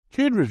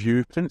Q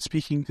Review Print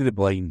Speaking to the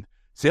Blind,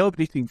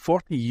 celebrating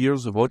 40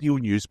 years of audio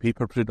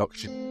newspaper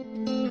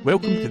production.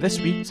 Welcome to this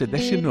week's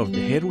edition of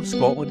the Herald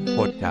Scotland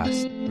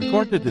Podcast,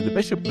 recorded at the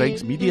Bishop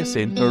Briggs Media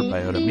Centre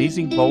by our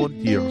amazing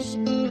volunteers.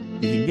 You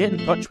can get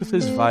in touch with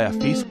us via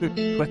Facebook,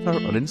 Twitter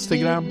or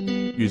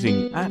Instagram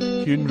using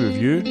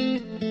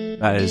 @CuneReview,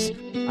 that is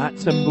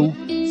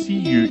 @CuneReview.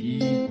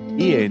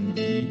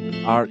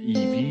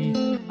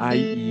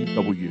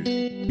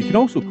 You can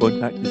also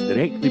contact us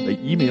directly by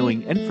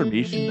emailing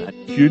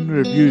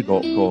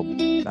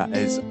information@cunereview.com, that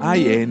is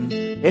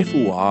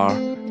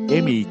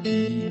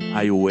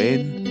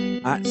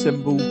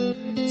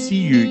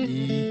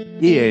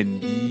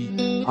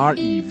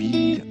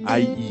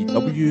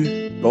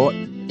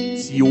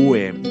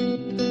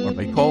or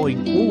by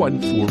calling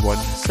 0141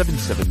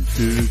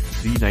 772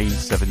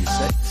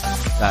 3976,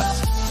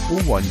 that's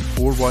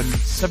 0141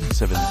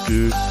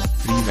 772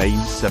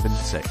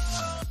 3976.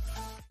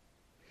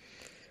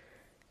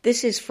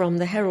 This is from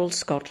the Herald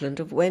Scotland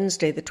of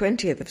Wednesday the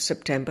 20th of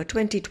September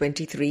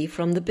 2023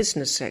 from the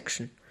business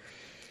section.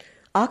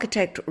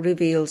 Architect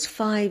reveals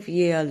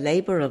 5-year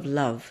labour of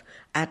love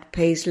at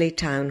Paisley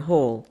Town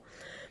Hall.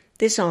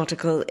 This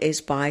article is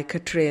by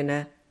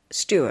Katrina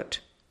Stewart.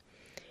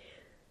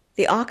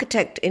 The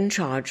architect in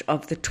charge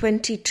of the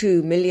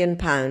 £22 million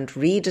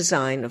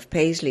redesign of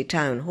Paisley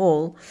Town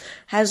Hall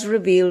has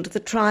revealed the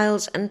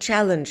trials and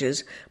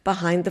challenges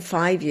behind the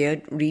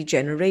 5-year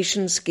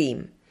regeneration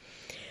scheme.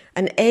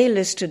 An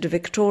A-listed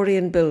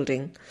Victorian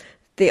building,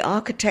 the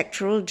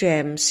architectural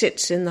gem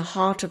sits in the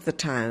heart of the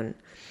town,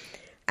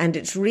 and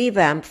its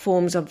revamp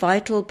forms a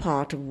vital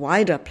part of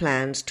wider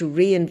plans to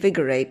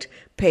reinvigorate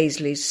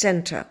Paisley's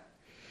centre.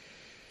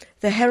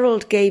 The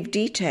Herald gave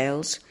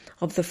details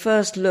of the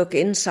first look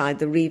inside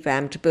the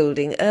revamped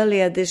building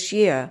earlier this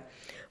year,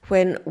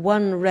 when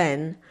One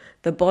Wren,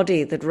 the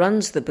body that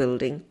runs the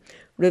building,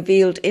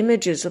 revealed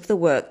images of the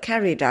work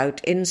carried out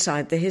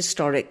inside the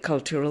historic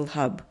cultural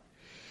hub.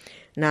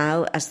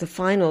 Now, as the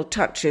final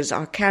touches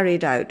are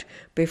carried out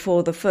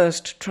before the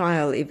first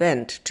trial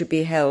event to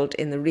be held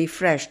in the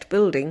refreshed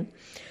building,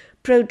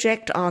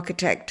 project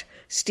architect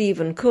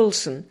Stephen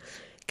Coulson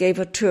gave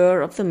a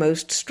tour of the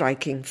most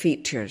striking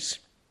features.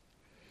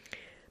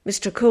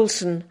 Mr.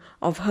 Coulson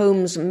of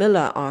Holmes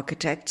Miller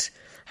Architects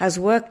has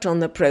worked on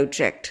the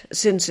project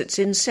since its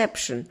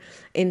inception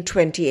in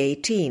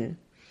 2018.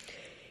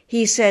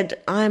 He said,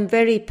 "I am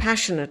very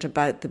passionate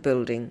about the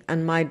building,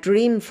 and my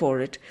dream for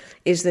it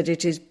is that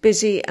it is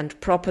busy and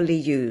properly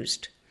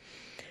used.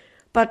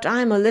 But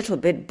I am a little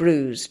bit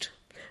bruised.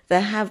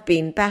 There have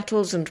been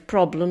battles and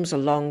problems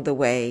along the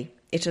way.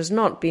 It has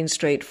not been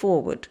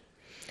straightforward.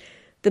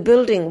 The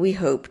building, we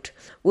hoped,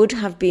 would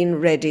have been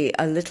ready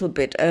a little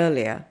bit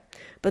earlier,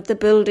 but the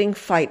building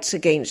fights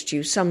against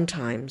you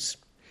sometimes.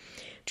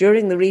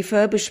 During the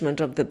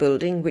refurbishment of the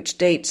building, which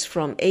dates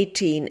from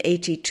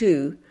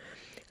 1882,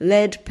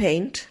 lead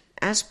paint,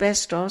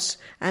 asbestos,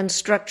 and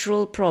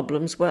structural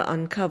problems were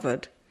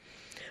uncovered.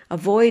 A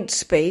void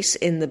space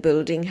in the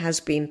building has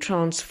been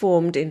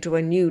transformed into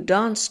a new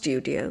dance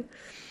studio,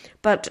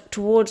 but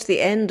towards the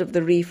end of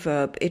the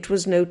refurb it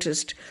was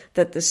noticed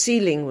that the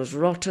ceiling was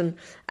rotten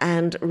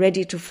and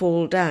ready to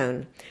fall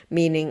down,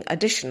 meaning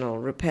additional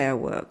repair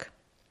work."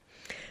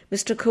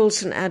 Mr.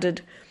 Coulson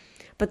added,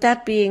 "But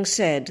that being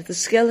said, the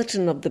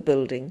skeleton of the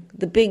building,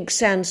 the big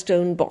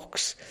sandstone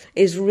box,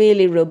 is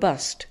really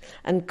robust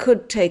and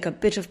could take a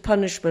bit of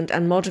punishment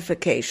and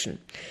modification.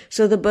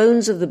 So the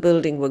bones of the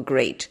building were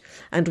great,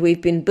 and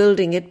we've been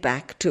building it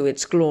back to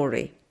its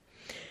glory.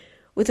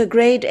 With a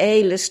Grade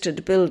A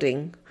listed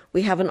building,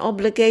 we have an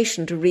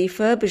obligation to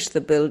refurbish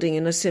the building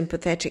in a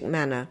sympathetic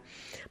manner,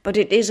 but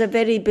it is a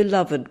very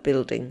beloved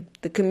building.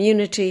 The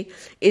community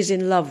is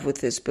in love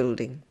with this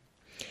building.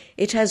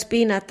 It has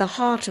been at the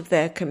heart of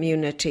their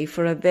community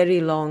for a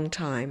very long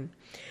time,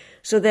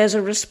 so there's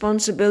a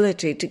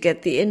responsibility to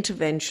get the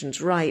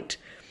interventions right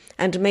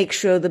and make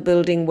sure the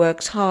building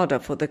works harder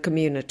for the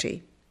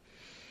community."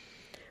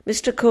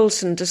 Mr.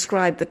 Coulson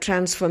described the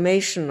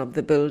transformation of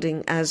the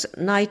building as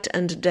night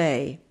and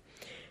day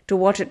to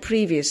what it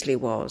previously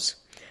was,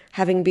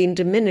 having been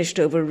diminished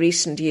over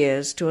recent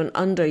years to an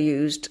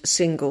underused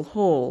single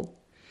hall.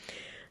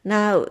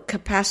 Now,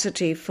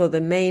 capacity for the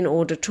main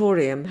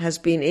auditorium has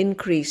been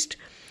increased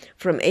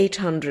from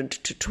 800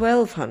 to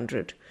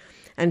 1,200,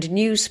 and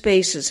new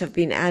spaces have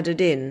been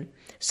added in,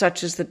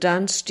 such as the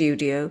dance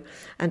studio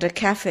and a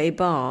cafe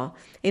bar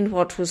in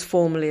what was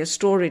formerly a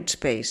storage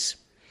space.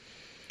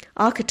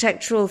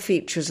 Architectural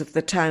features of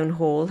the town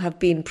hall have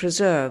been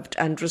preserved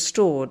and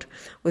restored,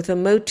 with a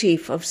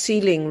motif of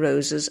ceiling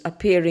roses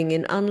appearing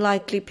in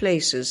unlikely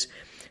places,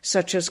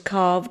 such as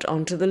carved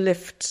onto the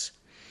lifts.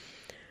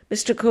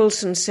 Mr.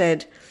 Coulson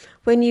said,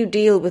 "When you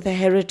deal with a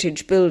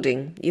heritage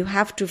building, you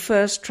have to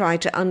first try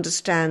to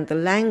understand the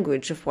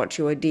language of what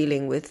you are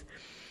dealing with,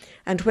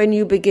 and when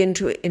you begin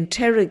to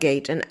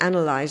interrogate and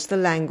analyse the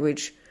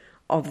language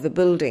of the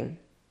building.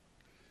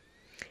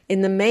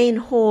 In the main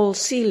hall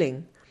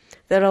ceiling,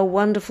 there are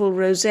wonderful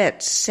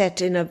rosettes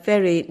set in a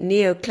very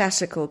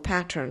neoclassical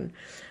pattern,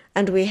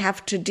 and we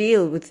have to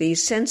deal with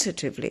these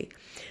sensitively.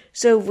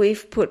 So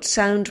we've put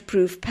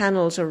soundproof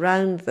panels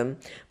around them,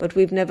 but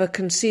we've never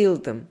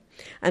concealed them.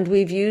 And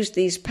we've used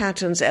these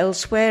patterns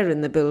elsewhere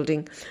in the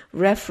building,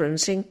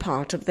 referencing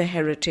part of the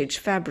heritage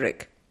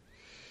fabric.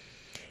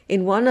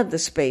 In one of the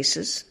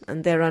spaces,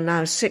 and there are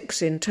now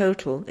 6 in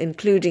total,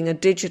 including a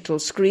digital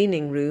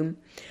screening room,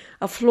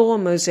 a floor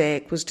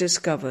mosaic was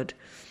discovered,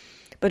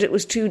 but it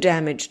was too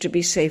damaged to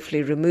be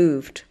safely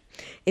removed.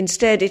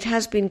 Instead, it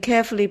has been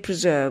carefully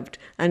preserved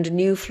and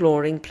new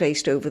flooring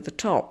placed over the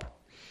top.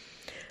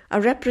 A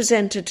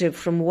representative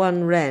from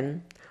One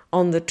Wren,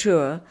 on the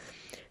tour,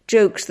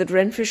 jokes that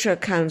Renfrewshire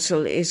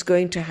Council is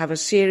going to have a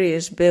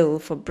serious bill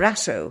for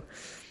brasso,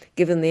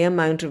 given the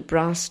amount of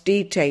brass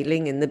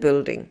detailing in the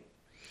building.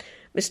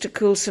 Mr.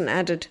 Coulson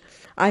added,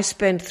 "I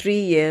spent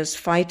 3 years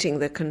fighting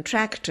the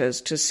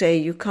contractors to say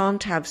you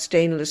can't have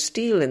stainless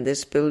steel in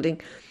this building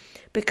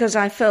because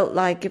I felt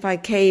like if I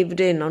caved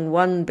in on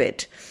one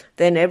bit,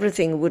 then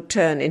everything would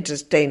turn into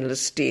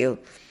stainless steel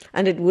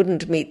and it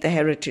wouldn't meet the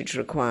heritage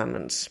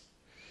requirements."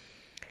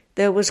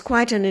 There was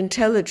quite an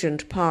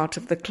intelligent part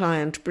of the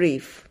client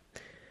brief.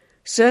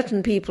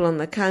 Certain people on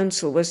the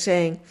council were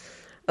saying,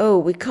 "Oh,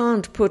 we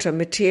can't put a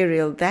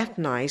material that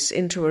nice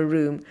into a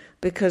room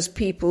because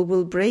people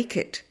will break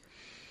it."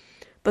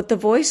 But the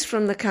voice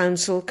from the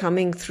council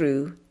coming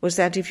through was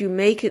that if you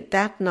make it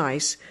that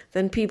nice,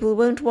 then people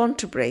won't want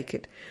to break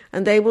it,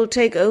 and they will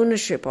take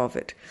ownership of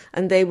it,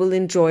 and they will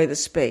enjoy the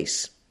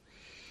space.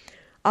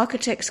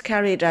 Architects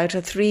carried out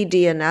a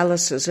 3D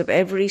analysis of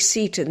every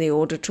seat in the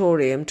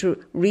auditorium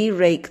to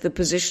re-rake the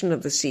position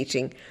of the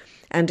seating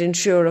and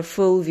ensure a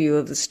full view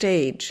of the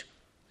stage.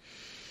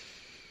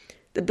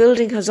 The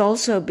building has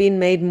also been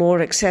made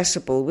more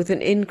accessible, with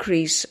an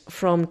increase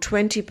from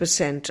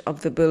 20%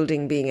 of the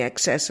building being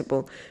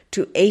accessible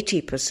to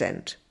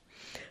 80%.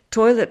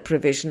 Toilet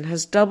provision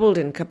has doubled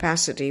in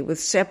capacity, with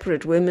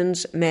separate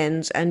women's,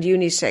 men's and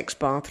unisex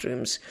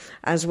bathrooms,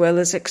 as well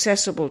as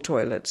accessible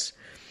toilets.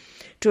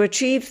 To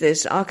achieve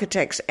this,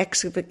 architects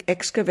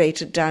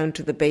excavated down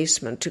to the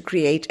basement to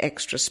create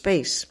extra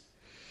space.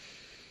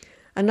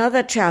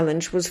 Another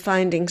challenge was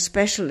finding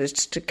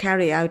specialists to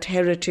carry out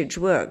heritage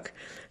work,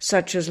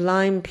 such as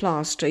lime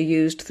plaster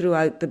used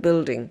throughout the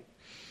building.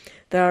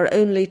 There are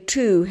only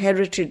 2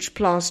 heritage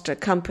plaster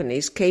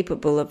companies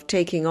capable of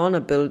taking on a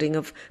building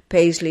of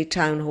Paisley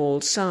Town Hall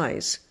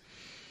size.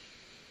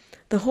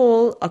 The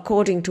hall,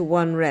 according to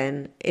One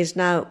Wren, is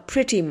now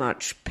pretty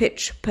much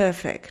pitch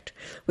perfect,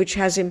 which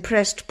has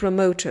impressed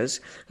promoters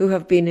who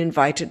have been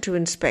invited to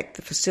inspect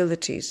the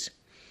facilities.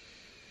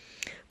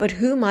 But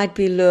who might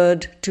be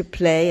lured to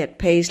play at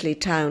Paisley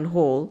Town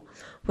Hall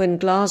when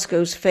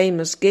Glasgow's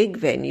famous gig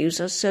venues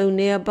are so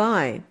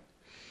nearby?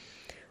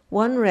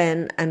 One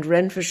Wren and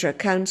Renfrewshire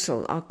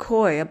Council are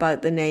coy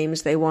about the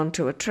names they want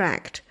to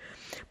attract,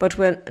 but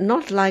we're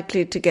not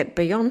likely to get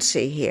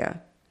Beyoncé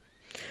here.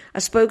 A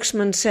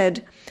spokesman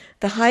said,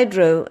 "The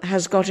Hydro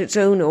has got its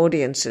own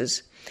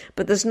audiences,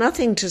 but there's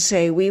nothing to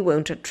say we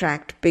won't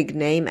attract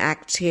big-name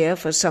acts here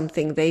for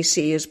something they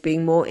see as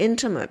being more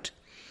intimate.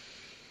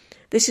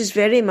 This is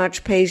very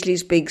much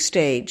Paisley's big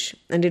stage,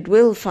 and it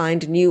will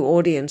find new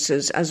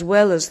audiences as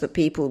well as the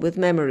people with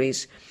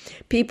memories.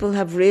 People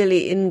have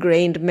really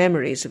ingrained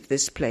memories of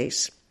this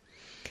place.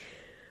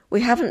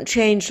 We haven't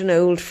changed an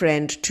old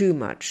friend too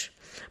much,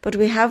 but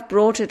we have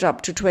brought it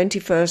up to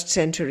 21st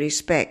century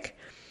spec.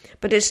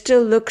 But it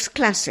still looks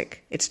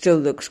classic, it still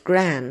looks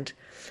grand,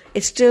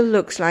 it still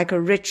looks like a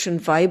rich and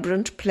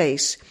vibrant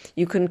place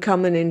you can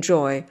come and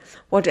enjoy,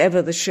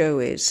 whatever the show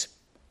is."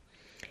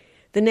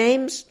 The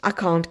names I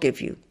can't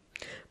give you,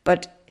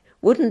 but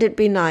wouldn't it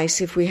be nice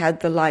if we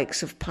had the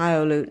likes of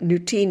Paolo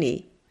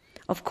Nutini?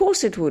 Of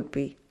course it would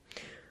be.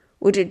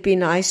 Would it be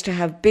nice to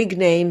have big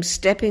names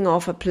stepping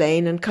off a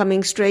plane and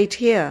coming straight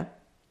here?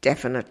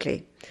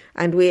 Definitely,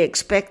 and we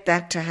expect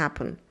that to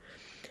happen.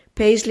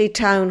 Paisley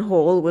Town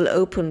Hall will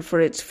open for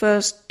its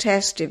first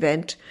test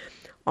event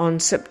on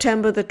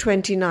September the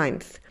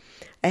 29th,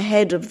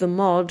 ahead of the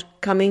mod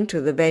coming to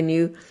the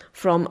venue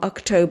from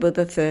October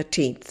the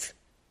 13th.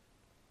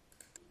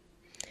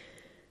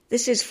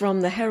 This is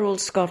from the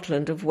Herald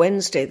Scotland of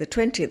Wednesday the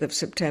 20th of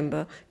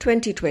September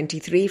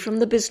 2023 from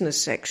the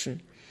business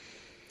section.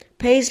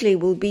 Paisley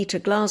will be to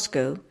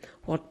Glasgow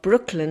what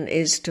Brooklyn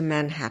is to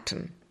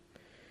Manhattan.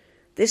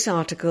 This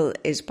article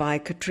is by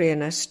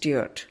Katrina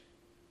Stewart.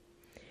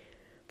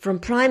 From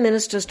prime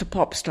ministers to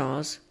pop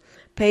stars,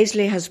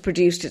 Paisley has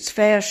produced its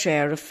fair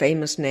share of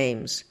famous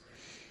names.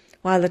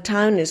 While the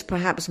town is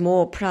perhaps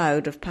more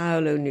proud of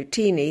Paolo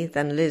Nutini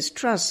than Liz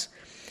Truss,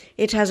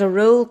 it has a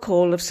roll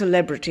call of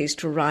celebrities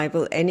to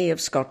rival any of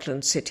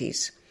Scotland's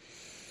cities.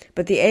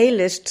 But the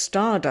A-list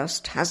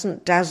stardust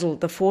hasn't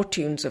dazzled the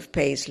fortunes of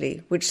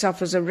Paisley, which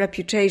suffers a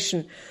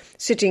reputation,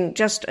 sitting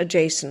just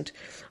adjacent,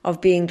 of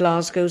being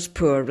Glasgow's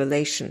poor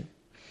relation.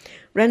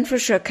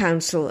 Renfrewshire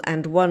Council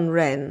and One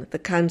Wren, the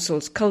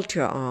council's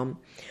culture arm,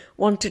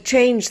 want to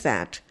change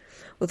that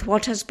with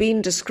what has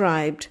been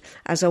described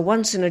as a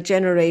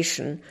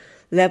once-in-a-generation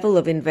level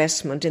of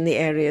investment in the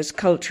area's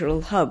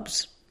cultural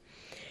hubs.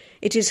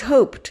 It is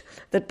hoped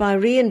that by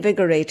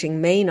reinvigorating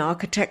main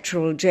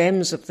architectural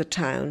gems of the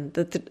town,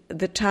 that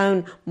the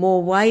town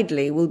more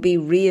widely will be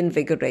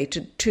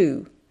reinvigorated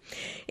too.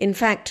 In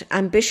fact,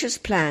 ambitious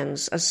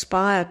plans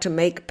aspire to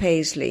make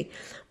Paisley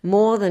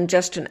more than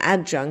just an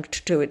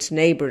adjunct to its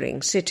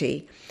neighbouring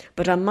city,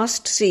 but a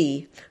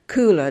must-see,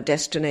 cooler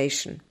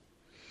destination.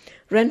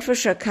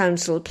 Renfrewshire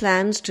Council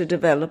plans to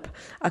develop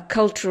a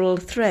cultural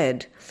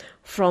thread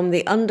from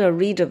the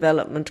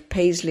under-redevelopment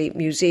Paisley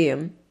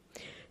Museum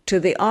to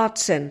the Art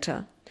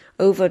Centre,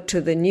 over to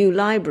the new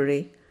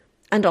library,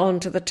 and on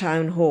to the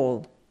Town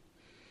Hall.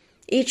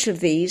 Each of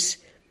these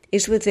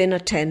is within a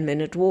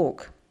 10-minute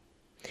walk.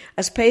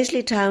 As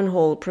Paisley Town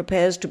Hall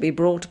prepares to be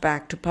brought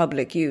back to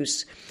public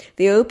use,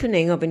 the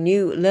opening of a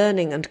new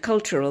learning and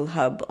cultural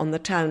hub on the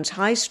town's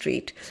high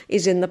street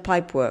is in the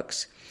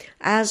pipeworks,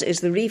 as is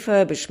the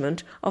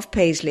refurbishment of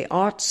Paisley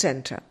Arts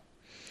Centre.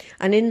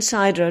 An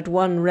insider at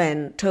One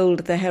Wren told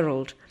the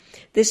Herald,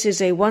 "This is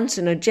a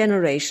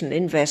once-in-a-generation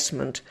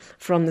investment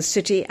from the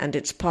city and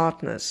its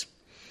partners.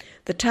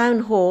 The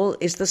Town Hall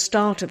is the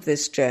start of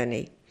this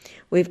journey.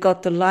 We've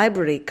got the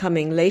library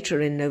coming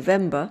later in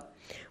November,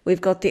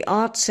 we've got the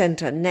Arts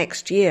Centre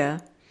next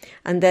year,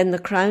 and then the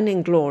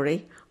crowning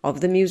glory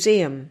of the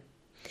museum.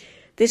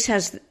 This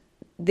has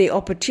the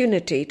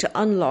opportunity to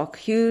unlock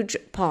huge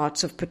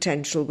parts of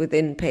potential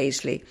within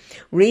Paisley,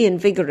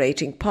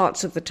 reinvigorating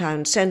parts of the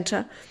town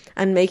centre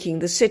and making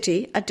the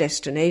city a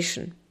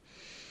destination.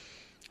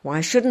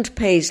 Why shouldn't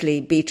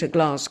Paisley be to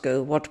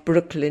Glasgow what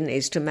Brooklyn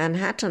is to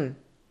Manhattan?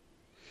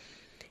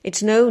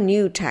 It's no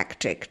new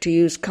tactic to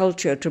use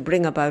culture to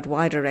bring about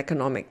wider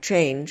economic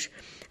change,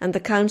 and the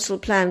Council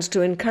plans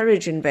to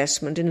encourage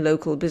investment in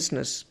local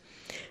business.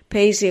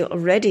 Paisley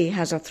already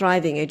has a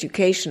thriving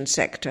education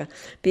sector,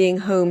 being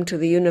home to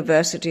the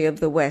University of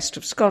the West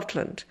of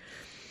Scotland.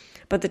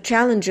 But the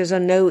challenges are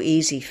no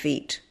easy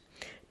feat.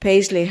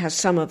 Paisley has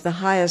some of the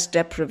highest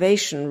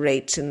deprivation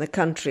rates in the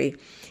country,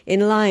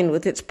 in line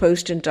with its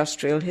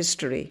post-industrial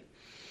history.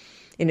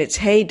 In its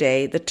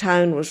heyday, the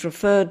town was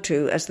referred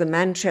to as the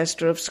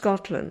Manchester of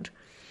Scotland.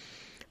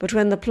 But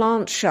when the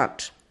plant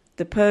shut,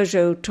 the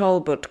Peugeot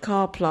Talbot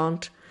car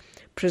plant,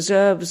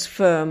 preserves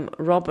firm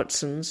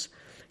Robertson's,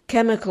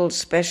 chemical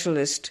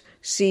specialist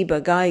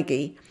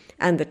Ciba-Geigy,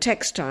 and the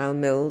textile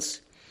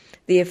mills,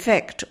 the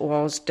effect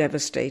was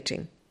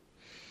devastating.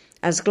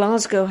 As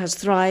Glasgow has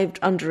thrived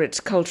under its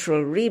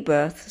cultural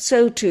rebirth,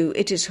 so too,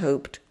 it is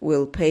hoped,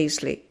 will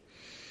Paisley.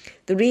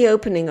 The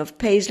reopening of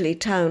Paisley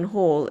Town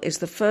Hall is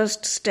the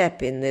first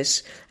step in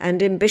this,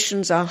 and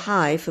ambitions are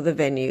high for the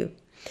venue.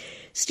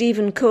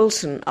 Stephen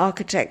Coulson,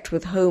 architect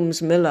with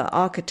Holmes Miller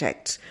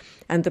Architects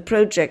and the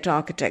project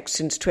architect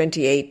since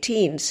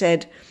 2018,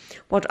 said,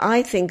 "What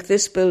I think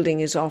this building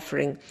is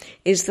offering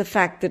is the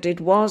fact that it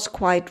was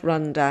quite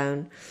run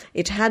down.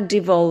 It had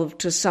devolved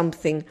to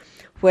something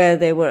where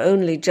they were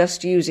only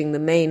just using the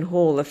main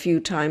hall a few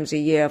times a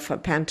year for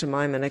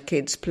pantomime and a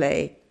kid's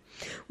play.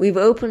 We've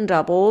opened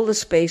up all the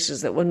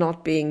spaces that were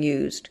not being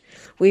used.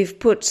 We've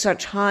put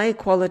such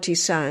high-quality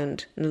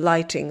sound and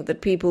lighting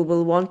that people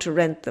will want to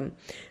rent them.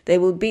 They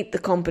will beat the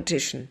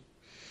competition.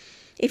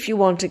 If you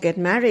want to get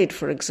married,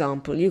 for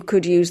example, you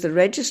could use the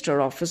register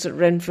office at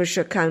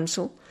Renfrewshire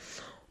Council,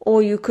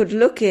 or you could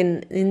look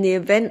in the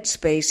event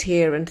space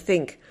here and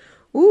think,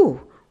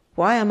 ooh,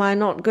 why am I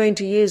not going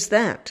to use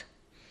that?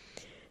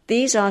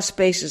 These are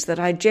spaces that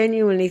I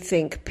genuinely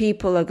think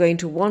people are going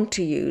to want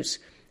to use,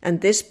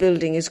 and this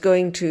building is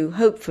going to,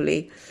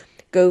 hopefully,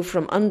 go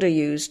from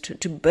underused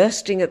to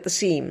bursting at the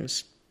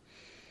seams.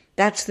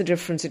 That's the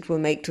difference it will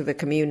make to the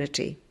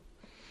community.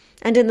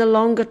 And in the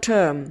longer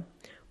term,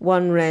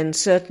 One Wren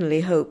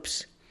certainly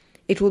hopes,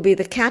 it will be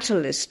the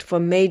catalyst for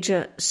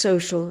major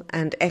social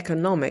and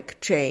economic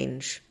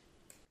change."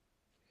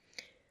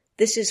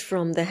 This is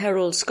from the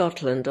Herald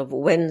Scotland of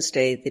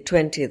Wednesday, the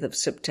 20th of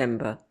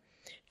September,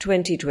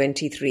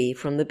 2023,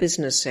 from the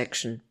business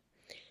section.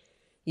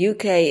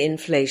 UK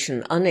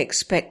inflation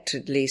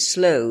unexpectedly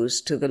slows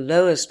to the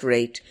lowest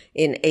rate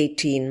in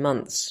 18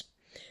 months.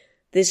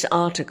 This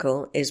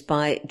article is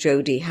by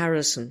Jodie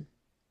Harrison.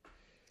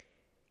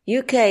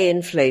 UK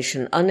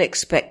inflation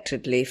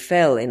unexpectedly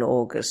fell in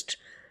August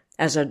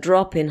as a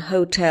drop in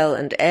hotel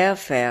and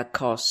airfare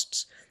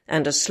costs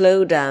and a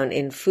slowdown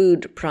in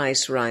food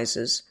price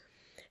rises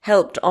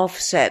helped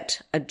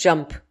offset a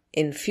jump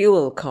in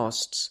fuel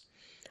costs,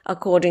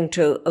 according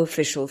to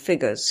official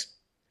figures.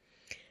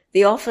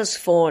 The Office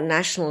for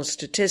National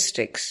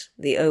Statistics,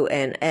 the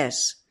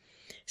ONS,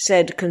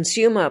 said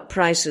consumer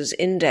prices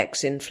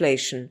index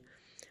inflation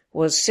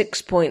was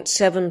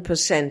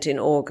 6.7% in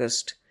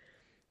August,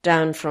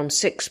 down from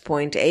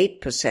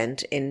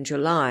 6.8% in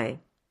July.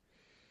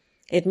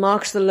 It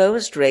marks the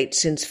lowest rate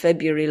since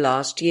February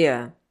last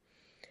year.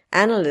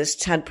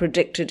 Analysts had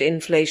predicted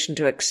inflation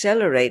to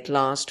accelerate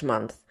last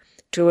month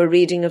to a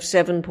reading of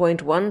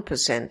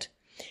 7.1%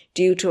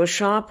 due to a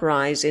sharp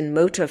rise in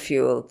motor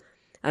fuel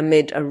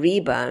amid a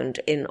rebound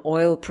in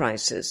oil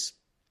prices.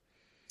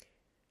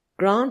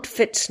 Grant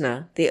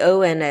Fitzner, the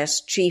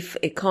ONS chief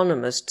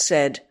economist,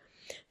 said,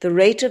 the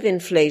rate of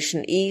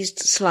inflation eased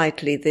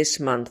slightly this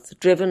month,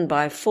 driven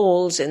by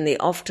falls in the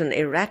often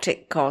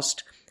erratic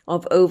cost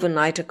of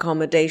overnight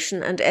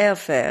accommodation and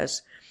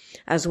airfares,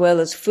 as well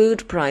as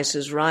food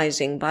prices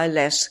rising by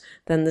less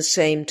than the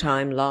same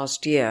time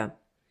last year.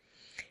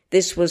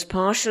 This was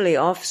partially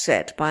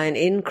offset by an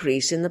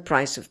increase in the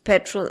price of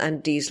petrol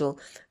and diesel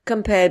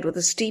compared with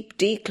a steep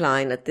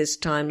decline at this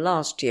time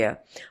last year,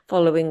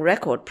 following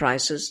record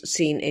prices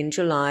seen in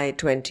July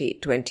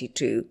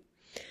 2022.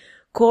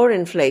 Core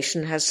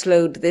inflation has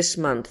slowed this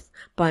month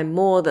by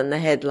more than the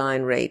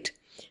headline rate,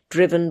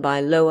 driven by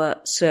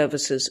lower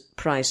services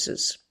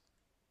prices.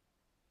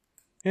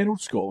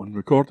 Herald Scotland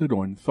recorded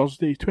on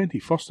Thursday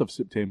 21st of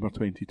September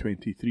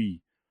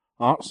 2023.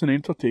 Arts and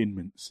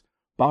Entertainments.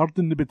 Bard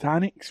in the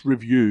Botanics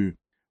Review.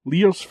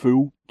 Lear's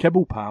Fool,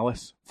 Kibble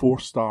Palace, 4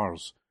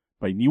 stars.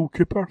 By Neil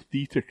Cooper,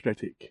 theatre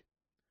critic.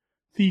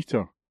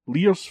 Theatre.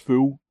 Lear's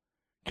Fool,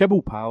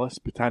 Kibble Palace,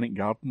 Botanic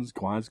Gardens,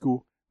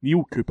 Glasgow.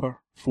 Neil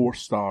Cooper, 4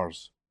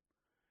 stars.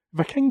 If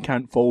a king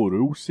can't follow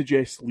rules,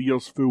 suggests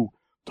Lear's Fool,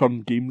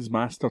 turned games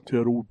master to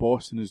her old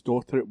boss and his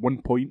daughter at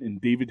one point in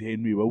David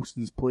Henry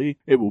Wilson's play,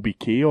 it will be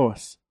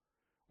chaos.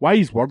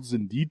 Wise words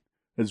indeed,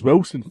 as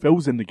Wilson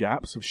fills in the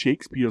gaps of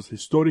Shakespeare's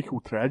historical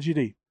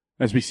tragedy,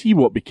 as we see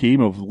what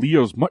became of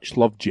Lear's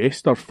much-loved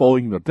jester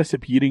following their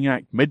disappearing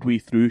act midway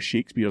through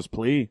Shakespeare's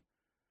play.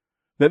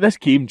 That this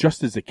came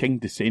just as the king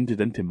descended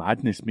into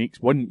madness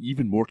makes one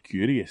even more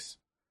curious.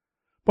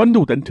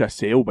 Bundled into a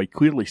cell by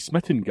clearly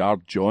smitten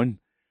guard John,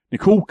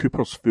 Nicole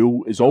Cooper's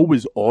fool is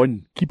always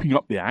on, keeping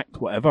up the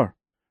act whatever.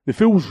 The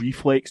fool's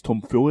reflex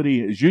tomfoolery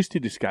is used to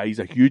disguise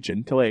a huge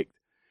intellect,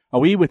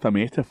 away with a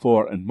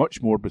metaphor and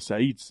much more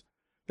besides.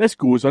 This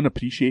goes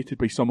unappreciated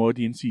by some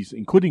audiences,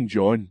 including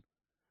John.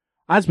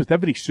 As with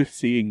every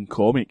soothsaying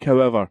comic,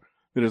 however,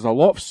 there is a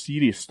lot of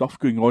serious stuff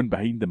going on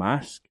behind the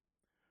mask.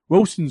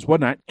 Wilson's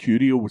one-act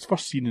curio was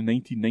first seen in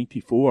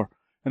 1994,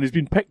 and has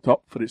been picked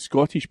up for its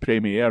Scottish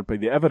premiere by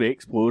the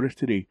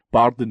ever-exploratory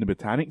Bard in the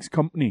Botanics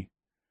Company.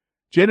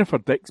 Jennifer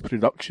Dick's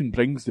production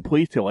brings the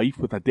play to life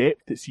with a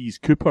depth that sees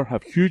Cooper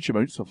have huge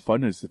amounts of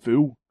fun as the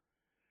fool.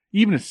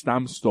 Even as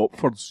Stam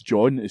Stopford's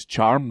John is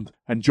charmed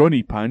and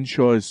Johnny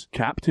Panshaw's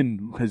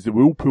captain has the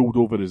wool pulled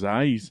over his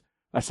eyes,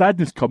 a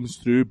sadness comes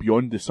through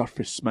beyond the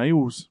surface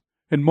smiles.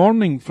 In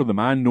Mourning for the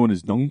man known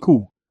as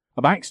Nuncle,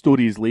 a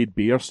backstory is laid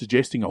bare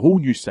suggesting a whole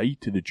new side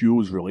to the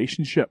duo's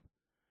relationship.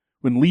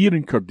 When Lear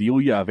and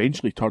Cordelia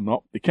eventually turn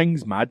up, the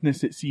king's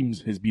madness, it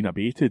seems, has been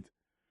abated.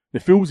 The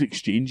fool's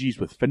exchanges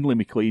with Finlay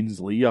MacLean's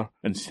Lear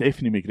and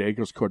Stephanie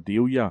McGregor's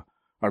Cordelia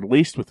are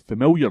laced with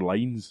familiar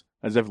lines,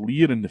 as if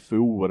Lear and the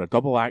fool were a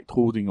double act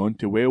holding on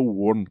to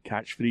well-worn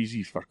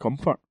catchphrases for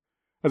comfort.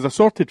 As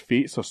assorted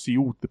fates are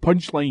sealed, the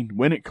punchline,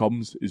 when it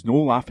comes, is no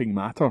laughing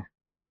matter.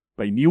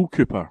 By Neil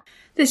Cooper.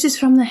 This is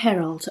from the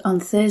Herald on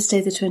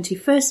Thursday the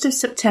 21st of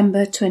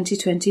September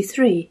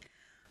 2023,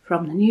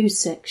 from the news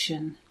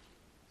section.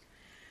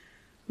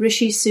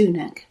 Rishi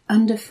Sunak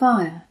under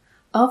fire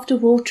after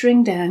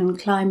watering down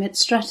climate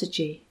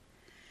strategy.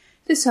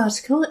 This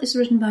article is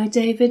written by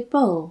David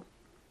Boll.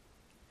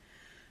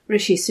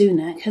 Rishi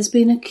Sunak has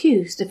been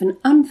accused of an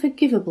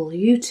unforgivable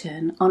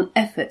U-turn on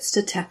efforts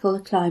to tackle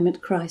the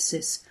climate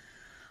crisis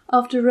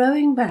after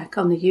rowing back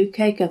on the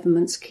UK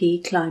government's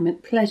key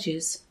climate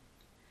pledges.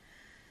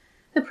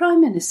 The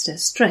Prime Minister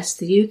stressed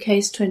the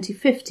UK's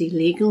 2050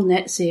 legal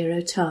net zero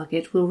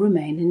target will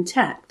remain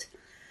intact,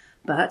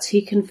 but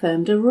he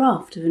confirmed a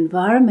raft of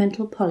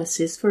environmental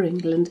policies for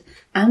England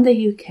and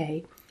the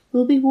UK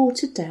will be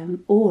watered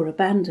down or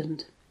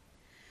abandoned.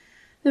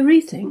 The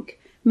rethink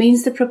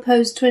means the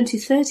proposed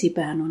 2030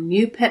 ban on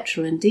new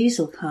petrol and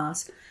diesel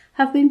cars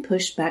have been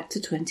pushed back to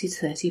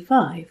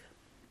 2035.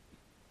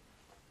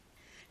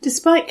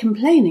 Despite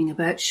complaining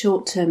about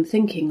short-term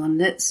thinking on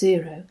net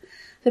zero,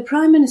 the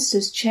Prime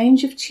Minister's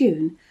change of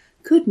tune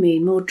could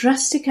mean more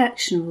drastic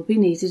action will be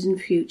needed in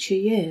future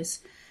years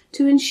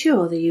to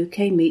ensure the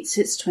UK meets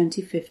its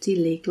 2050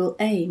 legal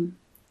aim.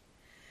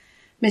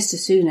 Mr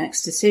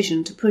Sunak's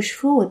decision to push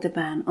forward the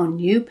ban on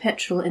new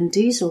petrol and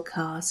diesel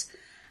cars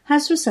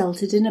has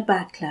resulted in a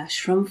backlash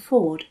from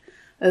Ford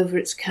over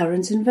its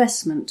current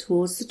investment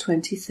towards the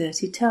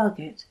 2030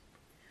 target.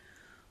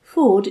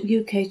 Ford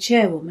UK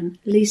chairwoman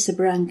Lisa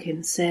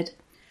Brankin said,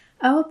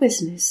 "Our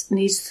business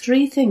needs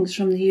 3 things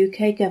from the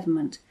UK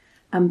government: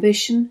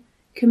 ambition,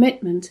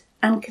 commitment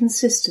and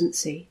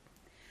consistency.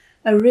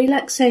 A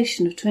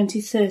relaxation of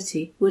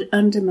 2030 would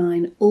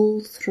undermine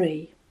all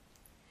 3.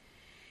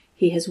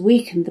 He has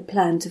weakened the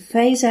plan to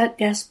phase out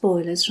gas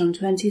boilers from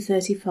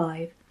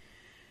 2035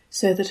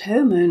 so that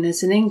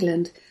homeowners in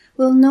England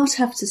will not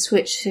have to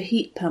switch to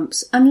heat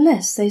pumps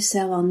unless they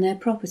sell on their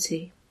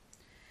property.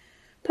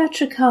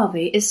 Patrick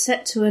Harvey is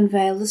set to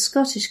unveil the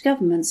Scottish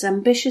Government's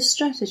ambitious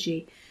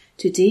strategy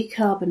to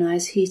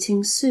decarbonise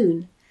heating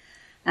soon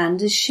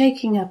and is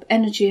shaking up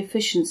energy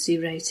efficiency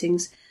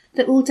ratings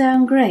that will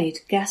downgrade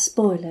gas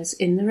boilers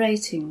in the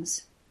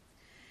ratings.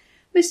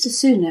 Mr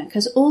Sunak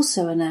has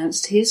also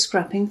announced he is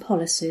scrapping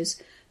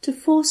policies to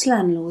force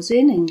landlords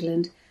in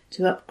England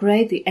to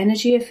upgrade the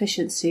energy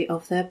efficiency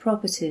of their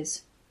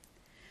properties.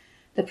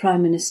 The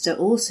Prime Minister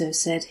also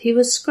said he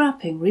was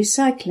scrapping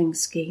recycling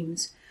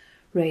schemes,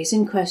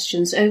 raising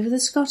questions over the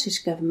Scottish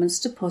Government's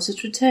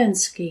deposit return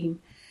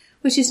scheme,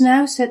 which is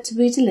now set to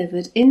be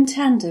delivered in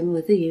tandem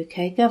with the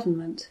UK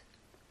Government.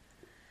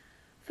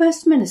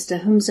 First Minister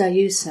Humza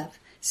Yousaf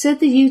said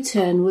the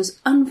U-turn was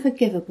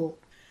unforgivable,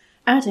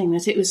 adding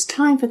that it was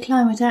time for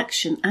climate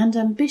action and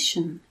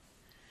ambition.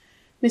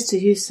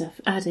 Mr Yousaf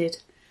added,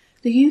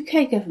 "The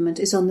UK Government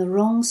is on the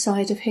wrong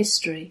side of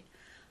history.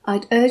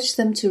 I'd urge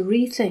them to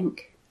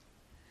rethink."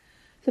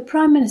 The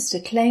Prime Minister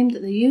claimed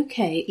that the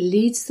UK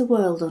leads the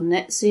world on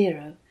net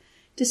zero,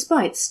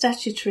 despite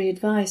statutory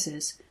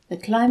advisers, the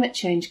Climate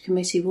Change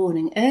Committee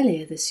warning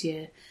earlier this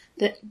year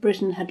that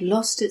Britain had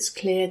lost its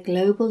clear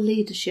global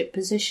leadership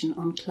position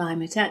on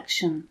climate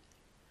action.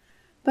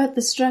 But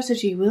the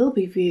strategy will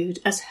be viewed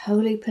as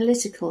wholly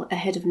political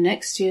ahead of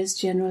next year's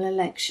general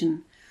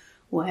election,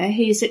 where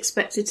he is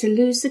expected to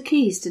lose the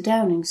keys to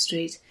Downing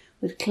Street,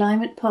 with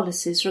climate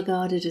policies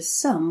regarded as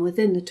some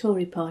within the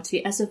Tory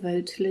party as a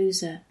vote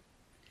loser.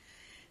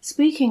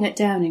 Speaking at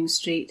Downing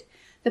Street,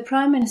 the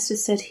Prime Minister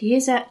said he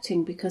is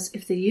acting because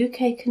if the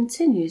UK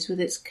continues with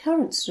its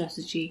current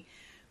strategy,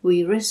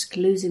 we risk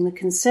losing the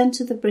consent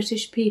of the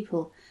British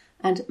people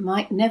and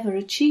might never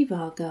achieve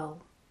our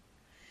goal.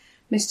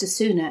 Mr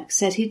Sunak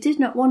said he did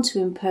not want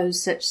to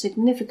impose such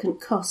significant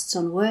costs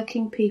on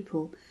working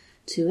people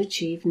to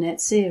achieve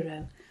net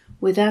zero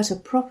without a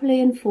properly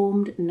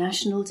informed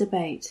national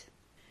debate.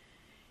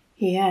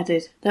 He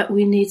added that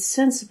we need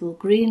sensible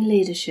green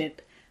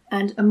leadership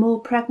and a more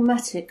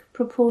pragmatic,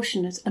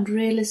 proportionate and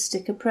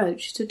realistic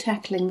approach to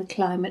tackling the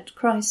climate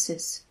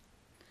crisis.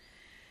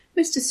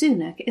 Mr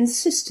Sunak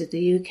insisted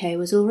the UK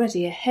was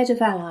already ahead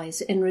of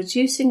allies in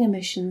reducing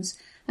emissions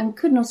and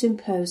could not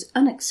impose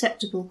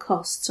unacceptable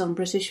costs on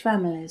British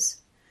families.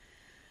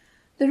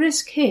 The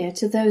risk here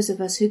to those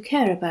of us who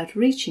care about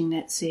reaching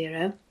net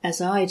zero,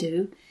 as I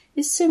do,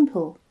 is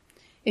simple.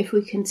 If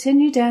we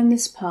continue down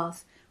this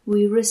path,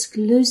 we risk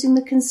losing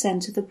the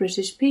consent of the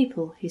British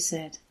people, he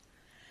said.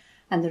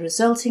 And the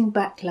resulting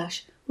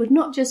backlash would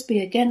not just be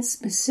against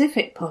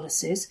specific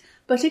policies,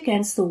 but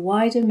against the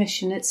wider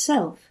mission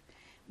itself,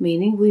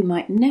 meaning we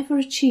might never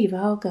achieve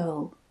our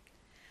goal.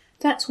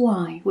 That's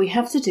why we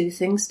have to do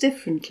things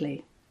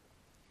differently.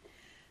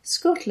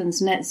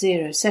 Scotland's Net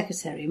Zero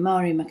Secretary,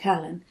 Mari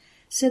McCallan,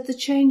 said the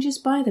changes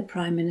by the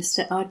Prime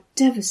Minister are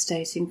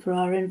devastating for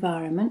our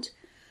environment,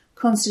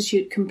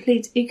 constitute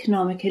complete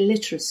economic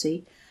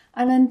illiteracy,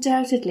 and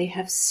undoubtedly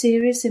have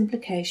serious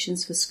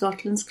implications for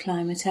Scotland's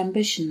climate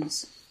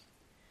ambitions.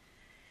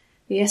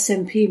 The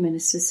SNP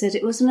minister said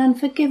it was an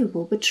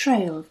unforgivable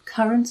betrayal of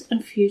current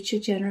and future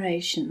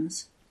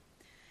generations.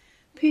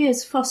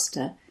 Piers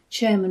Foster,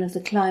 chairman of the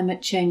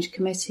Climate Change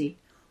Committee,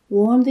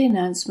 warned the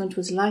announcement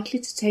was likely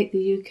to take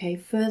the UK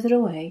further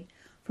away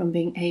from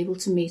being able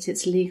to meet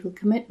its legal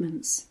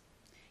commitments.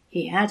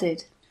 He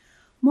added,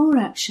 "More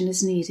action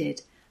is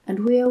needed,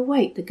 and we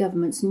await the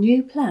government's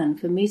new plan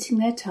for meeting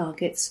their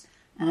targets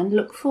and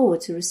look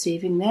forward to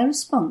receiving their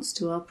response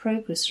to our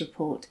progress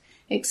report,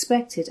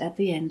 expected at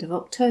the end of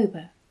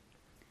October."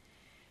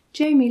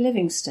 Jamie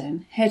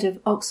Livingstone, head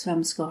of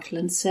Oxfam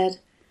Scotland, said,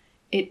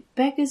 "It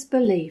beggars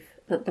belief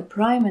that the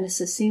Prime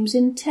Minister seems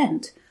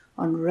intent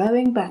on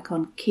rowing back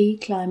on key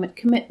climate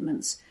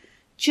commitments,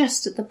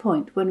 just at the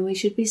point when we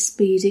should be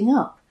speeding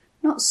up,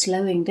 not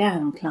slowing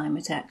down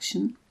climate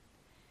action."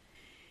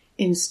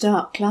 In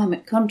stark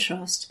climate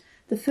contrast,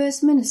 the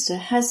First Minister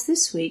has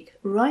this week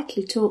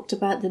rightly talked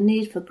about the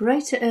need for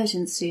greater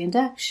urgency and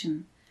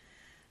action.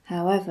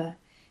 However,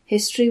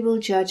 history will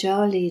judge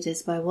our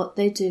leaders by what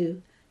they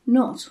do,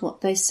 not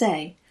what they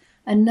say,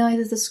 and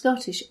neither the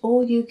Scottish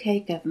or UK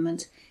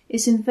government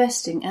is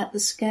investing at the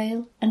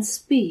scale and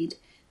speed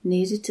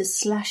needed to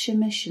slash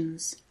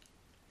emissions.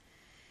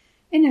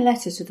 In a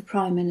letter to the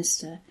Prime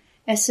Minister,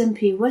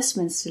 SNP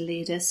Westminster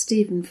leader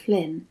Stephen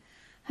Flynn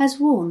has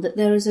warned that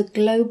there is a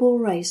global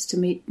race to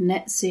meet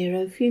net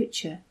zero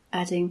future,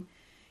 adding,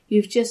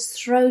 "You've just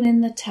thrown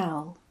in the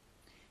towel."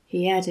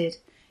 He added,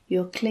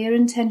 "Your clear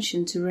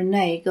intention to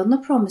renege on the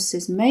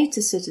promises made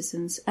to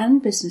citizens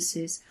and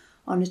businesses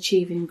on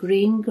achieving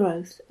green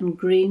growth and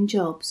green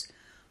jobs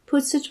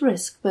puts at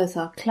risk both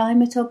our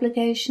climate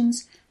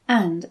obligations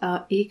and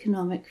our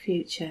economic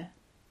future."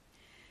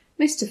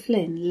 Mr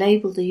Flynn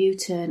labelled the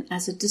U-turn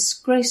as a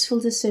disgraceful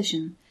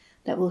decision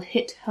that will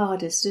hit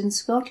hardest in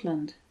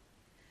Scotland.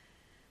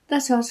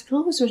 That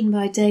article was written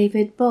by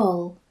David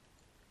Ball.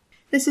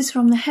 This is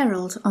from the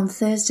Herald on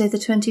Thursday the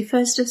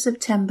 21st of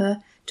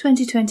September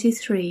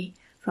 2023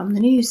 from the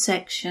news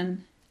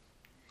section.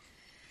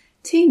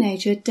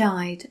 Teenager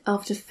died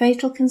after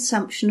fatal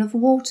consumption of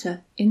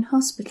water in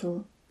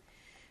hospital.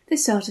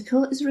 This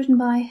article is written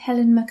by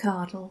Helen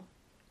McArdle.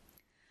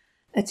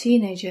 A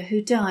teenager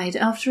who died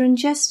after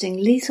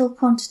ingesting lethal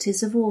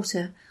quantities of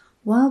water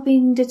while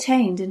being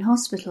detained in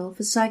hospital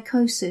for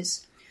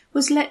psychosis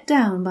was let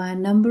down by a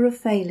number of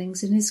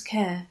failings in his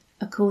care,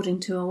 according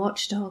to a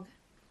watchdog.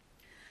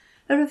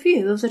 A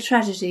review of the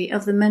tragedy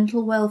of the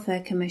Mental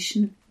Welfare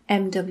Commission,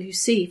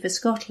 MWC for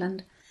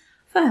Scotland,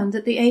 found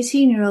that the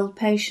 18-year-old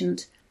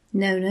patient,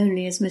 known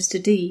only as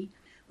Mr. D,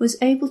 was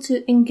able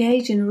to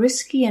engage in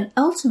risky and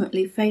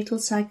ultimately fatal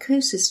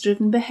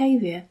psychosis-driven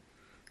behaviour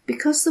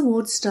because the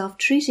ward staff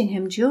treating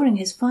him during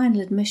his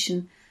final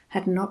admission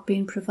had not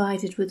been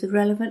provided with the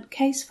relevant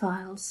case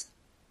files.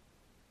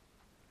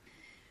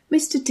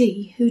 Mr.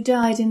 D, who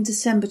died in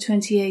December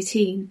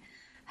 2018,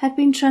 had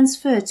been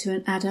transferred to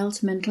an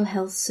adult mental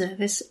health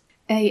service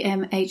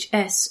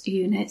AMHS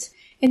unit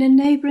in a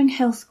neighbouring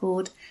health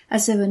board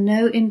as there were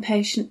no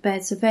inpatient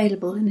beds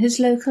available in his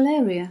local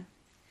area.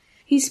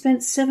 He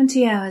spent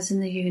 70 hours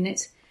in the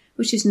unit,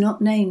 which is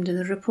not named in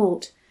the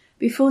report,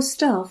 before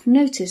staff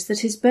noticed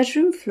that his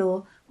bedroom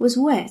floor was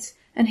wet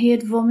and he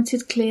had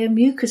vomited clear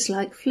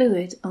mucus-like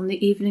fluid on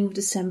the evening of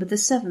December the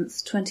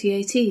 7th,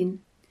 2018.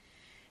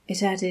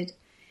 It added,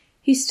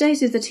 he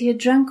stated that he had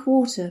drank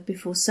water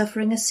before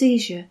suffering a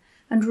seizure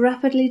and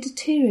rapidly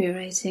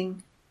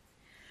deteriorating.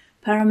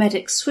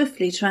 Paramedics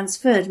swiftly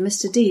transferred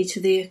Mr. D to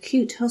the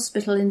acute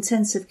hospital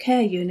intensive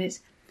care unit,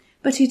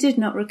 but he did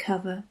not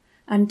recover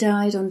and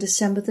died on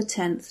December the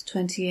 10th,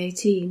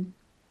 2018.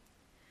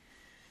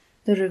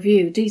 The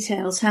review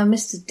details how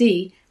Mr.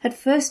 D had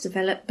first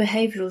developed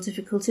behavioural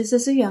difficulties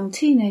as a young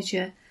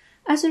teenager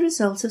as a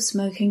result of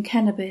smoking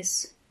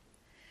cannabis.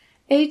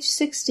 Age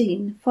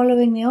 16,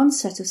 following the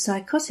onset of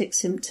psychotic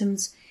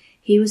symptoms,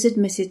 he was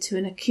admitted to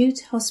an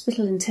acute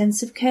hospital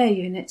intensive care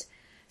unit,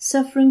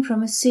 suffering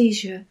from a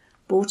seizure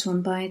brought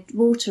on by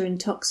water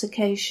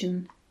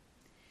intoxication.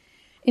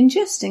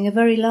 Ingesting a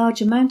very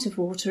large amount of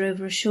water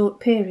over a short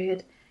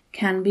period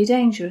can be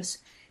dangerous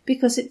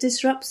because it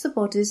disrupts the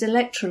body's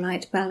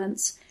electrolyte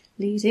balance,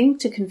 leading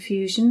to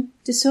confusion,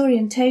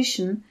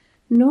 disorientation,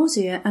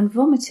 nausea and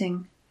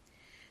vomiting.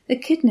 The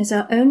kidneys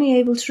are only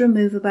able to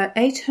remove about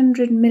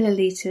 800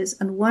 millilitres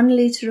and 1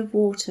 litre of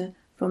water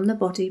from the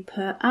body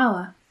per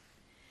hour.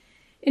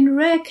 In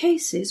rare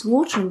cases,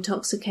 water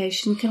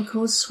intoxication can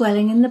cause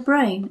swelling in the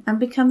brain and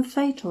become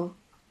fatal.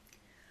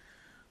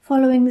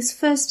 Following this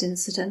first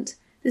incident,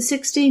 the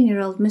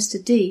 16-year-old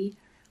Mr. D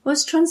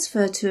was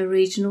transferred to a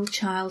regional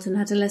child and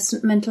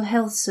adolescent mental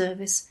health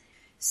service,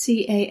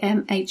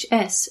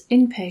 CAMHS,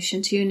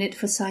 inpatient unit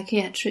for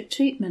psychiatric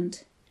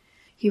treatment.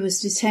 He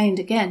was detained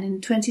again in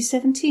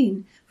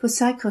 2017 for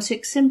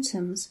psychotic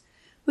symptoms,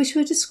 which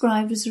were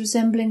described as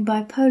resembling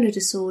bipolar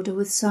disorder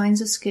with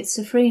signs of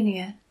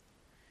schizophrenia.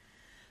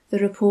 The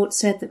report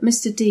said that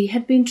Mr. D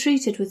had been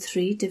treated with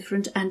 3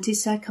 different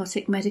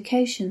antipsychotic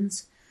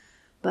medications,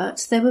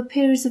 but there were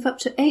periods of up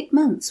to 8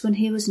 months when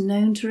he was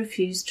known to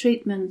refuse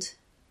treatment.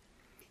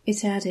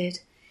 It added,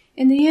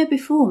 in the year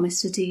before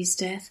Mr. D's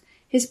death,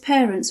 his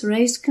parents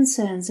raised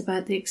concerns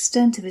about the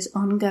extent of his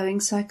ongoing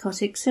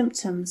psychotic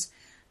symptoms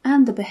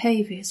and the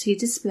behaviours he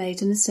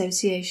displayed in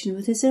association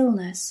with his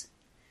illness.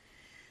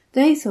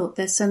 They thought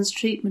their son's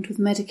treatment with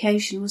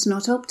medication was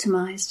not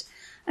optimised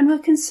and were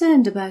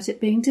concerned about it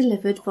being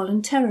delivered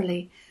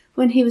voluntarily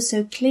when he was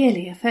so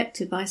clearly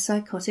affected by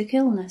psychotic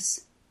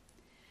illness.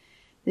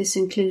 This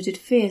included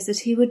fears that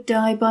he would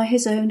die by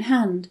his own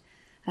hand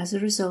as a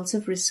result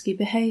of risky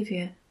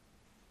behaviour.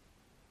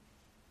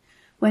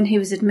 When he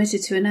was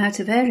admitted to an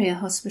out-of-area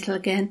hospital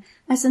again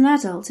as an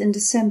adult in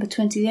December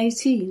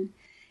 2018,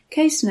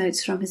 case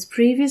notes from his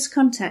previous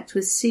contact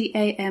with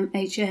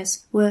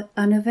CAMHS were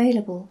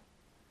unavailable.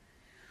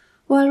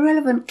 While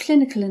relevant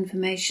clinical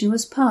information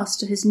was passed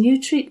to his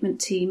new treatment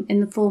team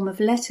in the form of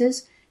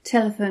letters,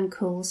 telephone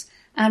calls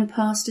and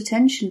past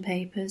attention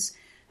papers,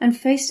 and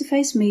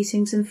face-to-face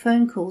meetings and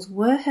phone calls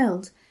were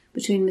held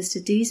between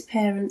Mr. D's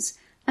parents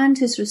and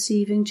his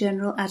receiving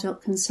general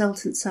adult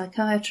consultant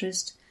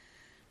psychiatrist,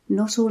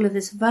 not all of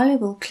this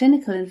valuable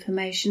clinical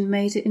information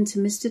made it into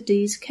Mr.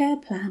 D's care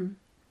plan.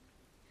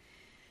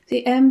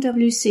 The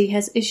MWC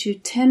has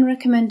issued 10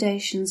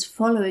 recommendations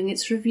following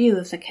its review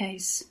of the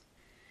case.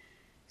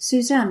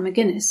 Suzanne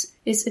McGuinness,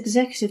 its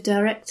Executive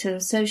Director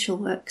of Social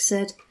Work,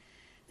 said,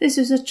 "This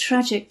was a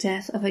tragic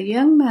death of a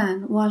young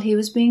man while he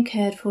was being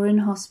cared for in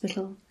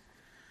hospital.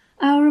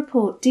 Our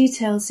report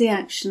details the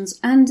actions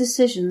and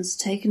decisions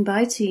taken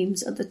by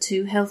teams at the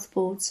 2 health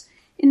boards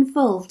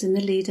involved in the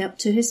lead-up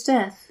to his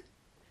death.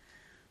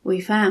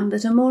 We found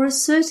that a more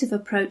assertive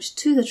approach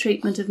to the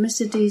treatment of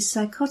Mr. D's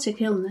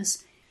psychotic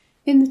illness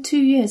in the 2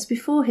 years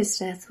before his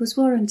death was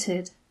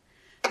warranted.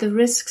 The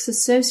risks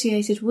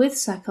associated with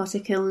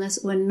psychotic illness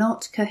were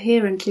not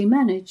coherently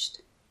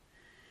managed.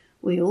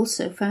 We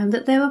also found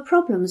that there were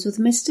problems with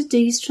Mr.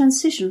 D's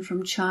transition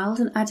from child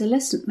and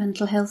adolescent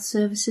mental health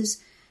services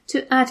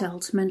to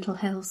adult mental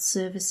health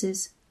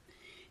services.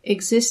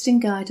 Existing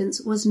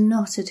guidance was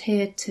not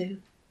adhered to.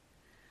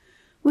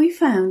 We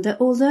found that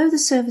although the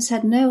service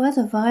had no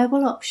other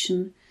viable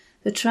option,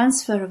 the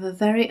transfer of a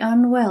very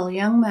unwell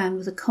young man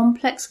with a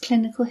complex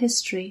clinical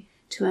history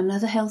to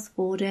another health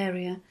board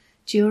area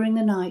during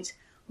the night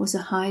was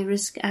a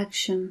high-risk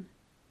action.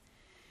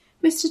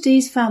 Mr.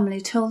 D's family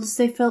told us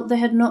they felt they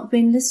had not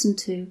been listened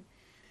to.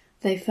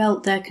 They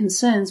felt their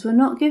concerns were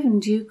not given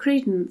due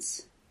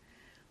credence.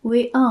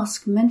 We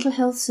ask mental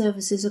health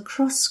services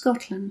across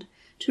Scotland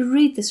to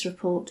read this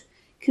report,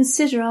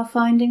 consider our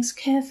findings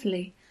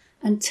carefully,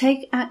 and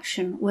take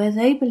action where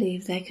they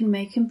believe they can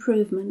make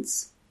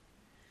improvements.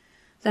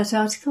 That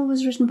article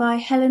was written by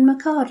Helen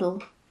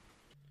McArdle.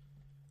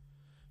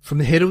 From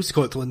the Herald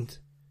Scotland,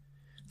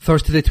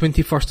 Thursday the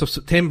 21st of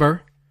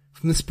September,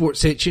 from the sports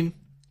section.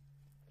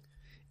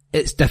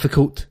 It's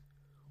difficult.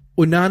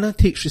 Onana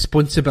takes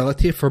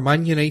responsibility for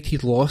Man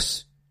United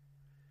loss.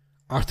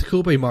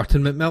 Article by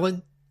Martin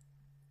McMillan.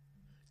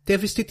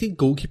 Devastated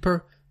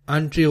goalkeeper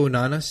Andre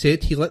Onana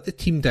said he let the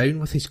team down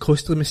with his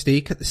costly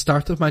mistake at the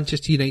start of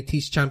Manchester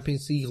United's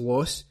Champions League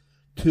loss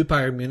to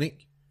Bayern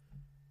Munich.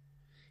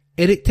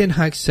 Erik ten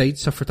Hag's side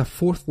suffered a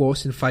fourth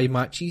loss in 5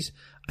 matches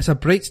as a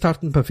bright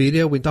start in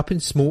Bavaria went up in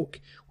smoke,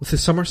 with the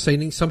summer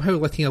signing somehow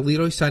letting a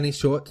Leroy Sané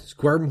shot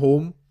squirm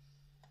home.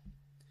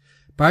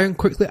 Bayern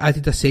quickly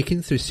added a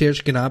second through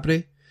Serge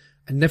Gnabry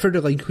and never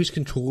relinquished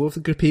control of the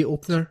Group A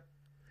opener,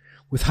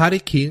 with Harry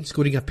Kane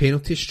scoring a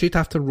penalty straight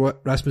after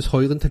Rasmus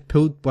Højlund had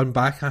pulled one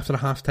back after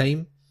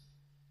half-time.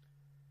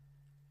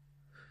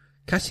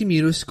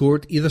 Casemiro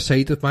scored either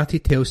side of Matty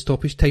Tell's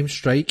stoppage-time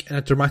strike in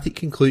a dramatic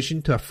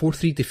conclusion to a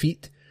 4-3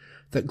 defeat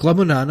that Glum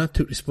Onana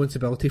took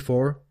responsibility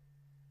for.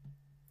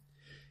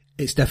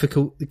 It's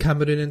difficult, the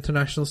Cameroon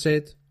international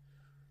said.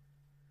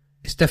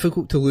 It's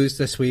difficult to lose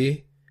this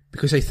way,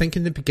 because I think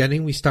in the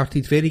beginning we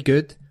started very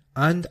good,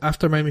 and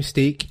after my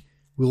mistake,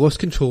 we lost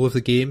control of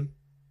the game.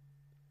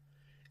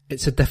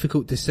 It's a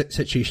difficult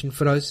situation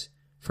for us,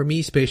 for me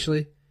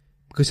especially,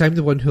 because I'm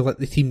the one who let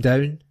the team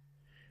down.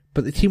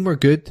 But the team were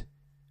good,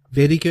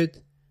 very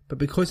good, but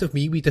because of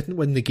me we didn't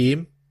win the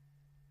game.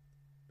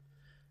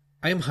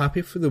 I am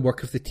happy for the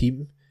work of the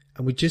team,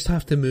 and we just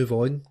have to move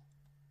on.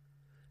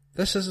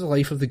 This is the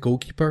life of the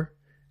goalkeeper,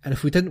 and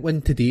if we didn't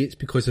win today it's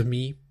because of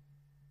me.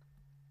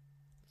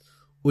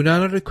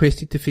 Onana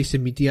requested to face the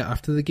media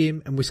after the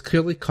game and was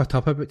clearly cut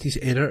up about his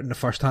error in the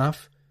first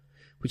half,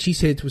 which he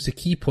said was the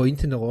key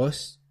point in the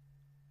loss.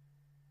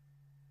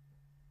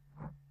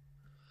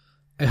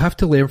 I have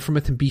to learn from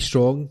it and be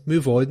strong,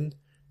 move on,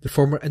 the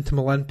former Inter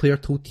Milan player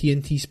told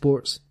TNT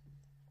Sports.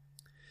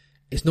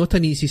 It's not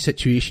an easy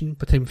situation,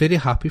 but I'm very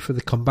happy for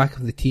the comeback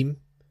of the team.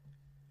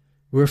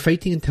 We were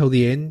fighting until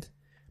the end,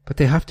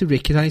 but I have to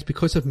recognise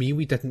because of me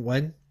we didn't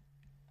win.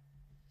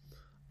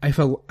 I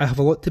have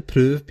a lot to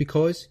prove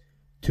because,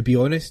 to be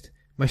honest,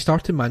 my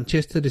start in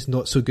Manchester is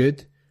not so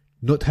good,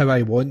 not how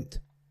I want.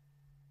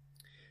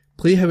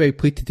 Play how I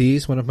played today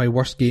is one of my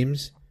worst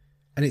games,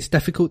 and it's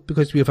difficult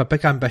because we have a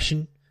big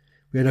ambition,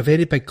 we are a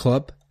very big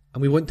club,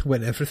 and we want to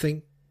win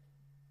everything.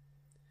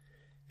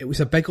 It was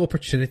a big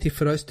opportunity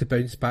for us to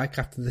bounce back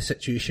after the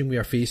situation we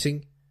are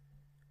facing.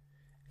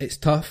 It's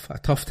tough, a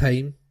tough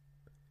time.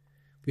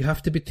 We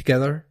have to be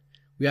together,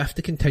 we have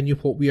to continue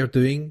what we are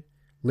doing,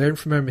 learn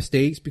from our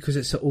mistakes because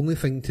it's the only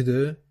thing to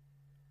do.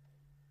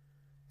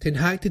 Ten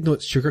Hag did not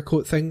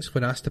sugarcoat things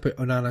when asked about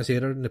Onana's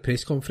error in the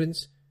press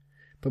conference,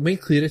 but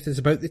made clear it is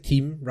about the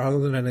team rather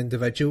than an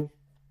individual.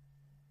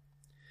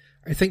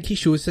 I think he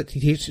shows that he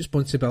takes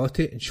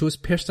responsibility and shows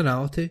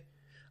personality,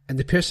 and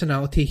the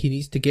personality he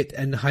needs to get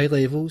in high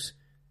levels,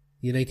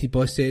 the United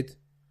boss said.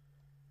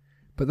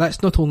 But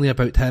that's not only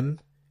about him,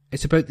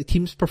 it's about the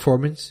team's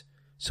performance,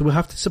 so we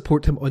have to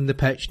support him on the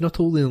pitch, not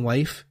only in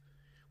life.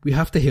 We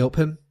have to help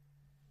him.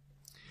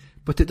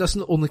 But it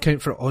doesn't only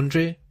count for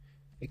Andre,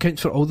 it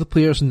counts for all the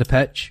players on the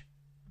pitch.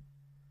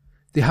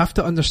 They have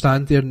to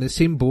understand they're in the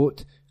same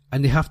boat,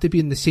 and they have to be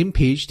on the same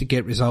page to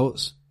get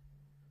results.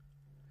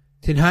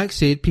 Ten Hag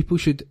said people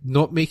should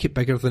not make it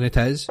bigger than it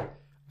is,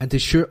 and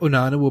is sure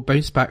Onana will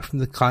bounce back from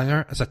the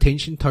clangor as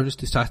attention turns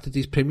to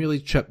Saturday's Premier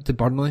League trip to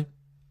Burnley.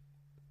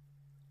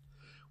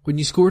 When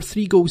you score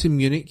 3 goals in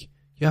Munich,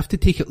 you have to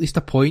take at least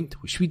a point,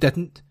 which we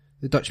didn't,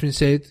 the Dutchman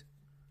said.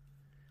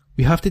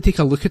 We have to take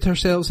a look at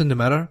ourselves in the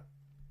mirror.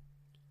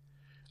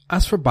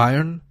 As for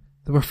Bayern,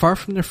 they were far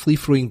from their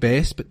free-flowing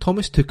best, but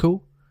Thomas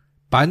Tuchel,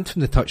 banned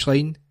from the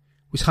touchline,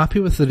 was happy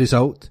with the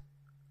result.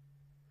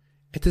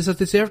 It is a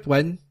deserved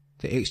win,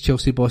 the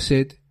ex-Chelsea boss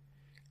said.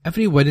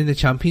 Every win in the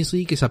Champions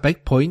League is a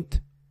big point.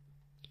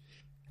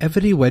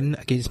 Every win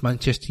against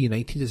Manchester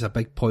United is a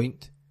big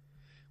point.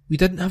 We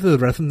didn't have the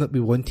rhythm that we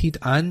wanted,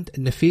 and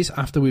in the phase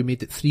after we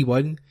made it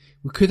 3-1,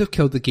 we could have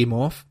killed the game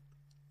off.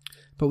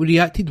 But we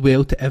reacted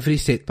well to every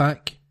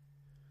setback.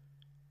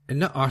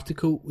 And that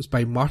article was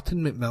by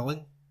Martin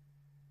McMillan.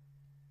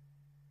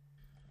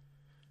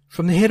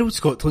 From the Herald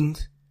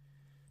Scotland,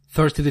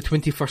 Thursday the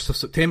 21st of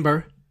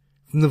September,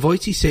 from the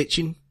Voices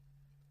section.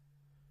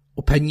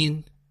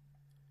 Opinion.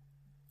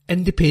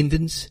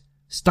 Independence.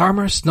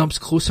 Starmer snubs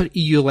closer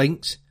EU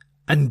links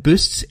and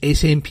boosts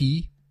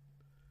SNP.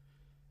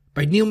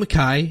 By Neil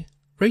Mackay,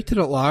 writer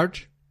at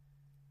large.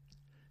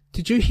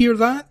 Did you hear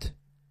that?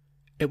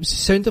 It was the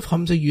sound of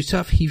Hamza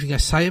Yousaf heaving a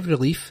sigh of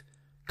relief,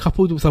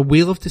 coupled with a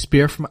wail of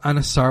despair from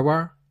Anas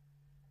Sarwar.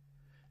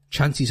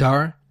 Chances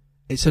are,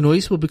 it's a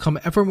noise we'll become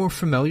ever more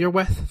familiar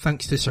with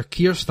thanks to Sir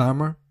Keir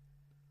Starmer.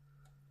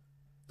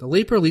 The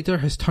Labour leader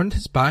has turned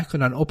his back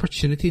on an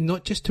opportunity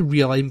not just to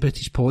realign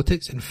British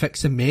politics and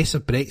fix the mess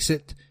of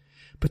Brexit,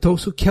 but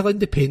also kill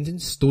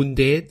independence stone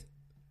dead.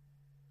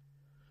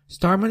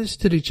 Starmer is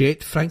to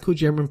reject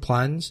Franco-German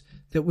plans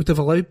that would have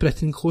allowed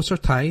Britain closer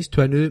ties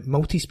to a new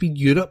multi-speed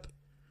Europe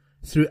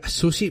through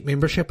associate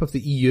membership of the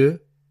EU.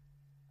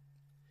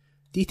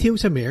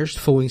 Details emerged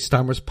following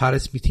Starmer's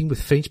Paris meeting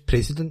with French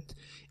President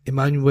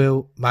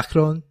Emmanuel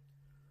Macron.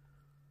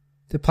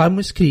 The plan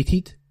was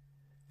created,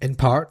 in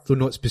part, though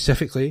not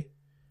specifically,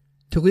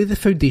 to lay the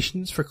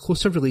foundations for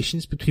closer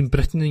relations between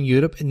Britain and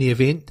Europe in the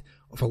event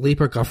of a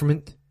Labour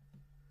government.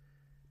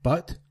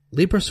 But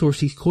Labour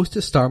sources close to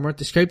Starmer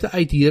described the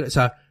idea as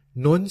a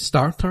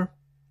non-starter.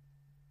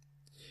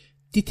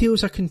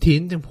 Details are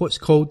contained in what's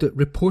called the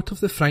Report of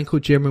the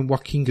Franco-German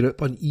Working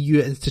Group on EU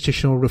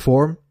Institutional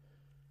Reform.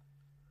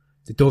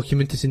 The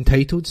document is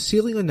entitled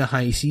Sailing on the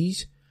High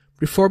Seas,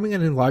 Reforming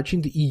and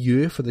Enlarging the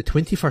EU for the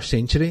 21st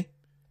Century.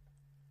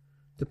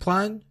 The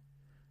plan,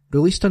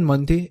 released on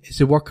Monday, is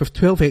the work of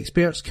 12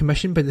 experts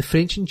commissioned by the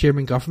French and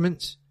German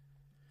governments.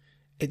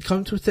 It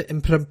comes with the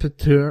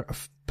imprimatur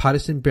of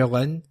Paris and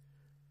Berlin.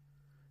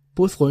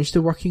 Both launched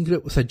the working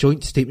group with a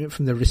joint statement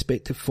from their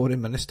respective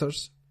foreign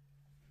ministers.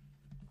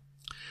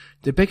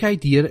 The big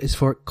idea is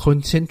for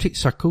concentric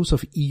circles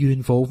of EU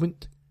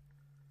involvement.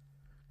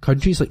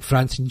 Countries like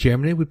France and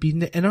Germany would be in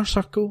the inner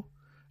circle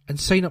and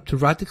sign up to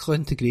radical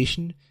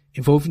integration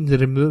involving the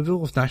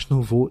removal of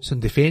national votes on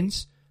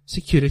defence,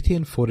 security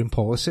and foreign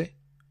policy.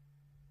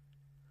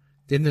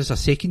 Then there's a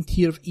second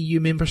tier of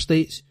EU member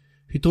states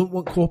who don't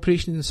want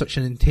cooperation in such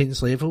an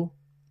intense level.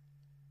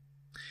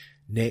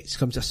 Next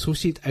comes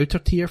associate outer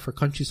tier for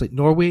countries like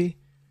Norway,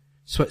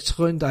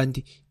 Switzerland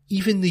and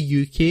even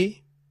the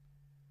UK.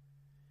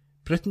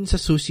 Britain's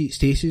associate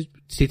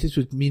status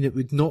would mean it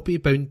would not be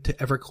bound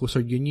to ever closer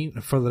union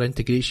and further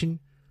integration.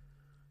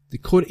 The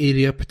core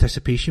area of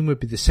participation would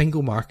be the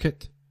single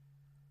market.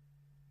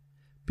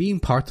 Being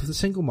part of the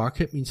single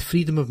market means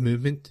freedom of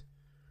movement.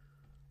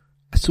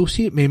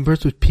 Associate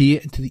members would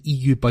pay into the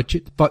EU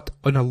budget, but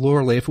on a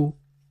lower level.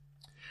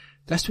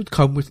 This would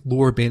come with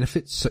lower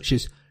benefits such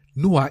as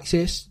no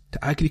access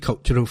to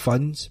agricultural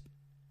funds.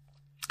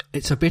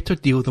 It's a better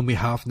deal than we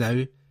have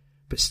now,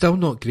 but still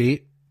not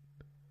great.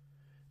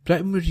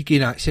 Britain would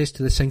regain access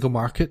to the single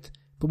market,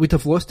 but would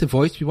have lost the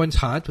voice we once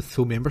had with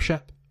full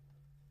membership.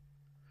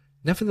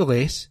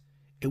 Nevertheless,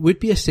 it would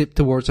be a step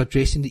towards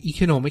addressing the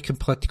economic and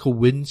political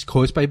wounds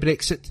caused by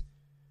Brexit.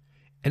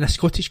 In a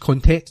Scottish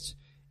context,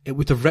 it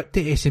would have ripped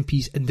the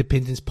SNP's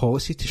independence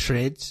policy to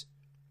shreds.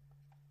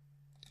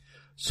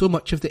 So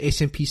much of the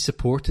SNP's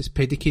support is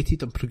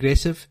predicated on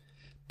progressive,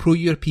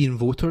 pro-European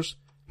voters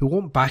who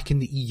want back in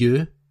the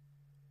EU.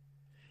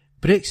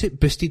 Brexit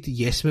boosted the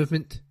Yes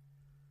movement.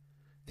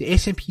 The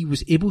SNP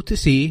was able to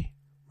say,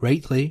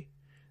 rightly,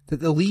 that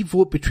the Leave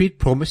vote betrayed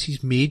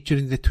promises made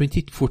during the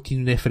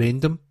 2014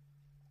 referendum.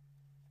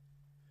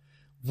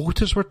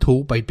 Voters were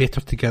told by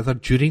Better Together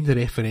during the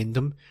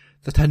referendum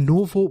that a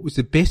no vote was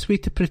the best way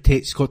to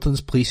protect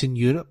Scotland's place in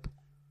Europe.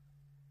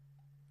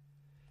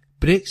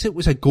 Brexit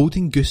was a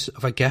golden goose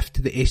of a gift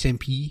to the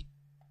SNP.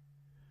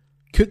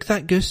 Cook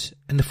that goose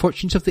and the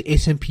fortunes of the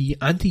SNP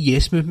and the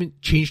Yes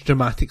movement changed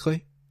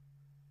dramatically.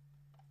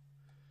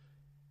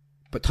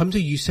 But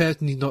Humza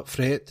Yousaf need not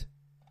fret.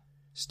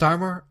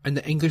 Starmer and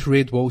the English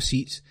Red Wall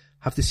seats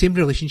have the same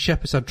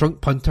relationship as a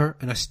drunk punter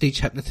and a stage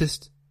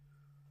hypnotist.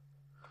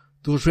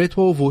 Those Red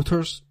Wall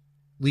voters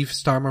leave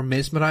Starmer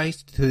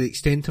mesmerised to the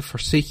extent of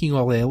forsaking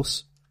all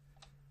else.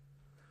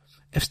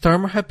 If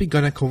Starmer had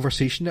begun a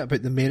conversation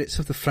about the merits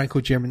of the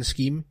Franco-German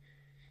scheme,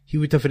 he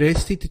would have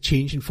arrested the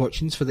change in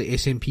fortunes for the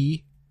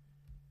SNP.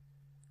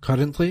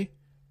 Currently,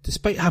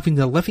 despite having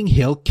the living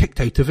hell kicked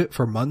out of it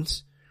for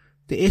months,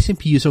 the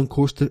SNP is on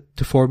course to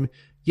form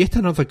yet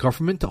another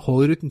government at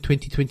Holyrood in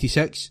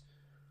 2026,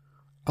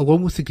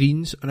 along with the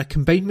Greens on a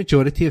combined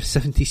majority of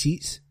 70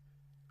 seats.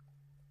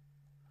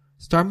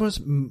 Starmer's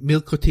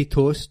Milk-Coté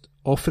Toast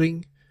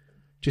offering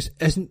just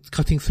isn't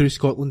cutting through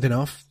Scotland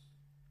enough.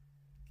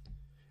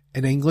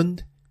 In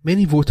England,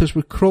 many voters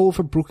would crawl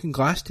over broken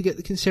glass to get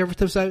the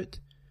Conservatives out.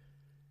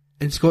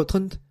 In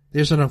Scotland,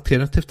 there's an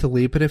alternative to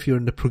Labour if you're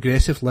on the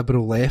progressive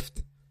liberal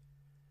left.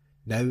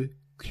 Now,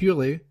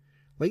 clearly,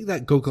 like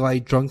that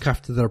goggle-eyed drunk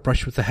after their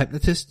brush with the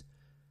hypnotist,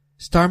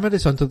 Starmer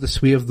is under the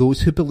sway of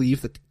those who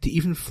believe that to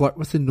even flirt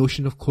with the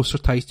notion of closer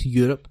ties to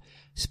Europe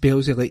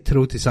spells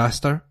electoral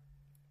disaster.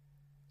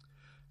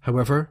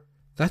 However,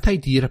 that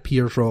idea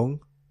appears wrong.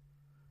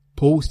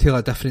 Polls tell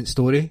a different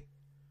story.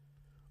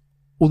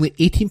 Only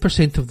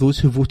 18% of those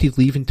who voted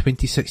Leave in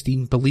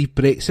 2016 believed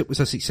Brexit was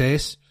a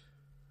success.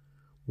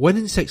 1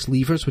 in 6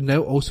 Leavers would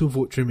now also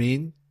vote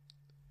Remain.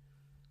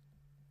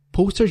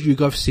 Pollsters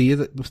YouGov say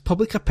that with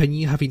public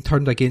opinion having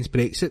turned against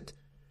Brexit,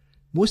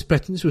 most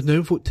Britons would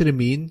now vote to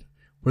Remain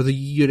were the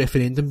EU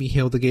referendum be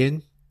held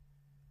again.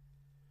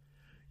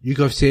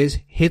 YouGov says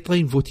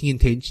headline voting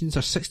intentions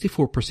are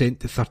 64%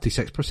 to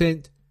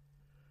 36%.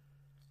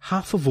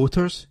 Half of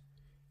voters,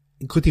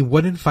 including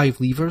 1 in 5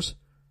 Leavers,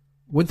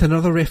 want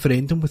another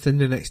referendum within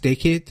the next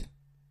decade.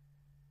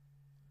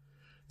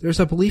 There is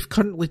a belief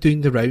currently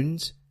doing the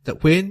rounds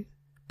that when,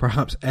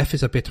 perhaps if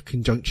is a better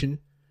conjunction,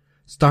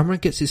 Starmer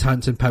gets his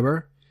hands on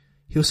power,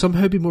 he'll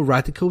somehow be more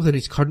radical than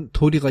his current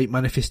Tory-like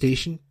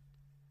manifestation.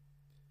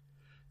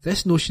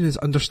 This notion is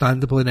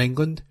understandable in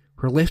England,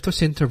 where left of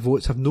centre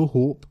votes have no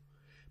hope,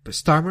 but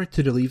Starmer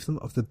to relieve them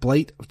of the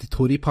blight of the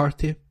Tory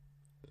party.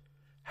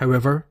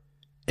 However,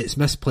 it's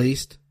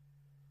misplaced.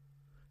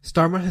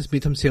 Starmer has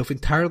made himself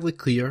entirely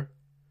clear.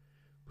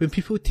 When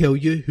people tell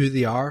you who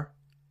they are,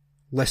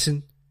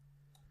 listen.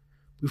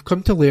 We've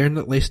come to learn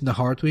that lesson the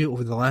hard way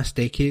over the last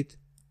decade.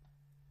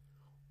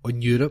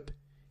 On Europe,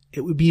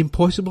 it would be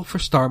impossible for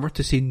Starmer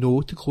to say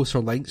no to closer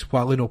links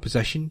while in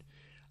opposition,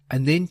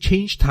 and then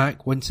change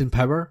tack once in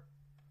power.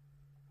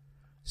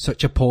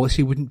 Such a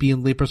policy wouldn't be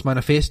in Labour's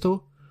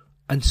manifesto,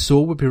 and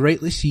so would be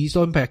rightly seized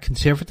on by a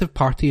Conservative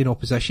party in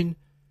opposition,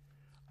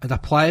 and a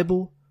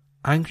pliable,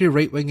 angry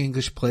right-wing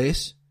English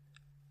press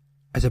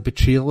as a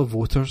betrayal of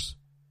voters.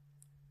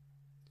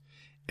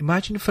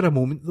 Imagine for a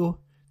moment, though,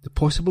 the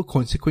possible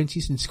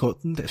consequences in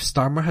Scotland if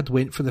Starmer had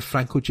went for the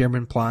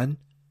Franco-German plan.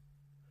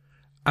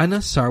 Anna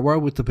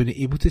Sarwar would have been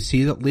able to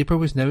say that Labour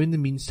was now in the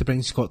means to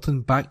bring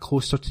Scotland back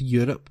closer to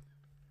Europe.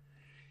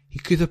 He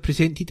could have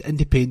presented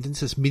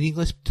independence as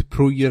meaningless to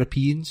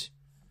pro-Europeans.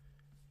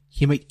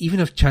 He might even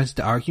have chanced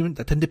the argument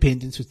that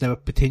independence was now a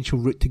potential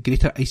route to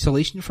greater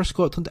isolation for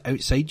Scotland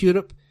outside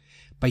Europe,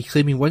 by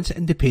claiming once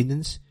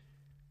independent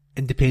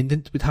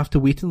would have to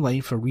wait in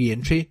line for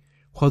re-entry,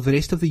 while the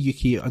rest of the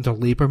UK under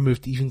Labour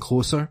moved even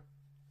closer.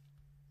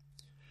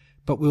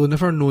 But we'll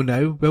never know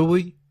now, will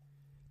we?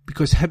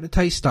 Because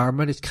hypnotised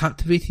Starmer is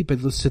captivated by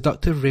those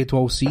seductive red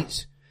wall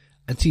seats,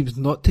 and seems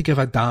not to give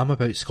a damn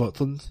about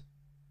Scotland.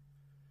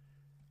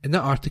 And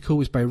that article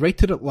was by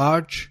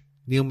writer-at-large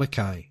Neil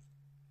Mackay.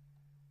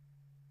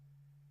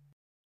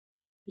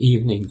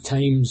 Evening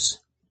Times,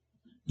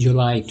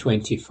 July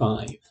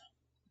 25.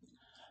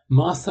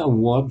 Martha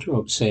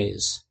Wardrop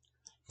says,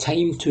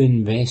 time to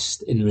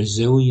invest in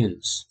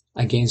resilience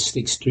against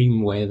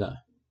extreme weather.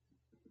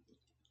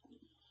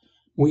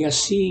 We are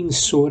seeing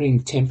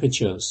soaring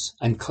temperatures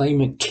and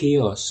climate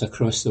chaos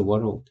across the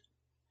world.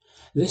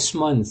 This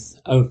month,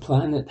 our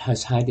planet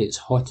has had its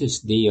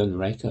hottest day on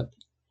record.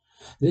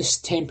 This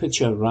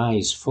temperature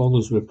rise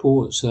follows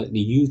reports that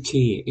the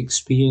UK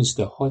experienced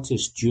the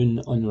hottest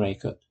June on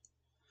record.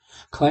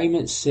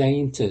 Climate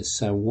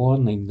scientists are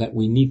warning that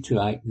we need to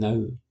act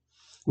now.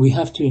 We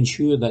have to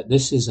ensure that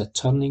this is a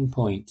turning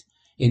point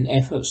in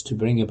efforts to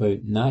bring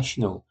about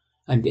national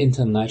and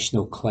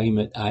international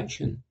climate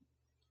action.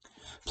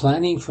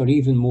 Planning for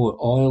even more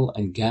oil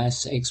and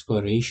gas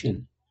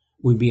exploration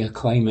would be a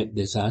climate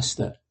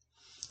disaster.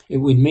 It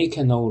would make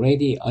an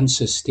already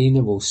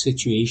unsustainable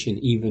situation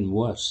even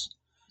worse,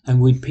 and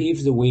would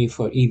pave the way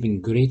for even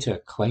greater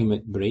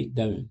climate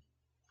breakdown.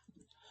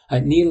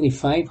 At nearly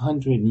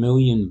 500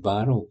 million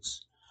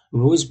barrels,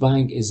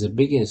 Rosebank is the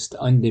biggest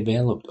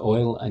undeveloped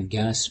oil and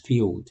gas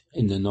field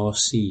in the North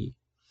Sea.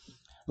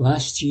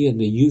 Last year,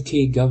 the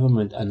UK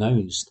government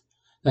announced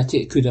that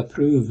it could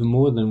approve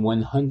more than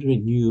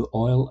 100 new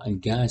oil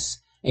and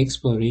gas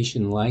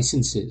exploration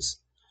licenses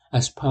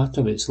as part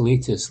of its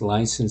latest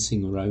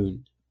licensing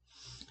round.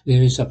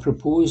 There is a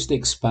proposed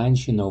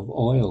expansion of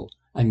oil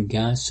and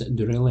gas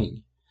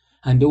drilling,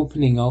 and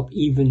opening up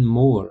even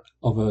more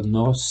of our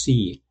North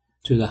Sea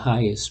to the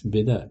highest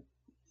bidder.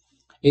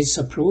 Its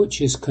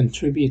approach is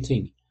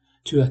contributing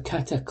to a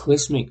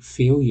cataclysmic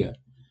failure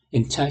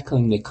in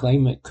tackling the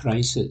climate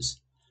crisis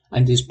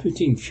and is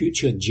putting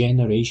future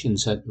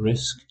generations at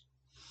risk.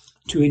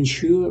 To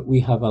ensure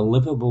we have a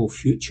livable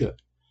future,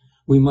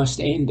 we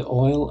must end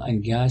oil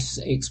and gas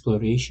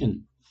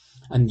exploration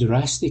and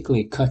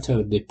drastically cut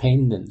our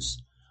dependence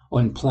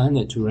on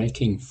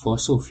planet-wrecking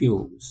fossil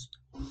fuels.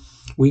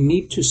 We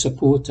need to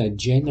support a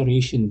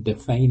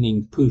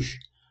generation-defining push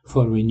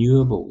for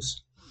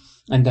renewables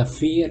and a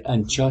fair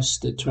and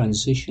just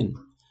transition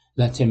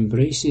that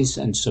embraces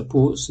and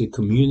supports the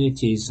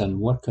communities and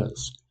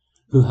workers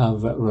who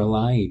have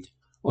relied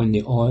on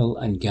the oil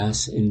and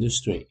gas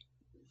industry.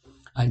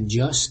 A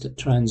just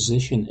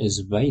transition is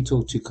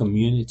vital to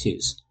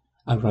communities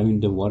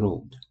around the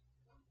world.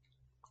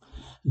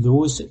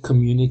 Those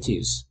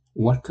communities,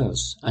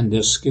 workers and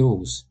their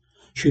skills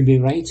should be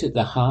right at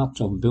the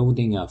heart of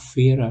building a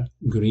fairer,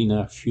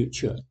 greener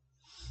future.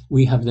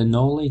 We have the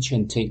knowledge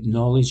and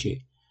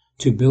technology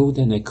to build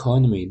an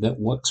economy that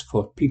works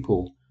for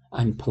people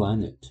and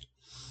planet.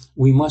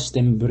 We must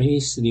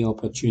embrace the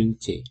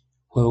opportunity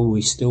while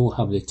we still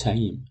have the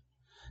time.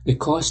 The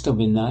cost of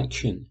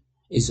inaction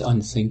is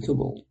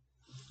unthinkable.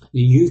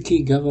 The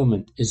UK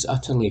government is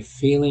utterly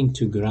failing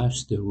to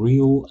grasp the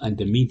real and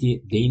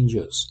immediate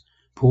dangers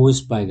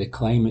posed by the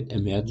climate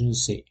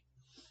emergency.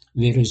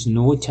 There is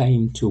no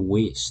time to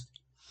waste.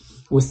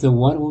 With the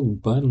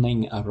world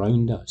burning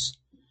around us,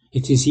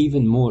 it is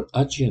even more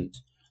urgent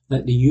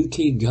that the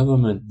UK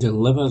government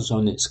delivers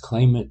on its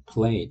climate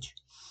pledge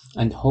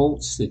and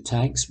halts the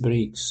tax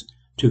breaks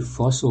to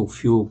fossil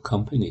fuel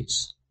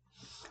companies.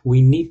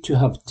 We need to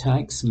have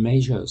tax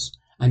measures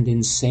and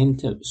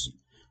incentives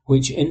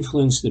which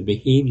influence the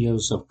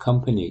behaviours of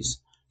companies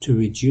to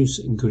reduce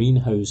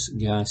greenhouse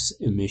gas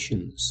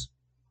emissions.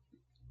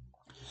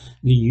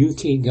 The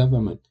UK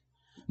government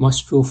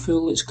must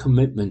fulfil its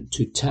commitment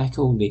to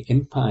tackle the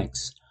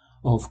impacts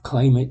of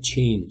climate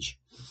change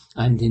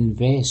and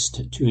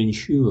invest to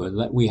ensure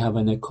that we have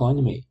an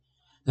economy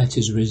that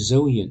is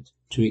resilient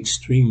to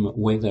extreme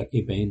weather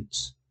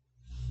events.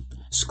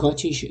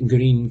 Scottish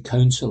Green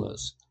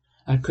councillors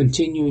are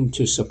continuing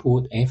to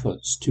support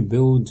efforts to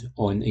build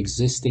on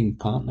existing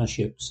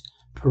partnerships,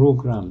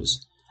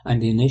 programmes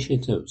and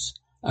initiatives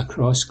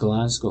across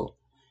Glasgow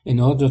in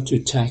order to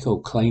tackle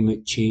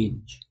climate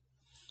change.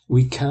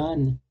 We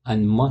can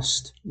and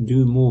must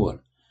do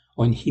more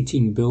on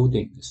heating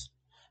buildings,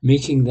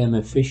 making them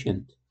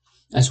efficient,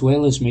 as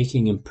well as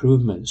making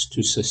improvements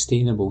to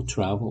sustainable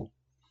travel.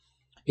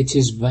 It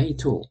is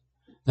vital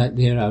that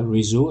there are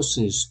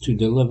resources to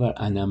deliver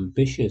an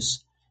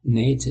ambitious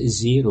net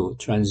zero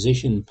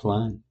transition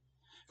plan,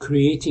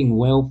 creating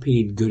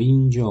well-paid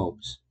green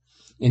jobs,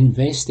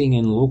 investing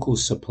in local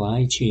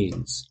supply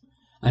chains,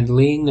 and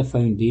laying the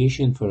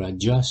foundation for a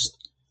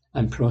just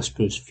and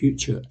prosperous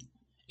future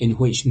in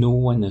which no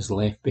one is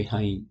left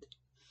behind.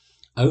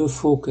 Our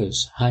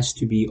focus has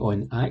to be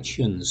on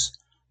actions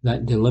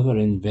that deliver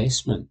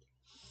investment,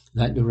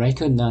 that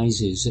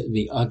recognises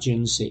the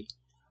urgency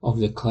of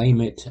the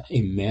climate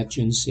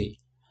emergency,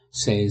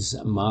 says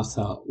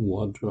Martha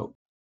Wardrop.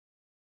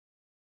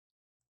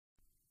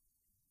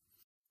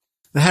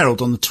 The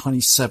Herald on the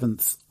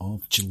 27th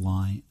of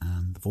July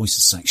and the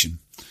Voices section.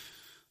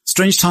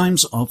 Strange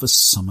Times of a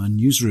Summer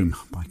Newsroom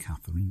by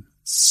Catherine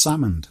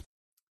Salmond.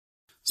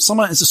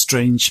 Summer is a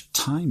strange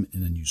time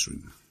in a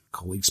newsroom.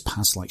 Colleagues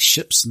pass like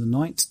ships in the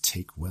night,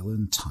 take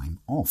well-earned time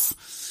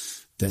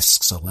off.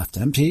 Desks are left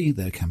empty,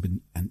 there can be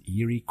an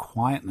eerie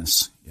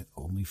quietness, yet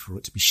only for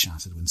it to be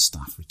shattered when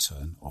staff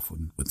return,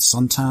 often with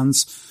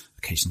suntans,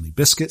 occasionally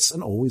biscuits,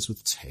 and always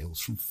with tales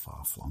from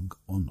far-flung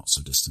or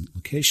not-so-distant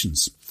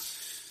locations.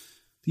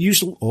 The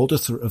usual order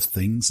of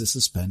things is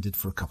suspended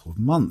for a couple of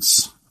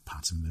months, a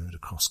pattern mirrored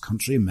across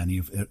country in many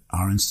of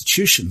our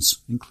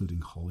institutions, including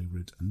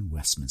Holyrood and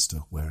Westminster,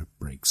 where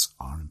breaks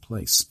are in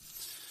place.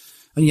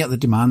 And yet the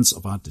demands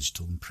of our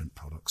digital and print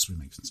products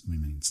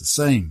remains the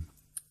same.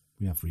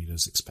 We have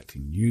readers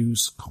expecting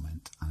news,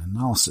 comment and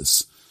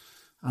analysis,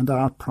 and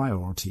our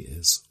priority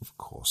is, of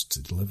course,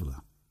 to deliver.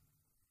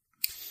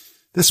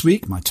 This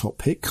week, my top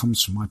pick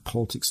comes from my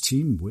politics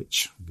team,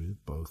 which,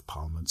 with both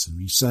parliaments in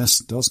recess,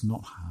 does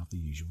not have the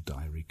usual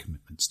diary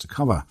commitments to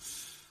cover.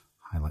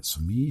 Highlights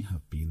for me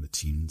have been the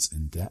team's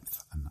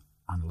in-depth and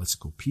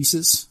analytical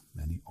pieces,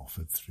 many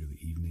offered through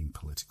the evening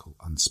political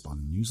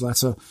unspun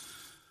newsletter,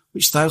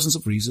 which thousands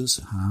of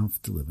readers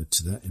have delivered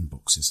to their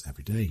inboxes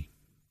every day.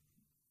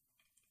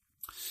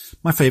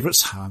 My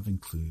favourites have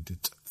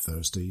included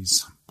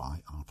Thursdays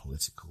by our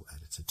political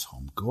editor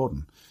Tom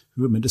Gordon,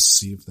 who amid a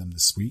sea of them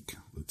this week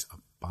looked at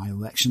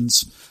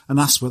by-elections and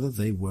asked whether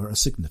they were a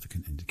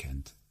significant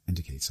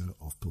indicator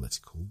of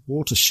political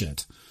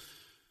watershed.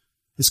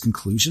 His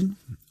conclusion: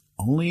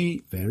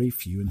 only very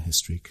few in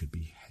history could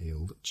be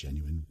hailed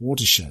genuine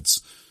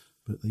watersheds,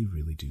 but they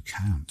really do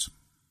count.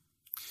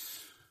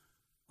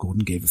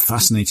 Gordon gave a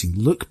fascinating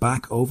look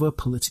back over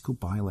political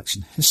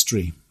by-election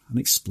history and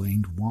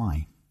explained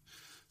why.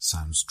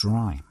 Sounds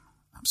dry.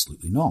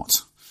 Absolutely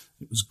not.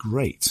 It was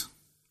great.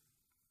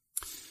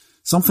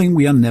 Something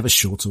we are never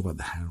short of at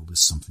the Herald is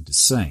something to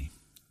say.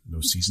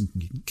 No season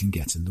can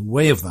get in the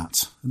way of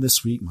that. And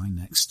this week, my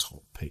next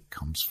top pick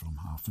comes from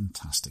our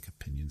fantastic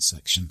opinion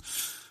section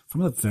from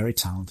the very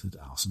talented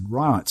Alison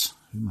Rowett,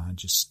 who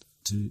manages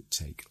to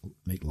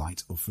make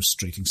light of a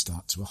frustrating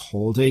start to a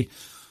holiday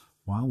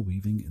while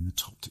weaving in the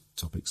top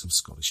topics of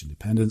Scottish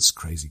independence,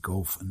 crazy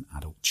golf and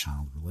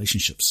adult-child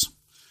relationships.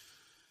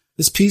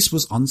 This piece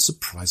was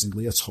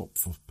unsurprisingly a top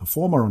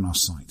performer on our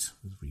site,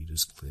 with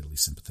readers clearly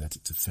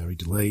sympathetic to ferry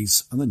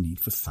delays and the need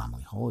for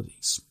family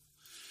holidays.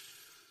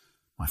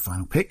 My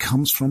final pick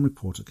comes from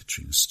reporter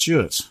Katrina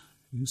Stewart,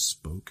 who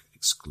spoke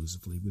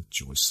exclusively with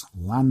Joyce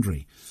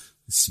Landry,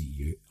 the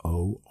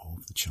CEO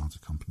of the charter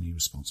company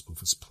responsible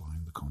for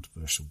supplying the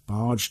controversial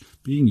barge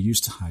being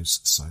used to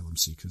house asylum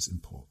seekers in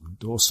Portland,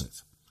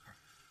 Dorset.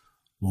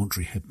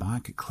 Laundry hit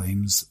back. It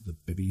claims the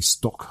Bibby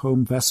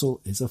Stockholm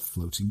vessel is a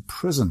floating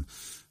prison,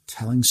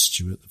 telling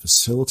Stewart the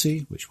facility,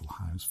 which will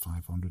house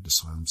 500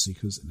 asylum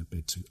seekers in a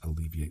bid to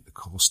alleviate the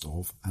cost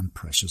of and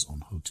pressures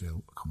on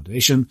hotel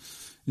accommodation,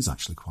 is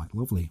actually quite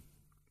lovely.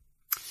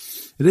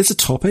 It is a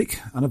topic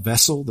and a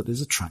vessel that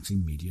is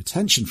attracting media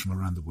attention from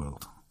around the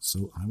world,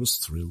 so I was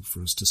thrilled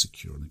for us to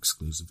secure an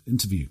exclusive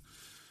interview.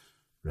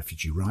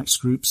 Refugee rights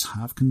groups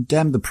have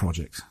condemned the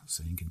project,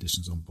 saying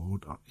conditions on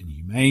board are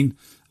inhumane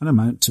and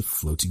amount to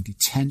floating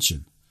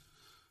detention.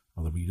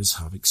 Other readers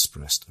have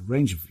expressed a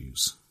range of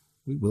views.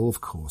 We will,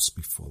 of course,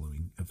 be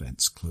following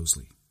events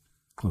closely.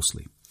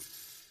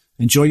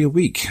 Enjoy your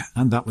week,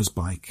 and that was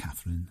by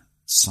Catherine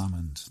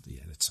Salmond, the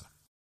editor.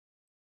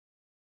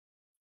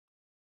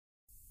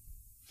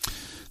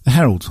 The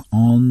Herald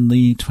on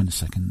the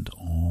 22nd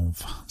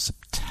of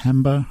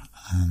September,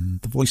 and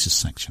the Voices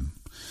section.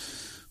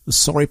 The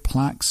sorry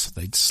plaques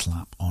they'd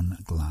slap on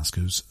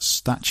Glasgow's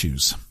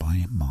statues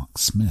by Mark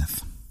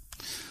Smith.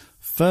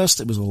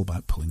 First, it was all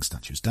about pulling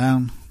statues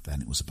down.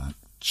 Then it was about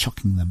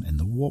chucking them in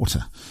the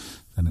water.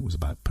 Then it was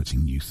about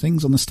putting new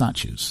things on the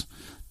statues.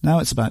 Now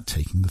it's about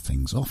taking the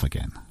things off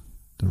again.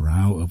 The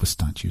row over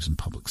statues in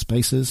public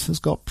spaces has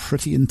got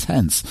pretty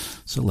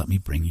intense, so let me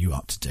bring you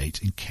up to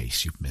date in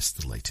case you've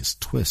missed the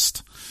latest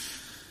twist.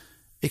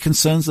 It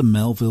concerns the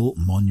Melville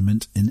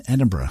Monument in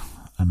Edinburgh,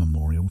 a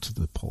memorial to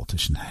the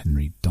politician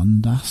Henry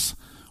Dundas,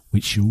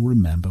 which you'll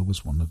remember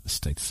was one of the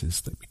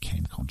statuses that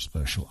became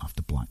controversial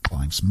after Black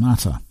Lives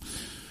Matter.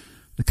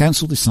 The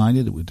council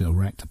decided it would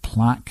erect a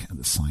plaque at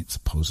the site,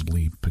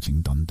 supposedly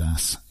putting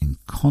Dundas in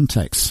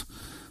context.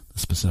 The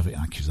specific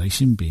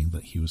accusation being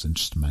that he was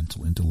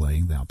instrumental in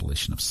delaying the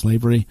abolition of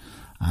slavery,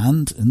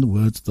 and, in the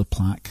words of the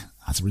plaque,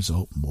 as a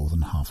result, more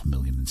than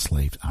 500,000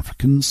 enslaved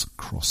Africans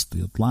crossed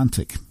the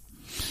Atlantic.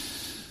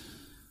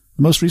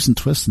 The most recent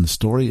twist in the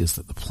story is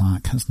that the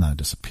plaque has now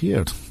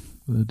disappeared,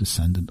 with a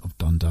descendant of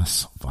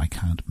Dundas,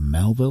 Viscount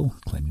Melville,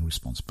 claiming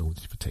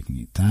responsibility for taking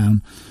it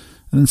down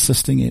and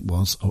insisting it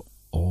was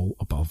all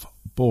above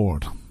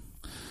board.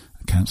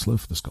 A councillor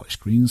for the Scottish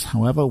Greens,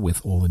 however,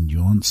 with all the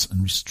nuance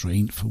and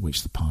restraint for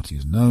which the party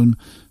is known,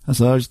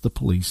 has urged the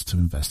police to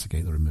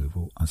investigate the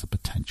removal as a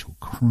potential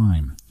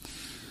crime.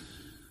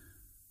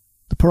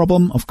 The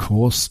problem, of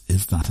course,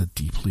 is that a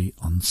deeply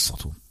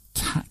unsubtle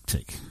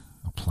tactic.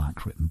 A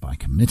plaque written by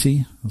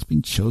committee has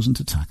been chosen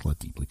to tackle a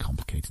deeply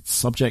complicated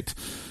subject,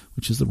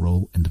 which is the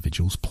role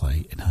individuals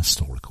play in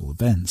historical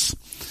events.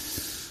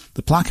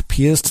 The plaque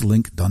appears to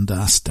link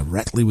Dundas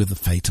directly with the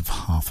fate of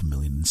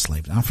 500,000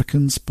 enslaved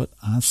Africans, but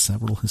as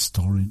several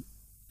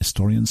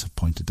historians have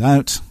pointed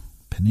out,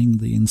 pinning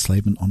the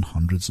enslavement on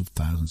hundreds of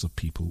thousands of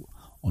people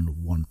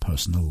on one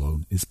person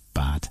alone is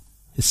bad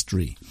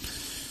history.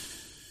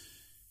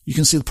 You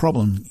can see the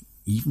problem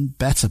even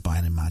better by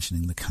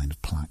imagining the kind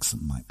of plaques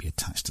that might be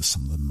attached to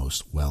some of the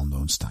most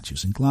well-known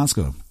statues in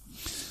Glasgow.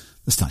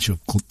 The statue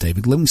of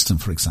David Livingstone,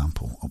 for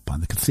example, up by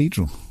the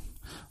cathedral.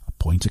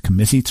 Appoint a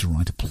committee to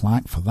write a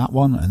plaque for that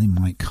one, and they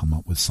might come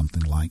up with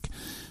something like,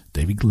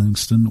 David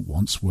Livingstone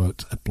once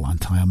worked at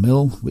Blantyre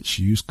Mill, which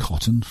used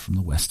cotton from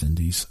the West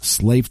Indies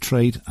slave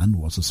trade and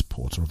was a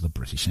supporter of the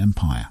British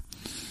Empire.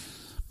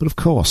 But of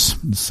course,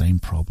 the same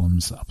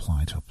problems that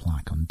apply to a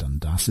plaque on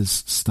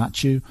Dundas's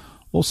statue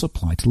also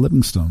apply to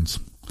Livingstone's.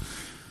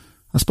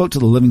 I spoke to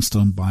the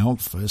Livingstone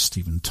biographer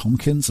Stephen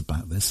Tompkins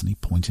about this, and he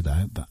pointed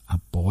out that a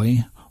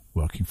boy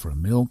working for a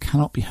mill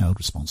cannot be held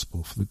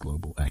responsible for the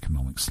global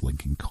economics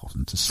linking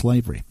cotton to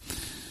slavery.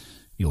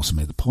 He also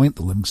made the point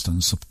that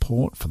Livingstone's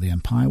support for the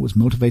empire was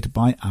motivated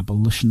by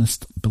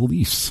abolitionist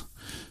beliefs.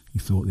 He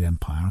thought the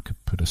empire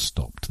could put a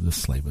stop to the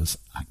slavers'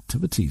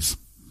 activities.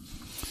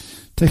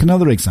 Take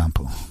another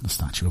example, the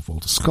statue of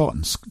Walter Scott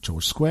in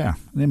George Square,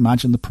 and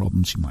imagine the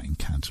problems you might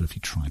encounter if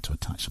you tried to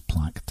attach a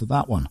plaque to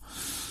that one.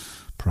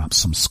 Perhaps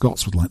some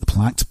Scots would like the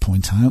plaque to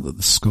point out that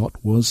the Scot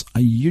was a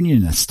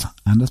unionist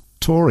and a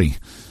Tory,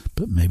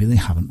 but maybe they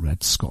haven't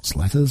read Scott's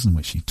letters in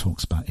which he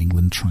talks about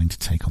England trying to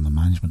take on the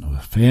management of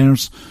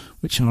affairs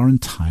which are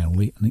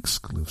entirely and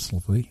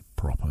exclusively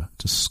proper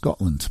to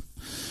Scotland.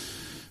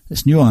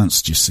 It's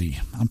nuanced, you see,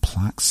 and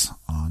plaques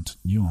aren't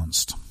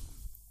nuanced.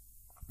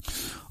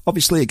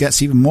 Obviously, it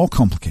gets even more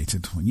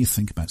complicated when you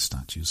think about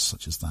statues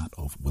such as that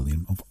of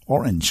William of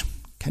Orange.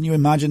 Can you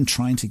imagine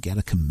trying to get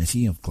a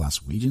committee of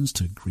Glaswegians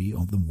to agree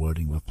on the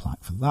wording of a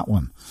plaque for that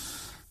one?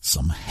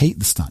 Some hate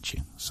the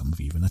statue, some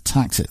have even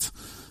attacked it.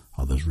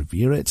 Others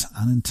revere it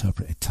and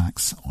interpret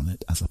attacks on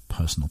it as a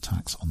personal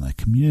tax on their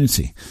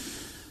community.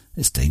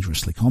 It's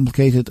dangerously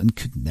complicated and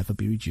could never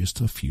be reduced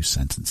to a few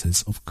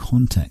sentences of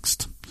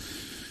context.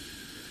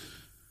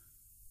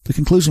 The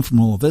conclusion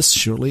from all of this,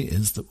 surely,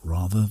 is that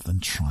rather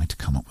than try to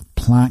come up with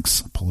plaques,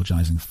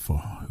 apologising for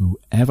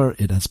whoever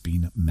it has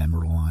been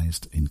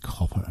memorialised in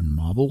copper and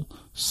marble,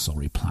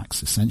 sorry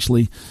plaques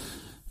essentially,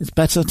 it's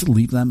better to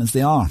leave them as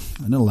they are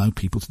and allow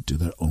people to do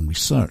their own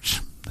research.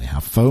 They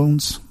have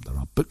phones, there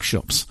are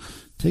bookshops.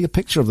 Take a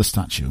picture of the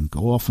statue and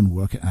go off and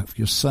work it out for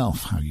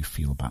yourself how you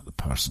feel about the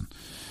person.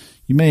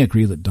 You may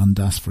agree that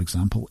Dundas, for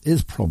example,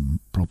 is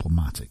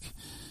problematic.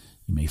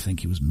 You may think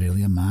he was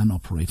merely a man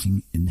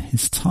operating in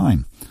his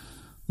time.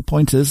 The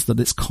point is that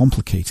it's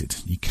complicated.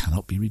 You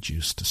cannot be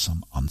reduced to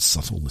some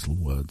unsubtle little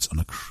words on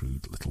a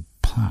crude little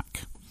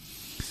plaque.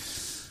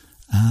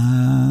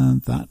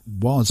 And that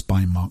was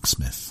by Mark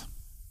Smith.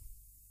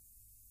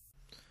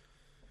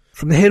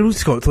 From the Herald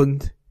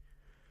Scotland,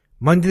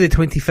 Monday the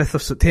 25th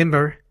of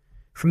September,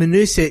 from the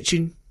news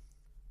section.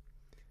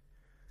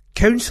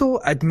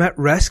 Council admit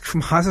risk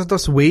from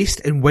hazardous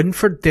waste in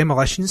Winford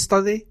demolition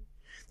study.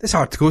 This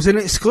article is an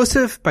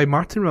exclusive by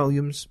Martin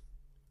Williams.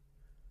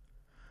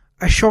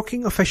 A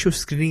shocking official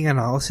screening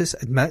analysis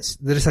admits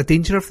there is a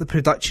danger of the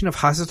production of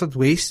hazardous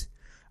waste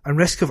and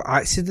risk of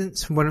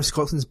accidents from one of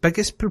Scotland's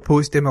biggest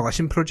proposed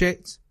demolition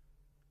projects.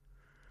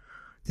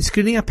 The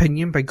screening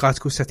opinion by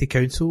Glasgow City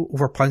Council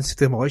over plans to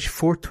demolish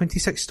 4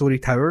 26-storey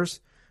towers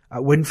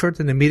at Winford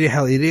in the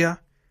Maryhill area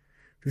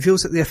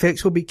reveals that the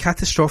effects will be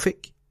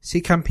catastrophic,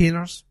 say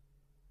campaigners.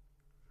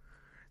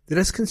 There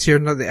is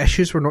concern that the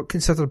issues were not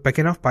considered big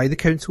enough by the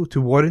council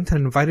to warrant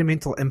an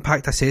environmental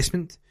impact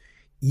assessment,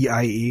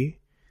 EIA,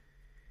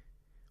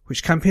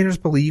 which campaigners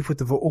believe would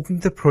have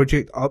opened the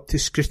project up to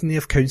scrutiny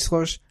of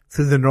councillors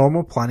through the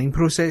normal planning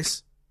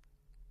process.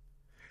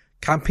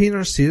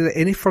 Campaigners say that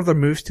any further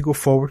moves to go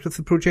forward with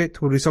the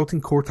project will result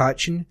in court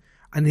action,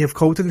 and they have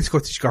called on the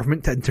Scottish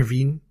Government to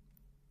intervene.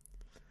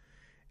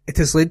 It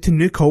has led to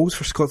new calls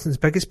for Scotland's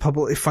biggest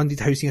publicly funded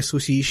housing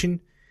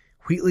association,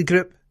 Wheatley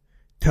Group,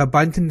 to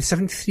abandon the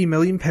 £73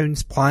 million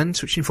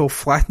plans which involve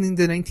flattening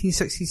the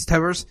 1960s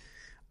towers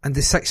and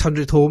the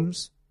 600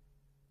 homes.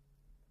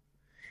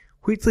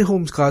 Wheatley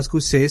Homes Glasgow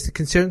says the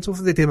concerns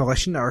over the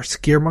demolition are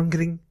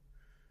scaremongering.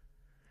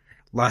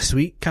 Last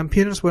week,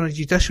 campaigners won a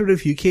judicial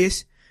review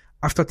case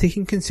after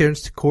taking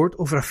concerns to court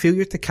over a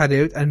failure to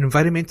carry out an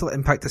environmental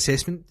impact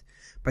assessment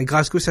by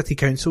Glasgow City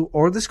Council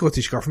or the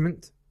Scottish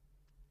Government.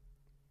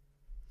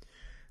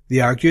 They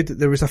argued that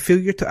there was a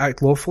failure to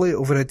act lawfully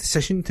over a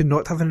decision to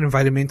not have an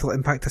environmental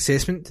impact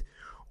assessment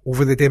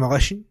over the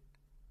demolition.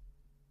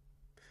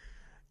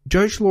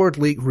 Judge Lord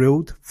Lake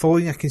ruled,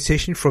 following a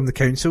concession from the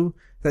council,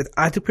 that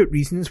adequate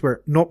reasons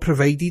were not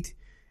provided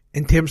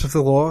in terms of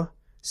the law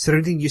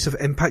surrounding use of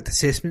impact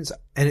assessments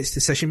in its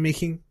decision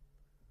making.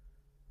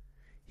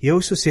 He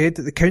also said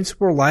that the council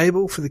were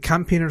liable for the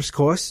campaigners'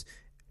 costs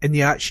in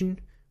the action,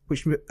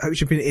 which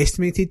have been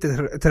estimated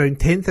at around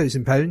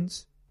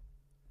 £10,000.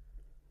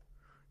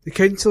 The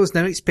council is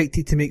now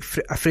expected to make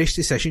a fresh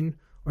decision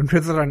on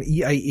whether an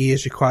EIA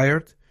is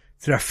required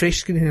through a fresh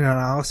screening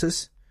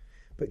analysis,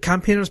 but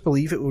campaigners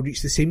believe it will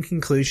reach the same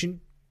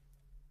conclusion.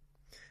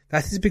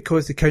 That is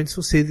because the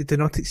council say they do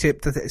not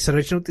accept that its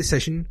original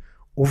decision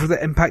over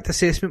the impact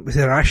assessment was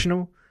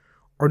irrational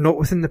or not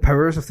within the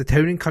powers of the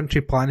Town and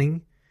Country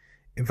Planning,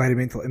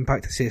 Environmental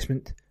Impact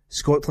Assessment,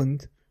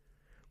 Scotland,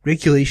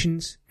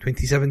 Regulations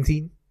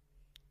 2017.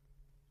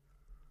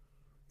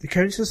 The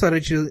Council's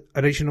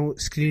original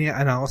screening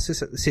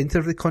analysis at the centre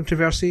of the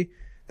controversy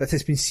that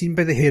has been seen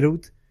by the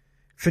Herald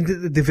found that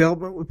the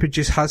development would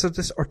produce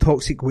hazardous or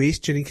toxic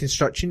waste during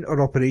construction or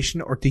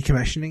operation or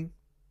decommissioning.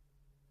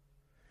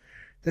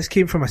 This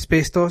came from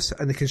asbestos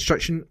and the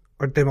construction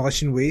or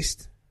demolition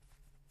waste.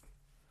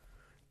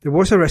 There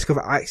was a risk of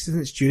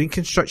accidents during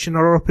construction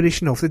or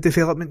operation of the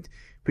development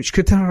which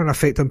could have an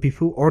effect on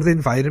people or the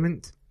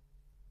environment.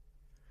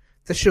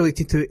 This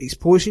related to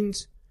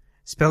explosions,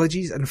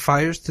 spillages and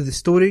fires to the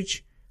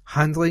storage,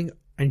 handling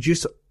and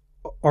use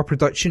or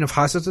production of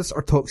hazardous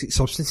or toxic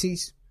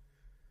substances.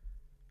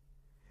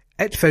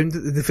 It found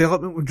that the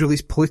development would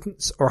release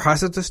pollutants or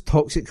hazardous,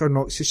 toxic or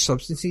noxious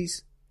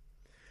substances.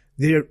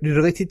 They are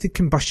related to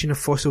combustion of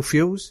fossil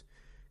fuels,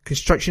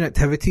 construction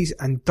activities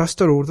and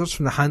dust or odours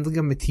from the handling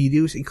of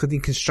materials including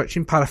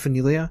construction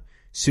paraphernalia,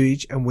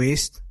 sewage and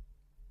waste.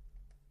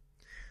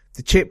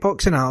 The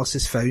checkbox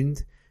analysis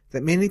found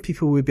that many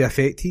people would be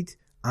affected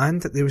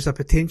and that there was a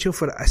potential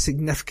for a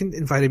significant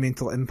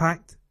environmental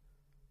impact.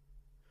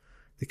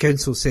 The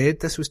council said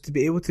this was to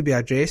be able to be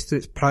addressed through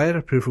its prior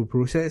approval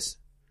process.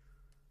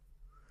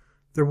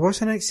 There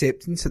was an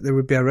acceptance that there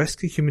would be a risk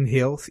to human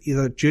health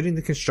either during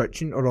the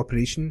construction or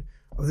operation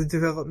of the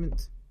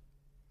development.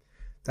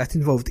 That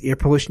involved air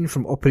pollution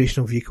from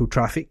operational vehicle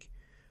traffic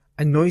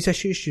and noise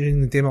issues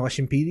during the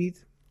demolition period.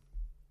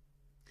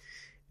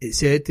 It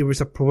said there was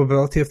a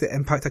probability of the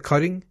impact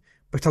occurring,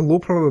 but a low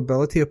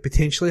probability of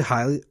potentially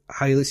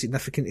highly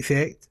significant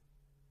effect.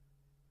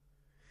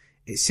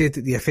 It said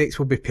that the effects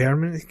will be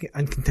permanent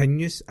and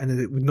continuous and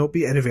that it would not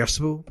be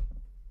irreversible.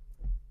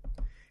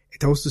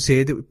 It also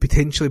said it would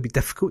potentially be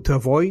difficult to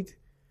avoid,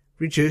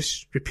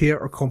 reduce, repair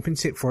or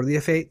compensate for the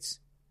effects.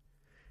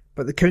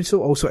 But the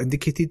council also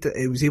indicated that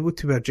it was able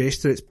to be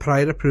addressed through its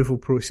prior approval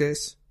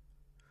process.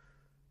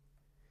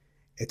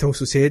 It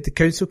also said the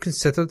council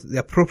considered that the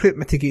appropriate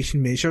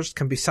mitigation measures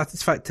can be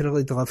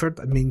satisfactorily delivered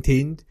and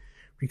maintained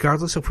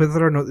regardless of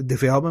whether or not the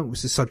development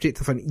was the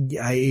subject of an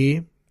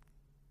EIA.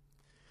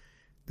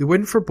 The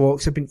win for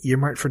blocks had been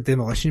earmarked for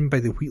demolition by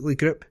the Wheatley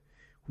Group,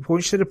 who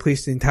wants to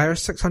replace the entire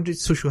 600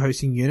 social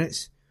housing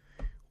units,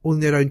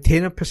 only around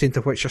 10%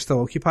 of which are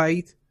still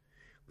occupied,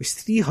 with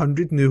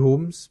 300 new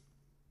homes.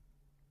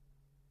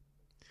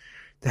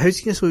 The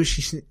Housing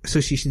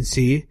Association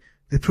say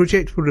the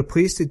project will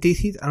replace the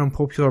dated and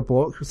unpopular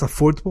blocks with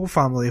affordable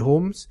family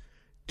homes,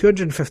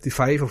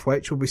 255 of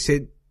which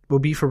will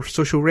be for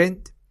social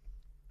rent.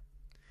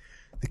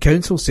 The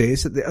council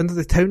says that under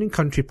the Town and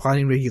Country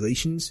Planning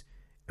Regulations,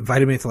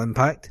 Environmental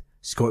Impact,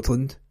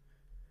 Scotland,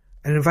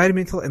 an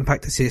environmental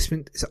impact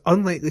assessment is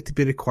unlikely to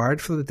be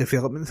required for the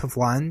development of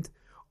land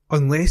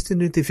unless the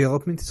new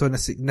development is on a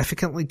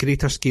significantly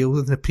greater scale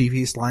than the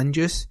previous land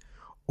use,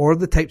 or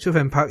the types of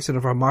impacts are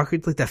of a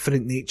markedly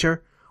different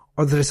nature,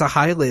 or there is a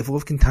high level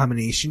of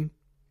contamination.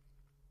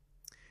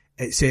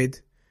 It said,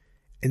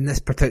 in this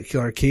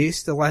particular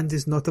case, the land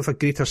is not of a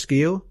greater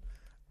scale,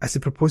 as the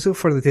proposal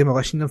for the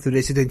demolition of the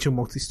residential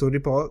multi-storey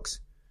blocks.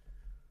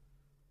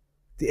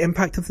 The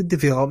impact of the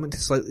development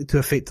is likely to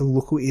affect the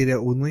local area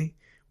only,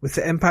 with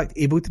the impact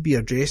able to be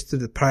addressed through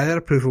the prior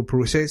approval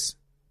process.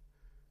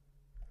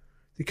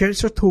 The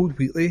council told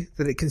Wheatley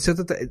that it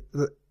considered that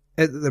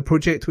the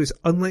project was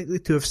unlikely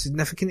to have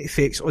significant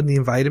effects on the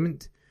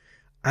environment,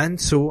 and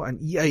so an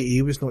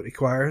EIA was not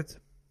required.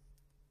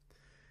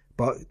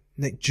 But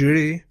Nick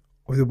Drury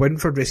of the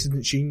Winford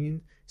Residents'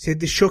 Union said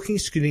the shocking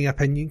screening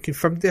opinion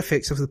confirmed the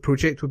effects of the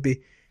project would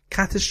be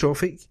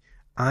catastrophic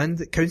and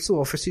that council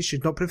offices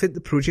should not prevent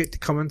the project to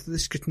come under the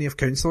scrutiny of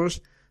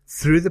councillors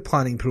through the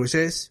planning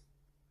process.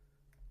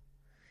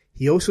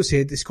 He also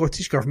said the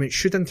Scottish Government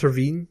should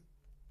intervene.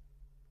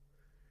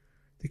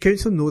 The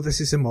council know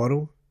this is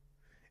immoral.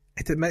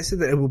 It admits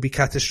that it will be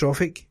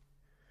catastrophic.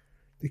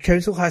 The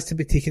council has to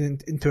be taken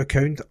into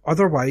account,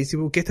 otherwise they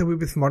will get away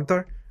with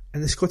murder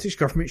and the Scottish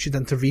Government should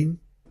intervene.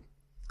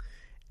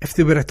 If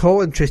they were at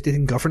all interested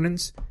in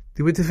governance,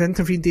 they would have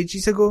intervened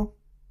ages ago.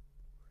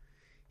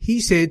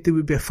 He said there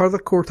would be a further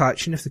court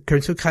action if the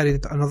council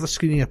carried out another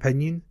screening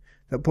opinion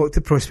that blocked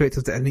the prospect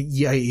of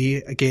the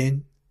EIA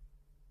again.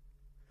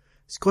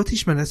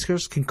 Scottish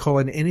ministers can call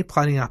in any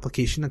planning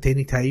application at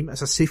any time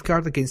as a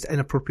safeguard against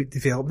inappropriate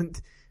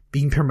development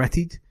being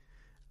permitted,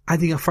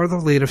 adding a further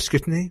layer of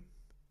scrutiny.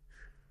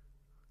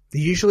 They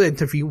usually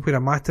intervene where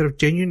a matter of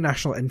genuine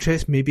national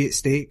interest may be at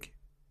stake.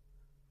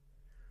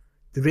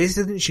 The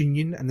Residents'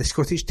 Union and the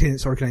Scottish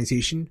Tenants'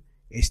 Organisation,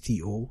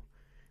 STO,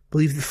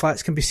 believe the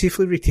flats can be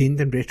safely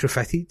retained and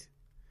retrofitted,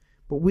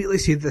 but Wheatley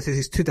said that it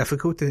is too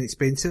difficult and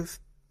expensive.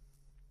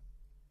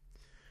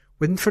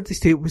 Winford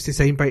Estate was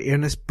designed by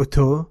Ernest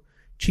Boteau,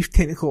 Chief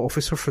Technical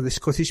Officer for the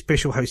Scottish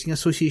Special Housing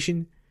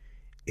Association,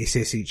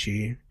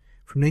 SSHA,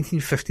 from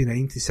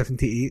 1959 to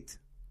 78.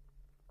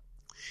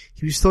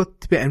 He was thought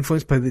to be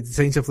influenced by the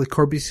designs of Le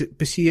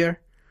Corbusier,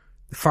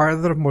 the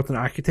father of modern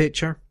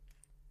architecture.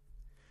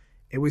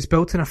 It was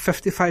built on a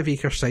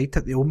 55-acre site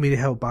at the Old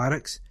Maryhill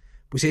Barracks,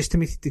 was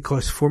estimated to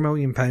cost £4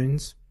 million.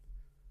 The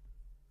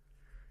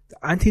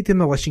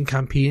anti-demolition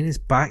campaign is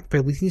backed by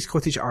leading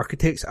Scottish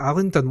architects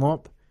Alan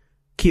Dunlop,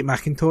 Kate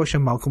McIntosh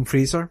and Malcolm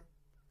Fraser.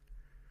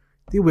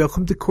 They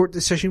welcomed the court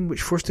decision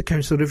which forced a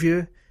council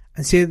review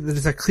and said that there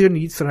is a clear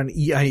need for an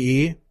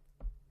EIA.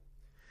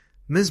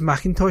 Ms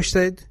McIntosh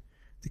said,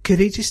 "The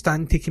courageous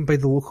stand taken by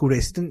the local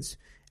residents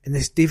in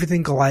this David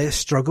and Goliath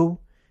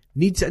struggle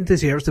needs and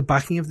deserves the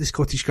backing of the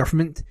Scottish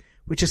Government,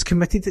 which has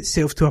committed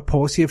itself to a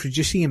policy of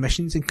reducing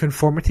emissions in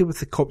conformity with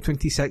the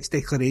COP26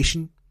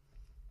 declaration."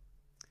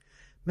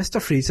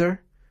 Mr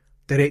Fraser,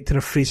 director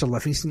of Fraser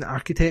Livingston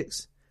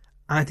Architects,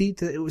 added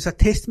that it was a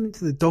testament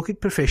to the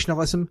dogged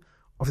professionalism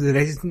of the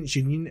Residents'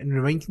 Union in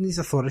reminding these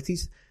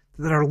authorities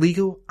that there are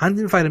legal and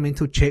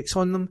environmental checks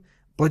on them,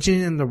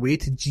 bludgeoning their way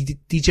to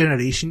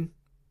degeneration.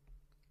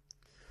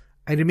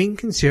 "I remain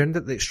concerned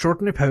at the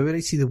extraordinary power I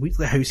see the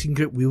Wheatley Housing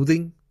Group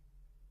wielding."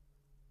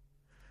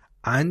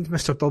 And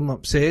Mr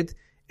Dunlop said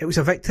it was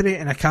a victory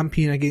in a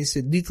campaign against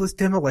the needless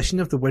demolition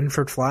of the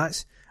Winford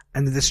flats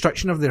and the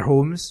destruction of their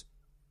homes.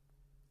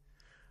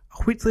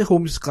 A Wheatley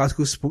Homes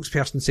Glasgow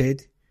spokesperson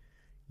said,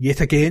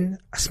 "Yet again,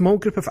 a small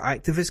group of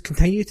activists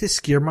continue to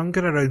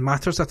scaremonger around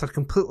matters that are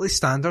completely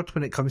standard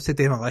when it comes to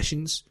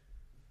demolitions.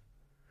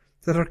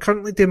 There are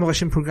currently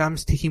demolition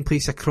programmes taking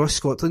place across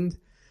Scotland,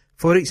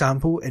 for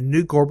example in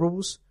New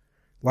Gorbals,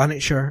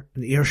 Lanarkshire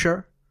and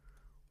Ayrshire,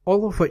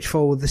 all of which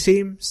follow the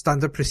same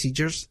standard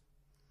procedures.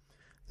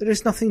 There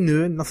is nothing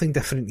new and nothing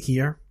different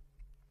here.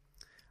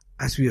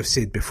 As we have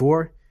said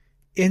before,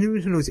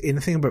 anyone who knows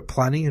anything about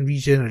planning and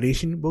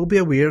regeneration will be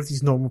aware of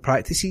these normal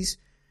practices,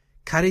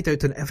 carried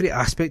out on every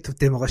aspect of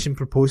demolition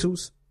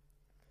proposals.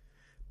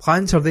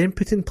 Plans are then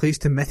put in place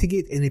to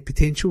mitigate any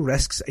potential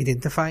risks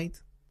identified.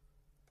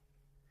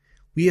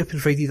 We have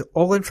provided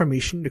all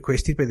information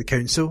requested by the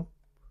Council."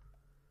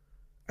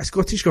 A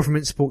Scottish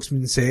Government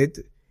spokesman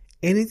said,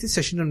 "Any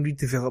decision on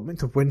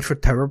redevelopment of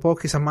Winford Tower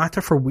Block is a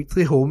matter for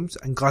Wheatley Homes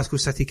and Glasgow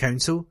City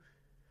Council,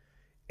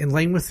 in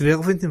line with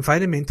relevant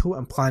environmental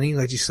and planning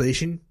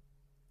legislation."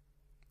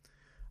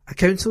 A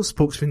council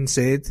spokesman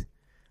said,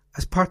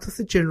 "As part of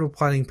the general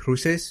planning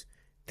process,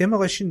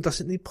 demolition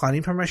doesn't need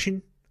planning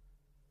permission.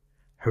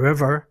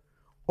 However,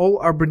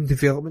 all urban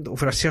development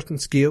over a certain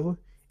scale,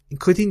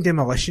 including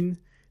demolition,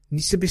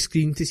 needs to be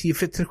screened to see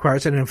if it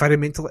requires an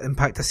environmental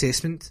impact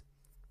assessment.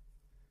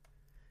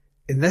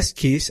 In this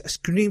case, a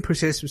screening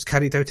process was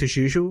carried out as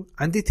usual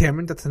and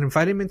determined that an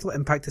environmental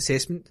impact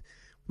assessment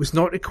was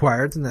not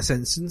required in this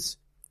instance.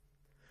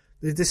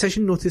 The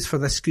decision notice for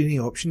this screening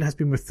option has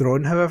been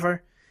withdrawn,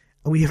 however,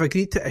 and we have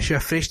agreed to issue a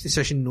fresh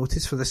decision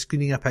notice for the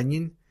screening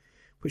opinion,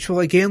 which will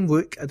again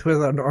look at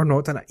whether or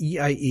not an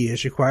EIA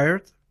is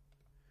required."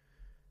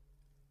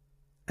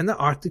 And the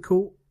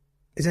article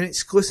is an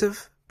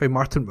exclusive by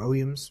Martin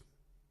Williams.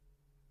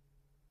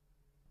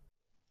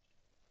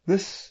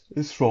 This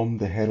is from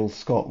the Herald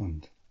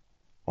Scotland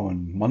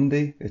on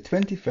Monday the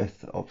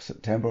 25th of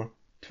September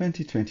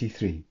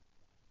 2023.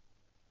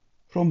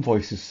 From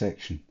Voices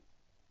section.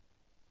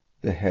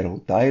 The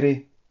Herald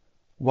Diary,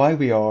 Why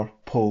We Are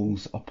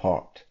Poles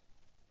Apart.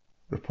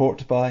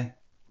 Report by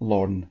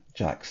Lorne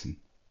Jackson.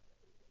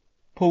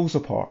 Poles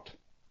Apart.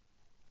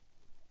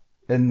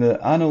 In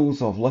the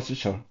annals of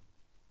literature,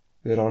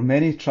 there are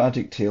many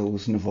tragic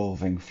tales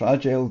involving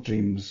fragile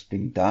dreams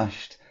being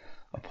dashed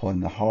upon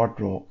the hard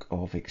rock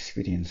of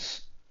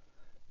experience.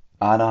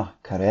 Anna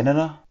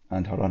Karenina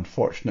and her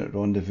unfortunate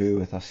rendezvous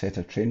with a set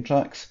of train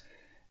tracks,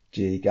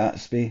 Jay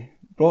Gatsby,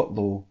 brought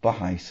low by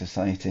high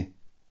society.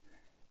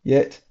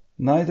 Yet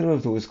neither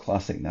of those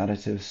classic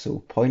narratives so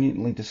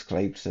poignantly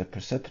describes the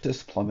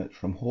precipitous plummet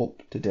from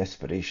hope to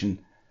desperation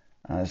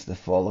as the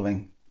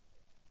following.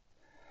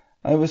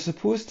 I was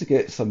supposed to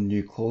get some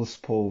new clothes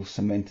poles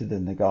cemented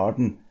in the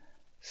garden,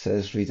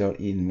 says reader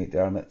Ian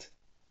McDermott,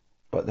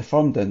 but the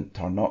firm didn't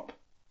turn up.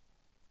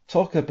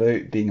 Talk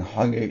about being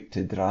hung out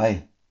to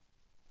dry.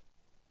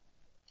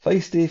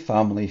 Feisty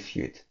family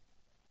feud.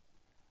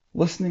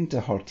 Listening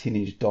to her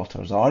teenage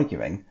daughters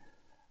arguing,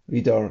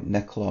 reader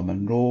Nicola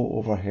Munro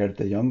overheard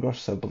the younger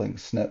sibling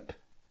snip,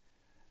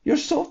 "You're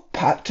so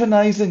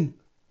patronising."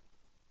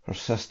 Her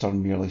sister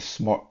merely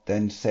smirked,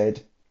 then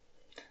said,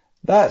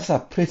 "That's a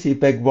pretty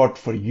big word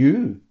for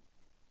you."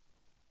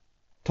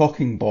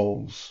 Talking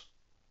balls.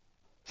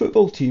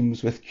 Football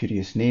teams with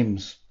curious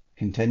names.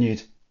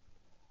 Continued.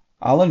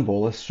 Alan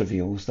Wallace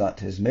reveals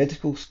that his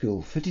medical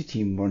school footy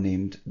team were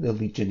named the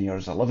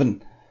Legionnaires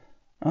 11,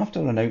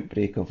 after an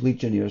outbreak of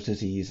Legionnaires'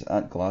 disease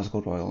at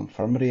Glasgow Royal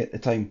Infirmary at the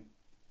time.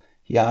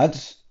 He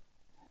adds,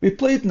 "We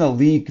played in a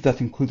league that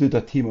included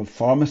a team of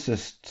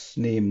pharmacists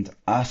named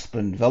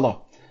Aspirin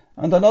Villa,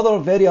 and another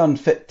very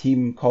unfit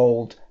team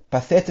called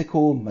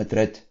Pathetico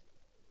Madrid."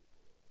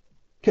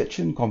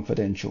 Kitchen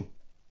Confidential.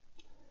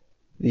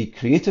 The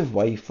creative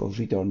wife of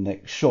reader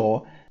Nick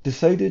Shaw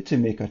decided to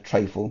make a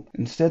trifle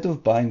instead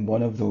of buying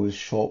one of those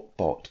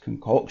shop-bought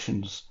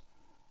concoctions.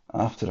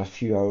 After a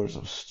few hours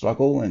of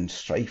struggle and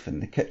strife in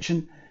the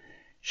kitchen,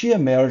 she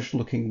emerged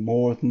looking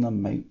more than a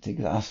mite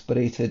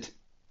exasperated.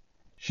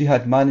 She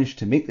had managed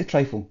to make the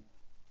trifle,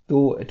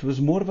 though it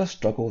was more of a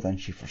struggle than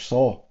she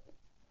foresaw.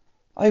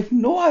 "I've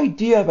no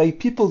idea why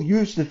people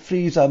use the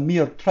phrase a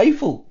mere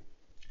trifle,"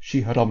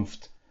 she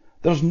harumphed.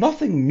 "There's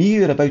nothing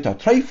mere about a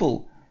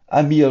trifle.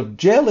 A mere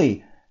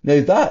jelly.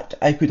 Now that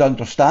I could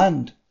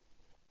understand."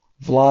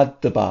 Vlad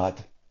the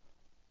Bad.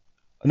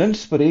 An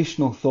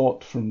inspirational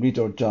thought from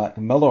reader Jack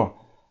Miller,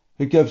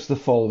 who gives the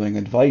following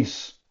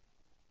advice.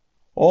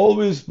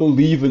 "Always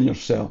believe in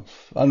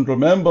yourself, and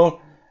remember,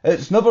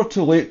 it's never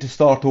too late to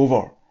start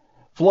over.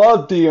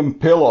 Vlad the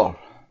Impaler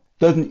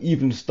didn't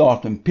even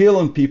start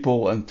impaling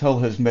people until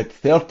his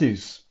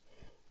mid-30s.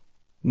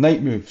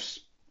 Night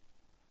moves.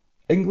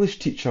 English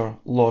teacher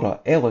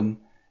Laura Ellen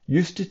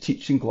used to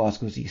teach in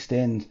Glasgow's East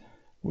End,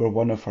 where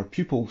one of her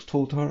pupils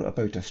told her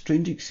about a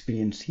strange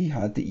experience he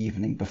had the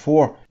evening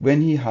before,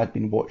 when he had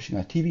been watching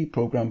a TV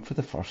programme for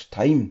the first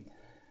time.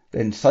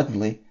 Then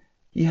suddenly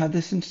he had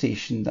the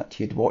sensation that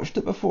he had watched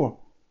it before.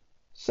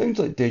 "Sounds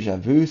like déjà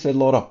vu," said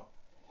Laura.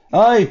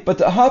 "Aye,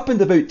 but it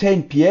happened about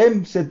 10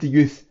 p.m, said the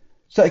youth,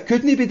 so it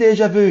couldn't be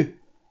déjà vu.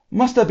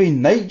 Must have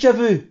been night-ja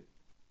vu."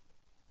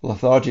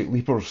 Lethargic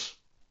leapers.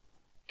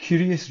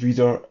 Curious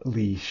reader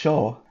Lee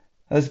Shaw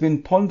has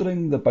been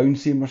pondering the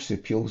bouncy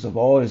marsupials of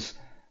Oz,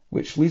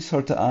 which leads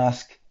her to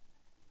ask,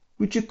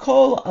 "Would you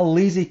call a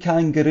lazy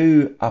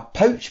kangaroo a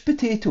pouch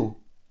potato?"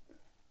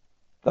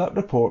 That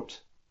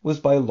report was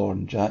by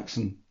Lorne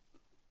Jackson.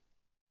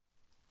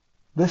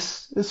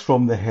 This is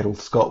from the Herald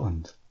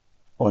Scotland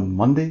on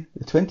Monday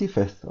the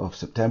 25th of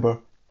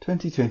September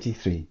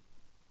 2023.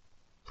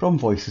 From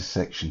Voices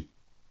section.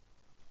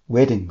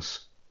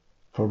 Weddings.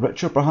 For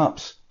richer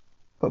perhaps,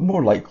 but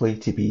more likely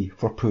to be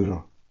for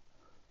poorer.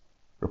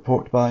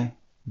 Report by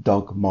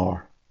Doug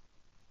Marr.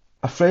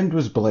 A friend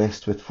was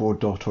blessed with 4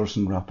 daughters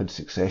in rapid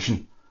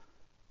succession.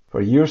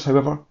 For years,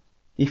 however,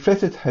 he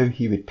fretted how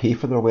he would pay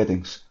for their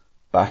weddings.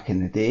 Back in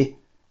the day,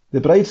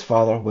 the bride's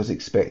father was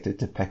expected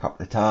to pick up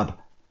the tab.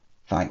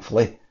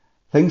 Thankfully,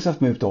 things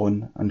have moved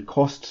on and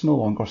costs no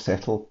longer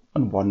settle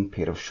on one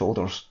pair of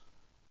shoulders.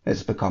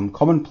 It's become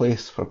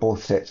commonplace for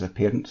both sets of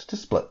parents to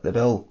split the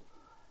bill.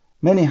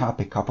 Many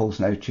happy couples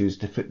now choose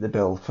to foot the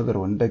bill for their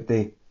own big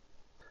day.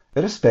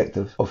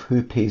 Irrespective of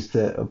who pays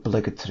the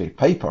obligatory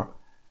piper,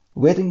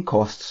 wedding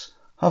costs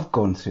have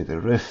gone through the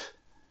roof.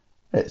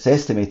 It's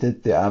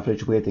estimated the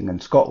average wedding in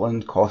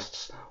Scotland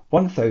costs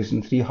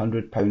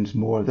 £1,300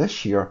 more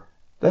this year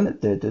than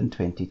it did in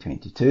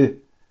 2022.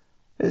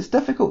 It's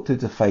difficult to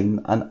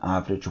define an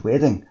average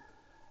wedding,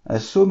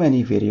 as so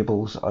many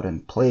variables are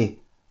in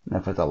play.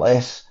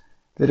 Nevertheless,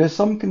 there is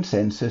some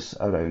consensus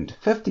around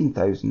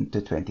 £15,000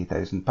 to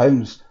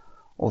 £20,000,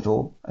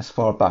 although as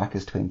far back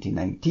as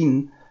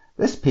 2019,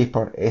 this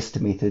paper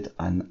estimated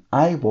an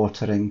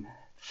eye-watering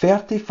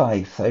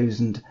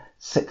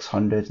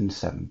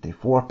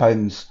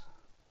 £35,674.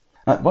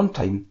 At one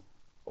time,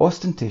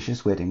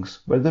 ostentatious weddings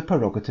were the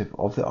prerogative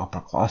of the upper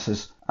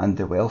classes and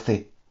the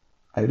wealthy.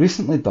 I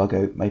recently dug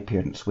out my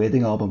parents'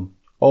 wedding album,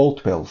 all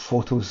 12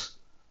 photos.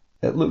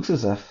 It looks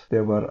as if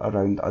there were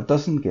around a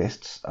dozen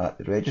guests at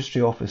the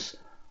registry office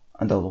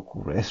and a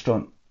local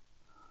restaurant.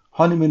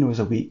 Honeymoon was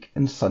a week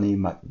in sunny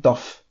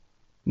Macduff.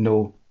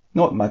 No,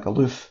 not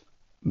Magaluf,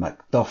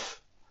 Macduff.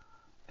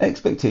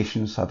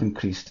 Expectations have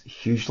increased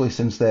hugely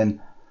since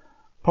then,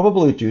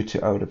 probably due to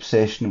our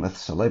obsession with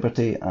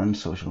celebrity and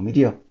social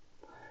media.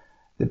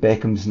 The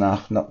Beckham's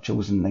naff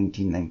nuptials in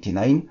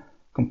 1999,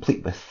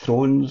 complete with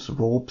thrones,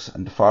 robes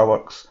and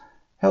fireworks,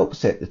 helped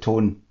set the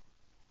tone.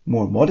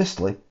 More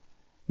modestly,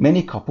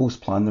 many couples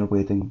plan their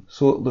wedding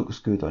so it looks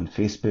good on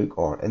Facebook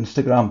or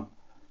Instagram.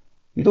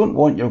 You don't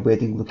want your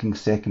wedding looking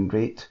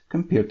second-rate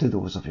compared to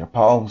those of your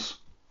pals.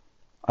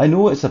 I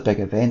know it's a big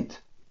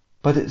event,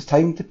 but it's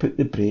time to put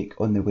the brake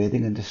on the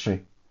wedding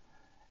industry.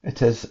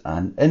 It is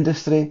an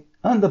industry,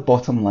 and the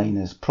bottom line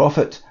is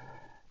profit,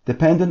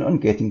 dependent on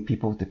getting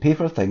people to pay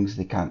for things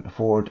they can't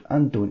afford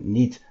and don't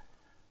need.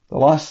 The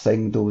last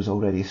thing those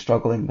already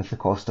struggling with the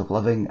cost of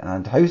living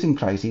and housing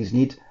crises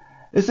need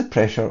is the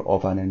pressure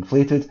of an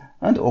inflated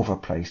and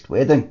overpriced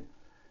wedding.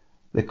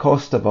 The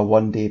cost of a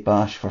one-day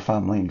bash for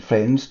family and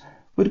friends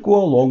would go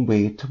a long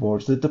way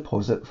towards the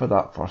deposit for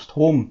that first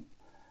home.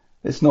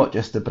 It's not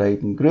just the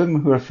bride and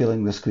groom who are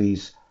feeling the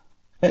squeeze.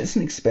 It's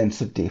an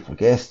expensive day for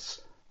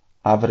guests,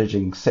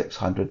 averaging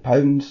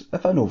 £600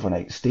 if an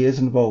overnight stay is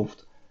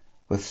involved,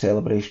 with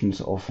celebrations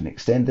often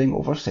extending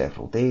over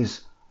several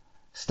days.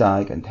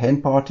 Stag and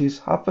hen parties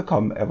have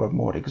become ever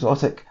more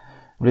exotic,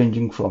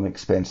 ranging from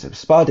expensive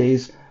spa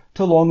days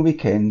to long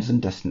weekends in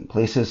distant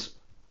places.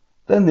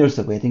 Then there's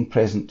the wedding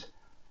present.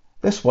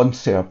 This once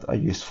served a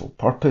useful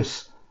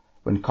purpose,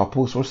 when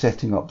couples were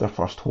setting up their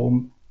first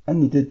home and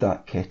needed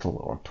that kettle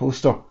or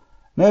toaster.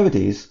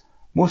 Nowadays,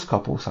 most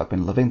couples have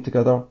been living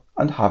together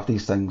and have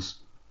these things.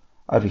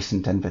 A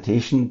recent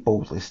invitation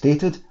boldly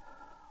stated,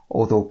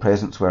 although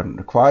presents weren't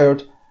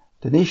required,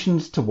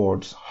 donations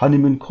towards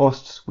honeymoon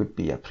costs would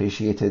be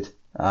appreciated.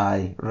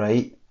 Aye,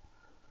 right.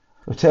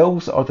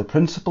 Hotels are the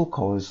principal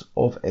cause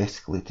of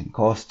escalating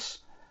costs.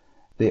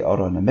 They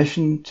are on a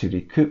mission to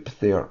recoup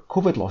their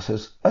COVID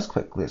losses as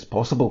quickly as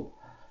possible.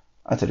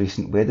 At a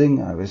recent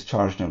wedding, I was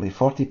charged nearly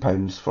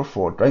 £40 for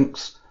 4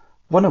 drinks,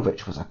 one of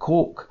which was a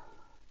Coke.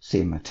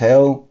 Same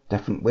hotel,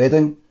 different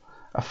wedding.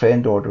 A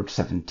friend ordered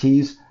 7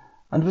 teas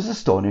and was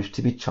astonished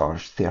to be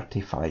charged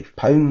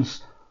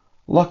 £35.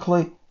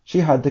 Luckily, she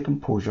had the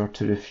composure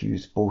to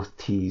refuse both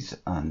teas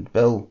and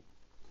bill.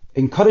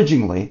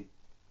 Encouragingly,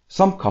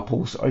 some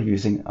couples are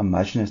using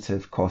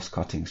imaginative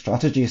cost-cutting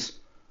strategies.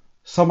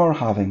 Some are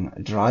having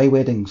dry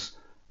weddings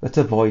that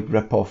avoid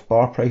rip-off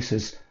bar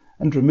prices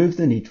and remove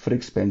the need for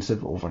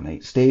expensive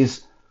overnight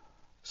stays.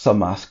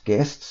 Some ask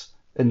guests,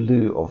 in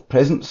lieu of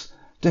presents,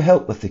 to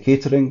help with the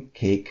catering,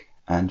 cake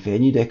and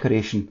venue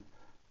decoration.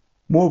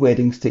 More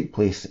weddings take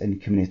place in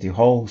community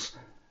halls,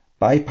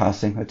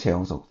 bypassing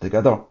hotels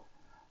altogether.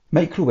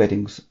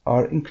 Micro-weddings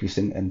are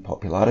increasing in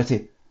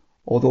popularity,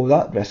 although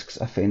that risks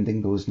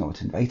offending those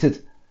not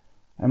invited.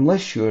 I'm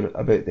less sure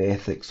about the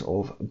ethics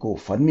of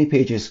GoFundMe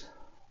pages,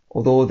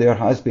 although there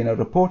has been a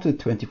reported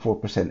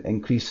 24%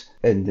 increase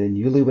in the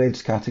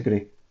newlyweds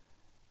category.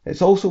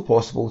 It's also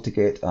possible to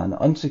get an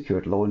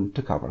unsecured loan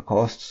to cover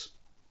costs.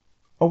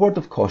 A word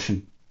of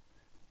caution.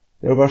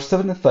 There were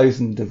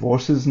 7,000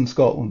 divorces in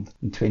Scotland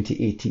in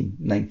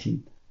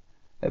 2018-19.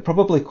 It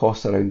probably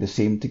costs around the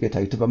same to get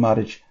out of a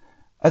marriage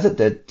as it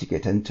did to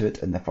get into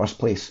it in the first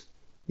place.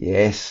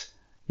 Yes,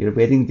 your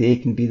wedding day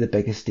can be the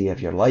biggest day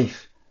of your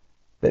life,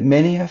 but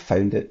many have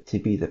found it to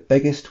be the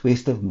biggest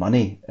waste of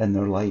money in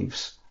their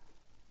lives.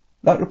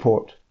 That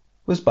report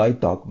was by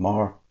Doug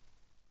Marr.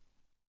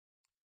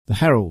 The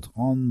Herald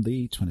on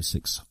the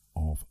 26th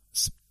of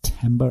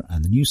September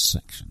and the news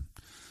section.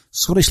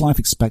 Scottish life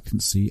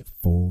expectancy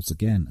falls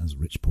again as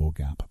rich-poor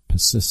gap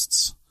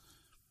persists,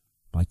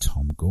 by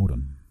Tom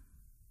Gordon.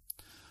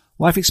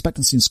 Life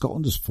expectancy in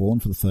Scotland has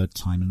fallen for the 3rd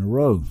time in a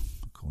row,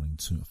 according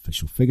to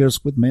official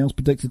figures, with males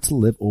predicted to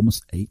live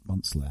almost 8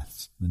 months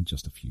less than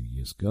just a few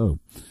years ago.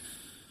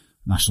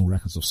 National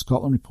Records of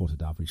Scotland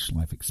reported average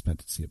life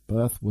expectancy at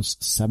birth was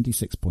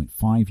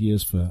 76.5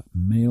 years for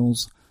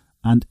males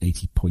and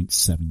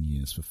 80.7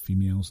 years for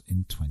females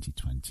in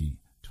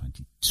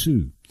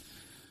 2020-22.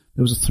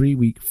 There was a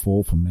 3-week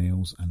fall for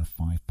males and a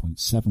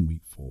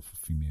 5.7-week fall for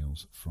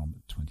females from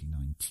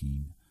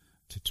 2019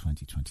 to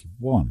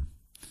 2021.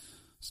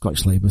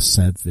 Scottish Labour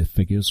said the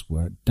figures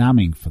were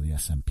damning for the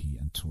SNP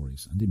and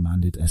Tories and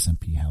demanded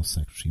SNP Health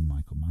Secretary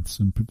Michael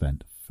Matheson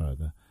prevent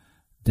further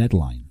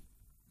deadline.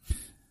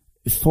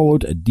 It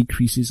followed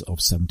decreases of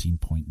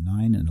 17.9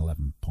 and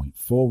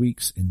 11.4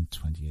 weeks in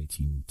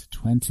 2018 to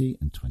 20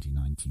 and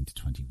 2019 to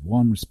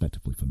 21,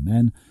 respectively for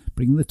men,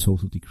 bringing the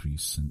total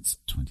decrease since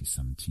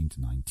 2017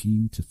 to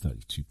 19 to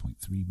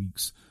 32.3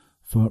 weeks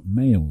for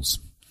males.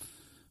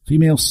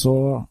 Females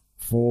saw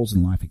falls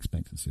in life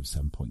expectancy of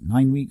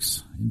 7.9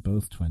 weeks in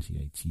both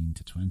 2018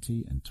 to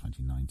 20 and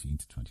 2019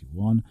 to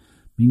 21,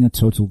 meaning a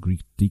total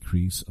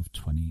decrease of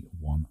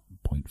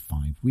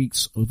 21.5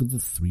 weeks over the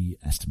 3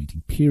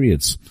 estimating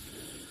periods.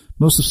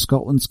 Most of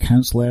Scotland's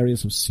council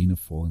areas have seen a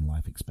fall in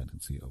life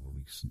expectancy over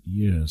recent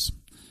years.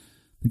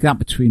 The gap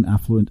between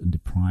affluent and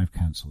deprived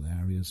council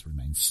areas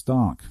remains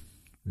stark,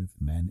 with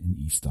men in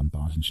East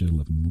Dunbartonshire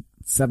living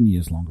 7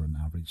 years longer on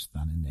average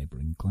than in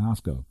neighbouring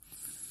Glasgow.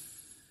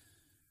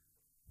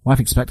 Life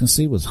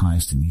expectancy was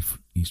highest in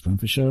East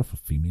Renfrewshire for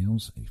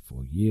females,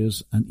 84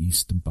 years, and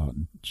East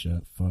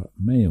Dunbartonshire for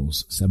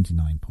males,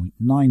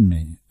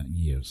 79.9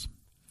 years.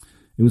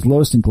 It was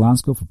lowest in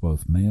Glasgow for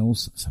both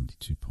males,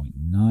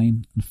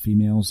 72.9, and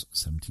females,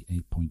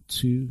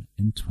 78.2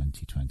 in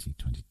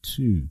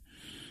 2020-22.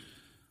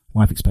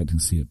 Life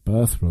expectancy at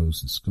birth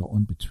rose in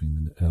Scotland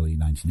between the early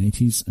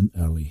 1980s and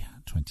early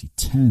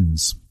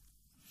 2010s.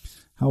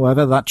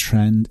 However, that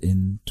trend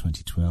in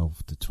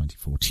 2012 to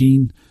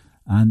 2014,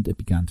 and it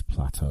began to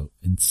plateau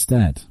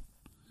instead.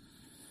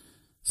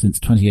 Since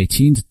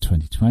 2018 to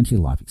 2020,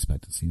 life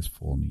expectancy has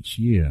fallen each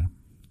year.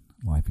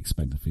 Life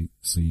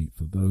expectancy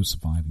for those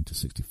surviving to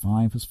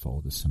 65 has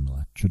followed a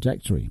similar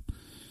trajectory.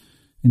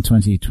 In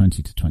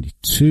 2020 to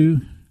 22,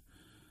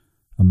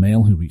 a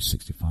male who reached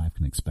 65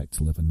 can expect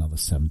to live another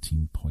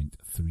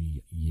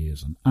 17.3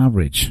 years on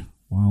average,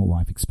 while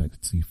life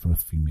expectancy for a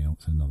female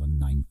is another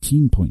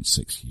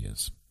 19.6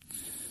 years.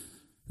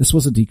 This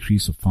was a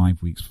decrease of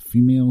 5 weeks for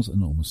females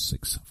and almost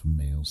 6 for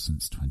males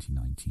since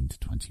 2019 to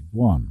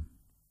 21.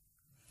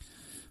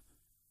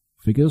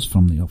 Figures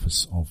from the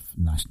Office of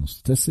National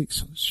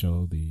Statistics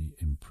show the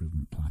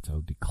improvement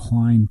plateau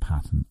decline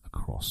pattern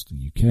across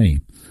the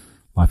UK.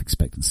 Life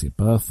expectancy at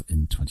birth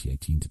in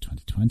 2018 to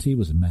 2020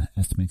 was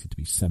estimated to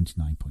be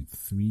 79.3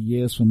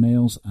 years for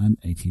males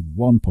and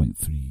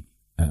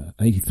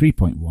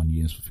 83.1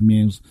 years for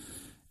females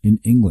in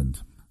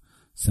England,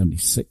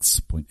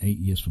 76.8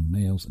 years for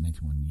males and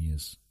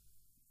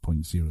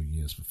 81.0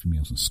 years for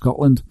females in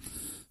Scotland,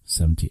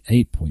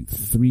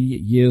 78.3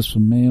 years for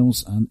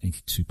males and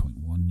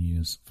 82.1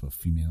 years for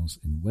females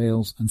in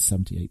Wales, and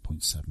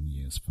 78.7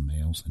 years for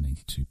males and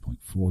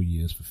 82.4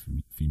 years for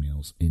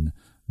females in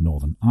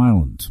Northern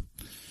Ireland.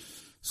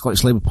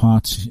 Scottish Labour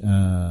Party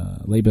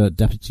Labour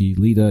Deputy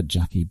Leader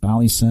Jackie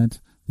Bally said,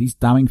 "These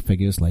damning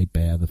figures lay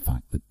bare the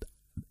fact that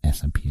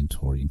SNP and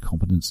Tory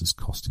incompetence is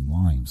costing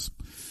lives.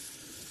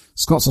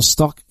 Scots are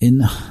stuck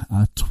in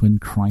a twin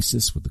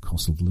crisis with the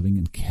cost of living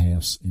and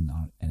chaos in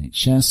our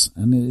NHS,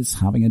 and it is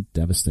having a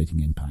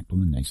devastating impact on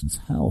the nation's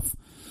health.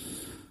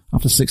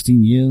 After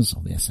 16 years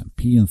of the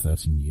SNP and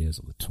 13 years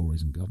of the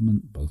Tories in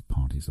government, both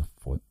parties are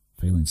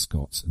failing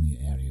Scots in the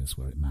areas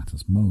where it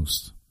matters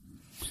most.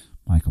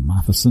 Michael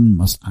Matheson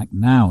must act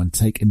now and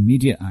take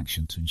immediate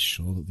action to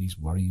ensure that these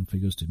worrying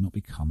figures do not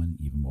become an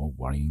even more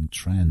worrying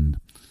trend.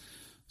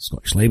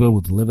 Scottish Labour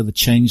will deliver the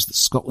change that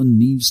Scotland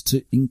needs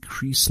to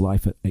increase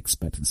life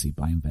expectancy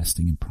by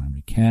investing in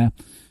primary care,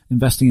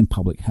 investing in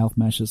public health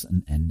measures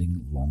and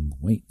ending long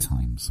wait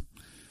times."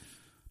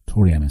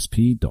 Tory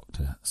MSP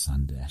Dr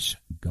Sandesh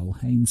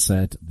Gulhane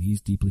said,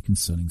 "These deeply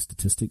concerning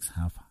statistics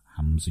have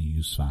Hamza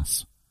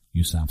Yousaf's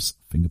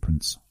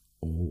fingerprints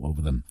all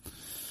over them.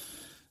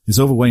 His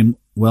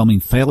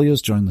overwhelming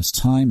failures during this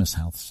time as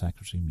Health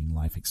Secretary mean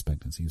life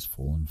expectancy has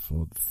fallen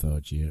for the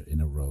third year in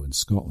a row in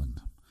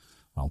Scotland.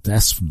 While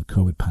deaths from the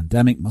COVID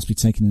pandemic must be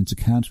taken into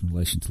account in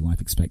relation to life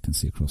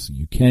expectancy across the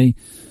UK,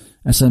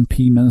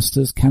 SNP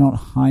ministers cannot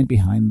hide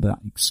behind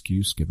that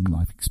excuse, given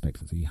life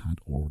expectancy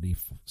had already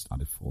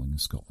started falling in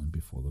Scotland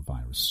before the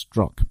virus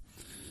struck.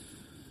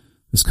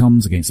 This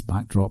comes against the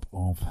backdrop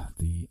of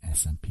the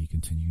SNP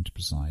continuing to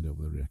preside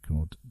over the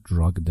record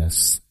drug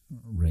deaths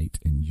rate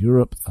in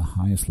Europe, the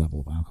highest level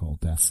of alcohol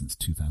deaths since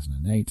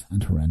 2008,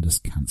 and horrendous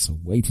cancer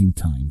waiting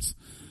times.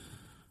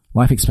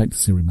 Life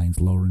expectancy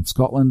remains lower in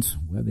Scotland,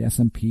 where the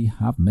SNP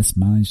have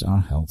mismanaged our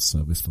health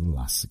service for the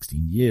last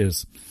 16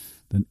 years,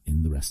 than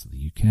in the rest of the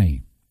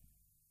UK.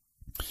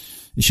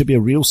 It should be a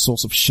real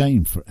source of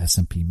shame for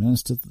SNP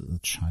ministers that the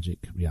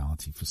tragic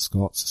reality for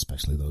Scots,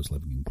 especially those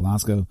living in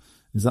Glasgow,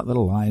 is that their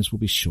lives will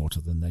be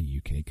shorter than their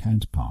UK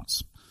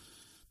counterparts.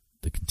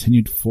 The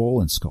continued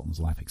fall in Scotland's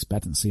life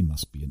expectancy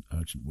must be an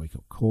urgent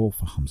wake-up call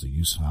for Hamza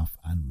Yousaf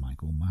and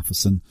Michael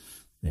Matheson,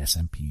 the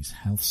SNP's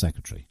Health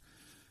Secretary.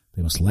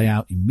 They must lay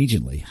out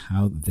immediately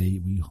how they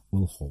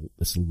will halt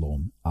this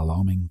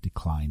alarming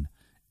decline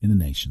in the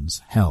nation's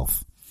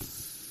health."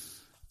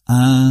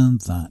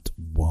 And that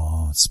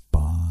was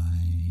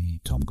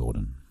by Tom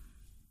Gordon.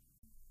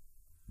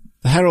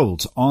 The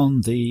Herald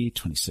on the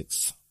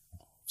 26th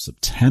of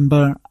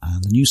September,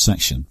 and the news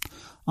section.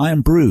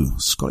 Iron Brew,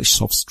 Scottish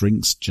soft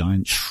drinks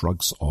giant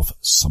shrugs off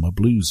summer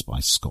blues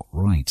by Scott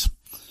Wright.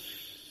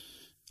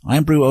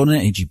 Iron Brew owner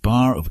AG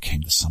Barr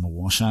overcame the summer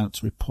washout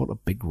to report a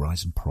big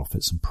rise in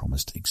profits and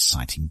promised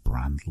exciting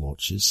brand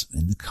launches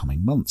in the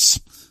coming months.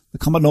 The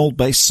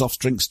Cumbernauld-based soft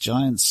drinks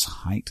giants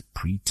hiked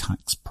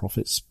pre-tax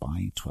profits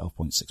by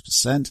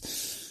 12.6%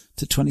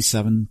 to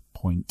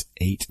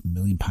 £27.8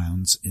 million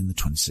in the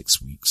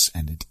 26 weeks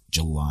ended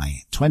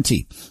July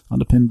 20,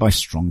 underpinned by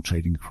strong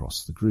trading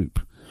across the group.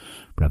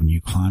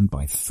 Revenue climbed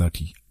by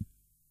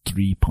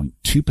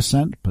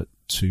 33.2%, but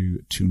to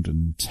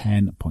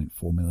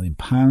 £210.4 million,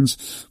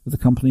 with the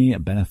company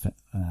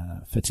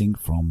benefiting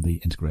from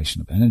the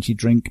integration of energy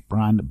drink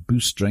brand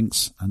Boost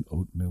Drinks and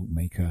oatmeal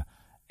maker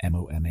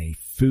MOMA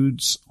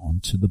Foods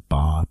onto the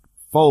Barr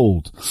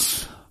fold.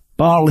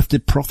 Barr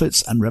lifted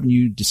profits and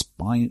revenue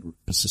despite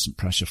persistent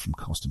pressure from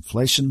cost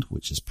inflation,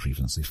 which as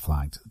previously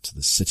flagged to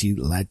the city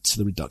led to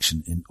the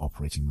reduction in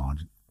operating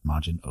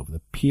margin over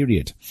the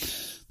period.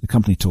 The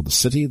company told the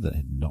city that it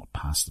had not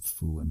passed the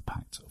full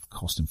impact of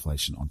cost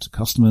inflation onto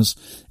customers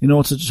in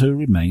order to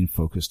remain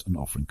focused on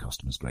offering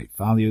customers great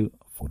value,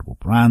 affordable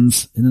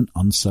brands in an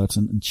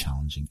uncertain and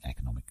challenging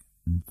economic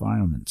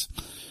environment.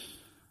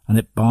 And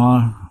it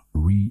bar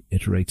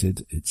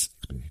reiterated its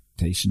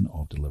expectation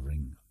of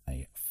delivering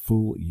a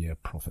full year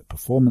profit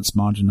performance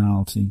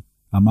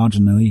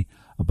marginally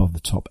above the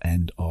top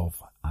end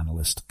of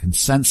analyst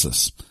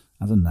consensus,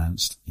 as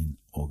announced in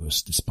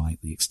August, despite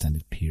the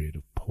extended period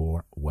of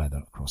poor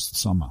weather across the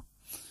summer.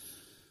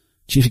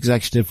 Chief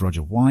Executive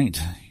Roger White,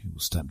 who will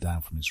step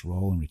down from his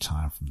role and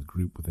retire from the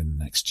group within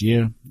the next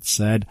year,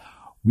 said,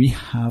 "We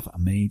have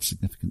made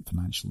significant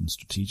financial and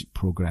strategic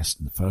progress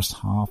in the first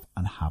half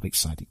and have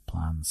exciting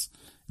plans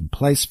in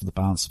place for the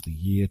balance of the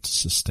year to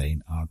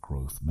sustain our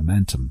growth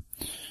momentum.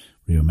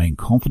 We remain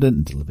confident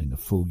in delivering a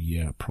full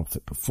year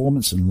profit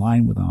performance in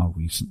line with our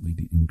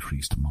recently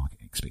increased market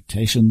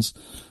expectations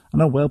and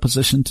are well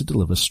positioned to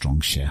deliver strong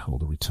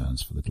shareholder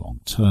returns for the long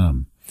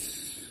term."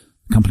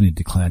 The company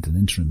declared an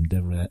interim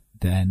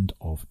dividend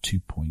of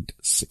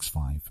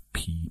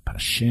 2.65p per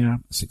share,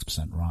 a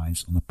 6%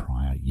 rise on the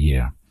prior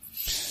year.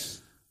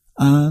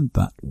 And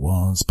that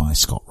was by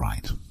Scott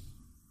Wright.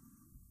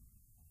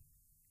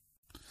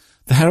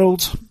 The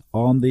Herald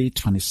on the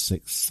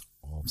 26th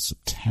of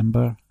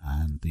September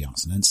and the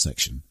Arts and Ends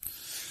section.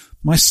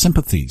 My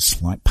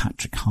sympathies, like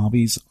Patrick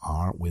Harvey's,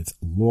 are with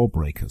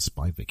Lawbreakers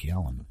by Vicky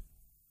Allen.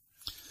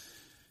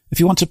 If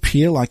you want to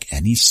appear like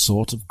any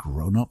sort of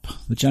grown-up,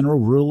 the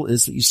general rule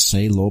is that you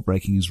say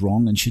law-breaking is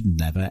wrong and should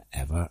never,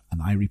 ever, and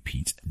I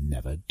repeat,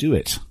 never do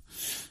it.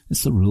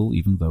 It's the rule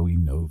even though we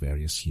know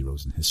various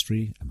heroes in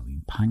history,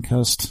 Emmeline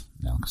Pankhurst,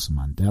 Nelson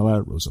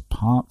Mandela, Rosa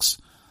Parks,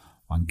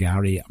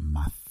 Wangari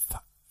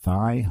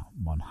Maathai,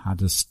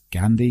 Mohandas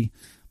Gandhi,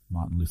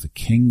 Martin Luther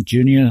King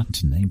Jr.,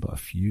 to name but a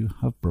few,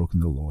 have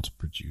broken the law to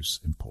produce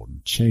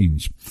important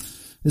change.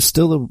 It's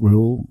the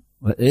rule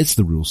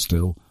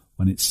still,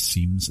 when it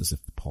seems as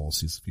if the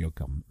policies of your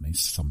government may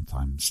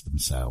sometimes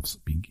themselves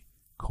be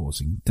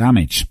causing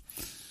damage.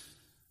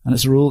 And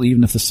it's a rule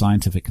even if the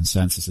scientific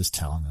consensus is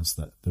telling us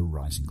that the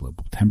rising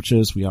global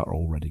temperatures we are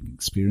already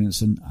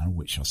experiencing and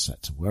which are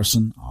set to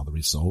worsen are the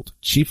result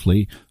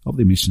chiefly of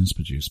the emissions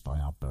produced by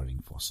our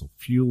burning fossil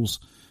fuels.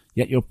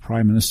 Yet your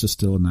Prime Minister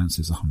still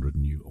announces 100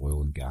 new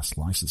oil and gas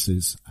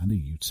licenses and a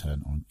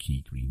U-turn on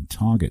key green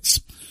targets.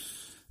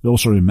 It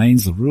also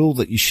remains the rule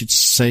that you should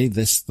say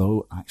this,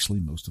 though actually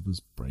most of us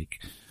break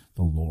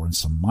the law in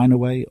some minor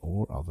way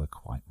or other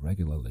quite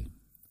regularly.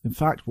 In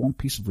fact, one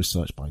piece of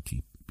research by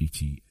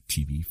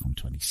BTTV from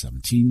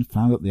 2017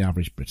 found that the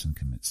average Briton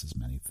commits as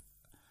many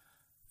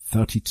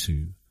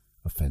 32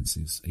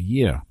 offences a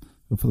year,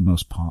 but for the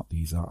most part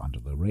these are under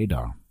the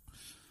radar.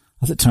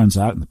 As it turns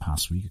out, in the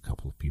past week, a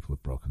couple of people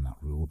have broken that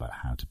rule about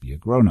how to be a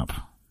grown-up,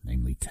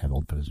 namely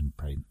television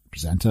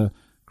presenter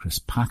Chris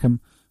Packham,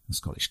 the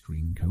Scottish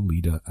Green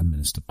co-leader and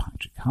Minister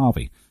Patrick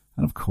Harvey,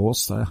 and of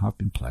course there have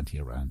been plenty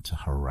around to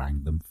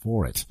harangue them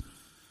for it.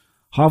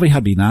 Harvey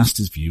had been asked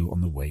his view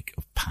on the wake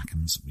of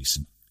Packham's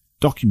recent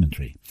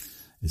documentary,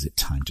 Is It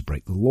Time to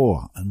Break the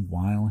Law? And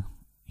while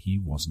he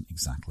wasn't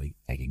exactly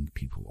egging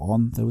people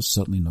on, there was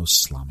certainly no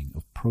slamming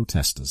of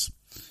protesters.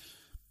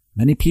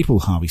 Many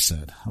people, Harvey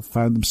said, have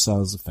found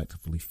themselves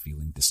effectively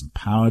feeling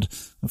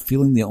disempowered and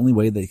feeling the only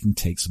way they can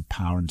take some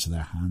power into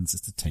their hands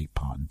is to take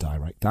part in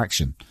direct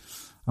action.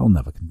 I will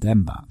never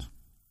condemn that.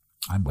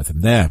 I'm with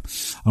him there.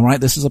 All right,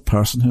 this is a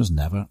person who has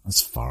never,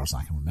 as far as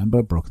I can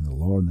remember, broken the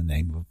law in the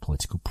name of a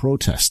political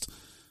protest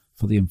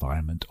for the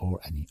environment or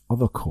any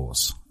other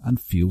cause, and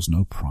feels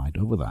no pride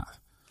over that.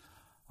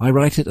 I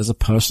write it as a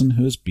person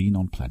who has been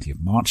on plenty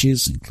of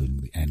marches, including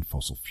the End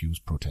Fossil Fuels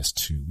protest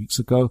 2 weeks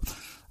ago,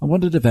 and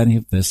wondered if any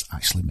of this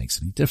actually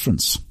makes any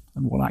difference,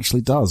 and what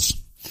actually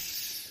does.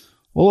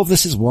 All of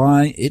this is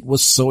why it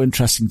was so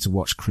interesting to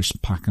watch Chris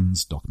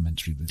Packham's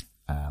documentary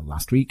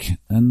last week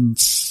and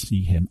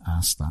see him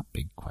ask that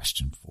big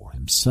question for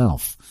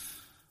himself.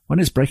 When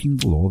is breaking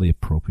the law the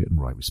appropriate and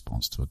right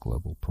response to a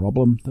global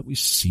problem that we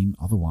seem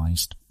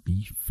otherwise to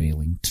be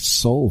failing to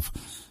solve?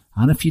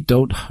 And if you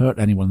don't hurt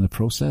anyone in the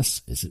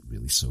process, is it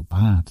really so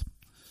bad?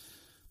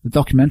 The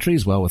documentary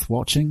is well worth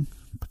watching,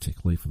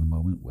 particularly for the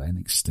moment when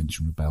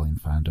Extinction Rebellion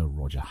founder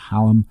Roger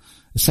Hallam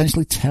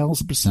essentially tells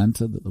the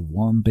presenter that the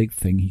one big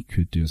thing he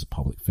could do as a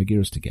public figure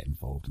is to get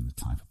involved in the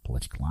type of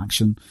political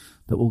action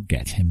that will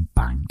get him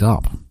banged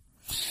up.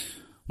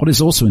 What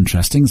is also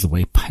interesting is the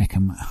way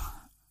Peckham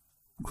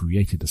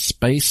created a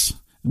space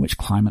in which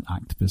climate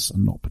activists are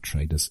not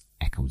portrayed as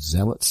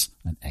eco-zealots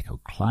and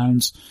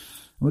eco-clowns,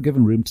 and were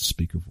given room to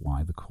speak of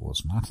why the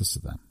cause matters to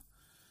them.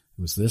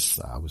 It was this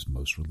that I was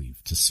most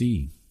relieved to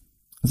see.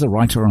 As a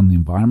writer on the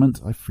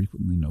environment, I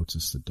frequently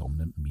notice the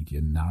dominant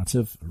media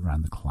narrative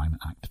around the climate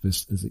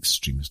activist as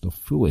extremist or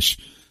foolish,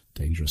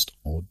 dangerous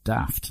or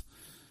daft.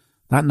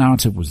 That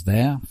narrative was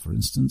there, for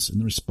instance, in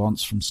the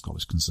response from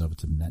Scottish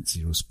Conservative Net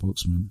Zero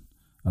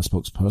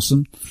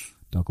spokesperson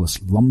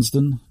Douglas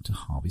Lumsden to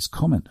Harvey's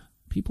comment.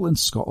 People in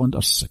Scotland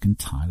are sick and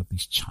tired of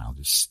these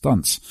childish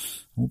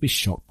stunts and will be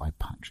shocked by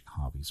Patrick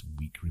Harvey's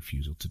weak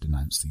refusal to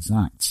denounce these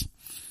acts.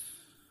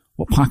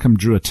 What Packham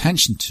drew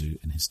attention to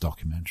in his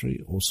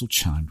documentary also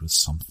chimed with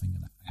something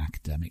an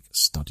academic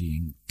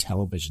studying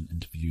television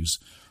interviews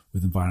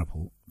with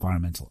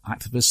environmental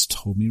activists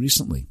told me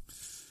recently.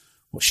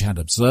 What she had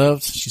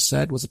observed, she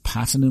said, was a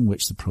pattern in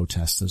which the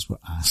protesters were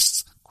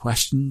asked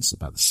questions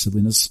about the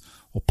silliness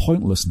or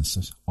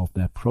pointlessness of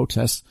their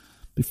protests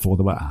before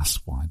they were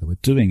asked why they were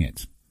doing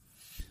it.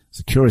 It's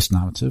a curious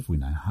narrative we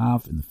now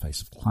have in the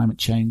face of climate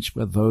change,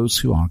 where those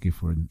who argue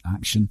for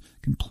inaction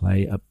can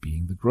play at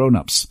being the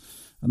grown-ups,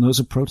 and those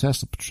who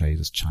protest are portrayed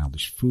as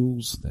childish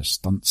fools, their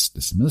stunts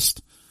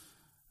dismissed,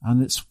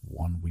 and it's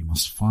one we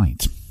must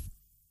fight.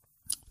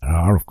 There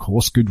are, of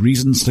course, good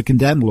reasons to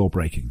condemn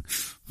law-breaking.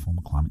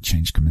 Former Climate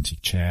Change Committee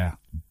Chair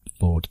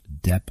Lord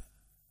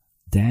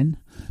Den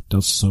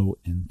does so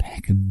in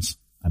Peckham's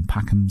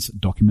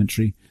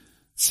documentary,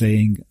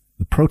 saying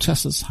the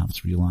protesters have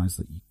to realise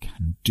that you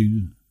can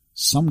do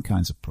some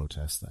kinds of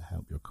protests that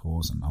help your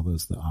cause and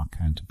others that are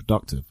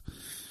counterproductive.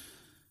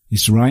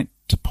 He's right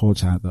to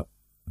point out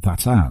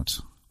that out.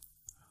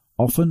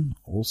 Often,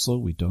 also,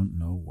 we don't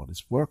know what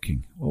is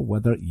working, or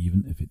whether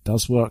even if it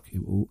does work,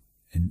 it will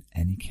in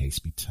any case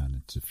be turned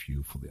into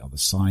fuel for the other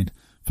side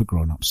for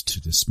grown-ups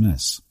to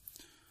dismiss.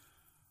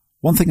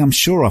 One thing I'm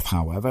sure of,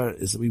 however,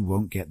 is that we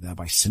won't get there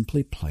by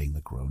simply playing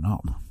the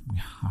grown-up. We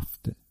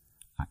have to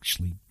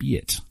actually be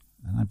it.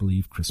 And I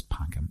believe Chris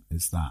Packham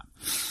is that.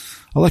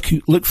 I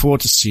look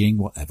forward to seeing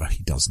whatever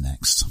he does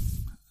next.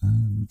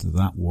 And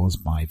that was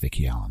by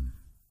Vicky Allen.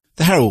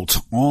 The Herald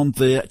on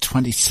the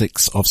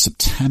 26th of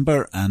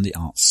September and the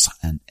Arts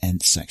and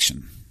End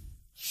section.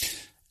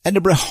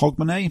 Edinburgh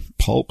Hogmanay,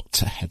 Pulp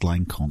to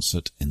headline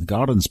concert in the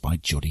Gardens by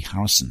Jodie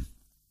Harrison.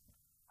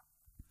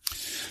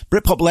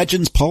 Britpop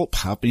legends Pulp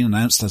have been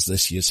announced as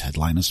this year's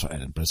headliners for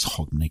Edinburgh's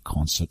Hogmanay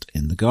concert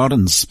in the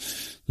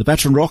Gardens. The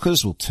veteran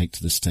rockers will take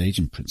to the stage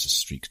in Princess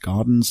Street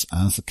Gardens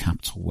as the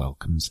capital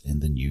welcomes in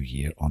the new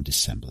year on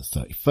December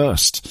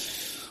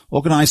 31st.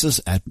 Organisers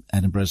at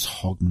Edinburgh's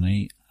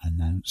Hogmanay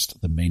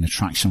announced the main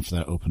attraction for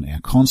their open-air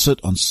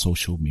concert on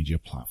social media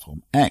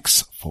platform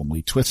X,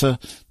 formerly Twitter,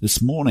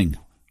 this morning,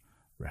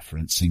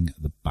 referencing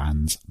the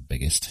band's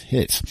biggest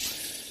hit.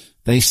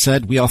 They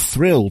said, "We are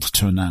thrilled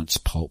to announce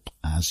Pulp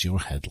as your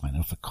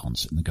headliner for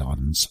Concert in the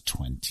Gardens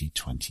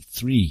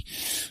 2023.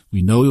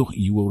 We know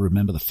you will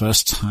remember the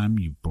first time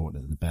you brought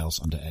in the bells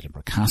under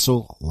Edinburgh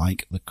Castle,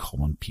 like the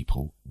common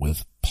people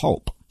with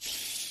Pulp."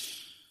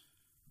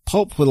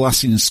 Pulp were last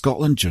seen in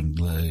Scotland during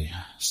the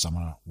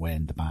summer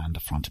when the band,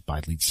 fronted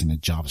by lead singer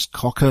Jarvis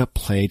Cocker,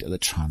 played at the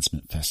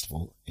Transmit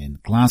Festival in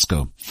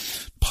Glasgow.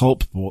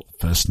 Pulp brought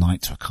the first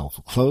night to a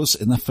colourful close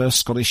in their first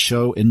Scottish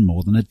show in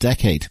more than a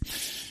decade.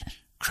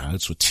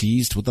 Crowds were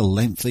teased with a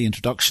lengthy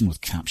introduction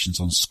with captions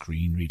on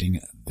screen reading,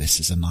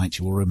 "This is a night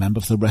you will remember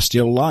for the rest of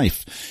your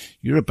life.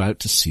 You're about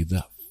to see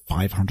the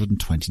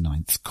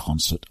 529th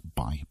concert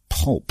by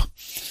Pulp."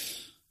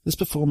 This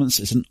performance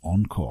is an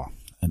encore.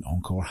 An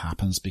encore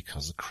happens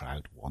because the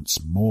crowd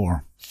wants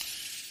more.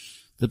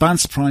 The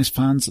band surprised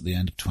fans at the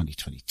end of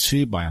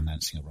 2022 by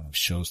announcing a run of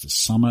shows this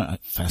summer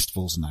at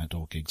festivals and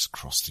outdoor gigs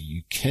across the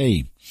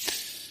UK.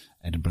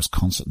 Edinburgh's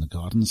Concert in the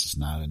Gardens is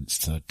now in its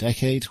third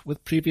decade,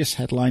 with previous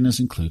headliners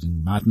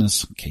including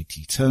Madness,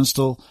 KT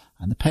Turnstile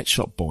and the Pet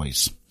Shop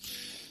Boys.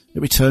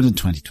 It returned in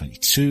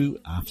 2022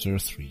 after a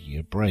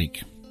 3-year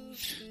break.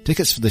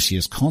 Tickets for this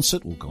year's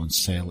concert will go on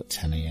sale at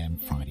 10 a.m.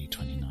 Friday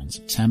 29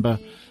 September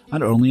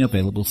and are only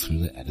available through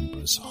the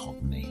Edinburgh's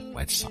Hogmanay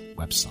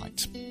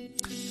website.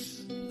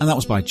 And that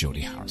was by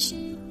Jodie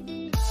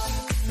Harrison.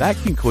 That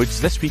concludes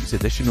this week's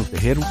edition of the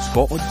Herald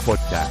Scotland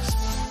Podcast.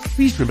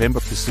 Please remember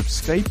to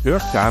subscribe to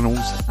our channels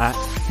at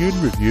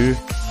Review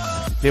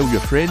and to tell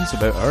your friends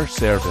about our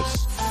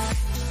service.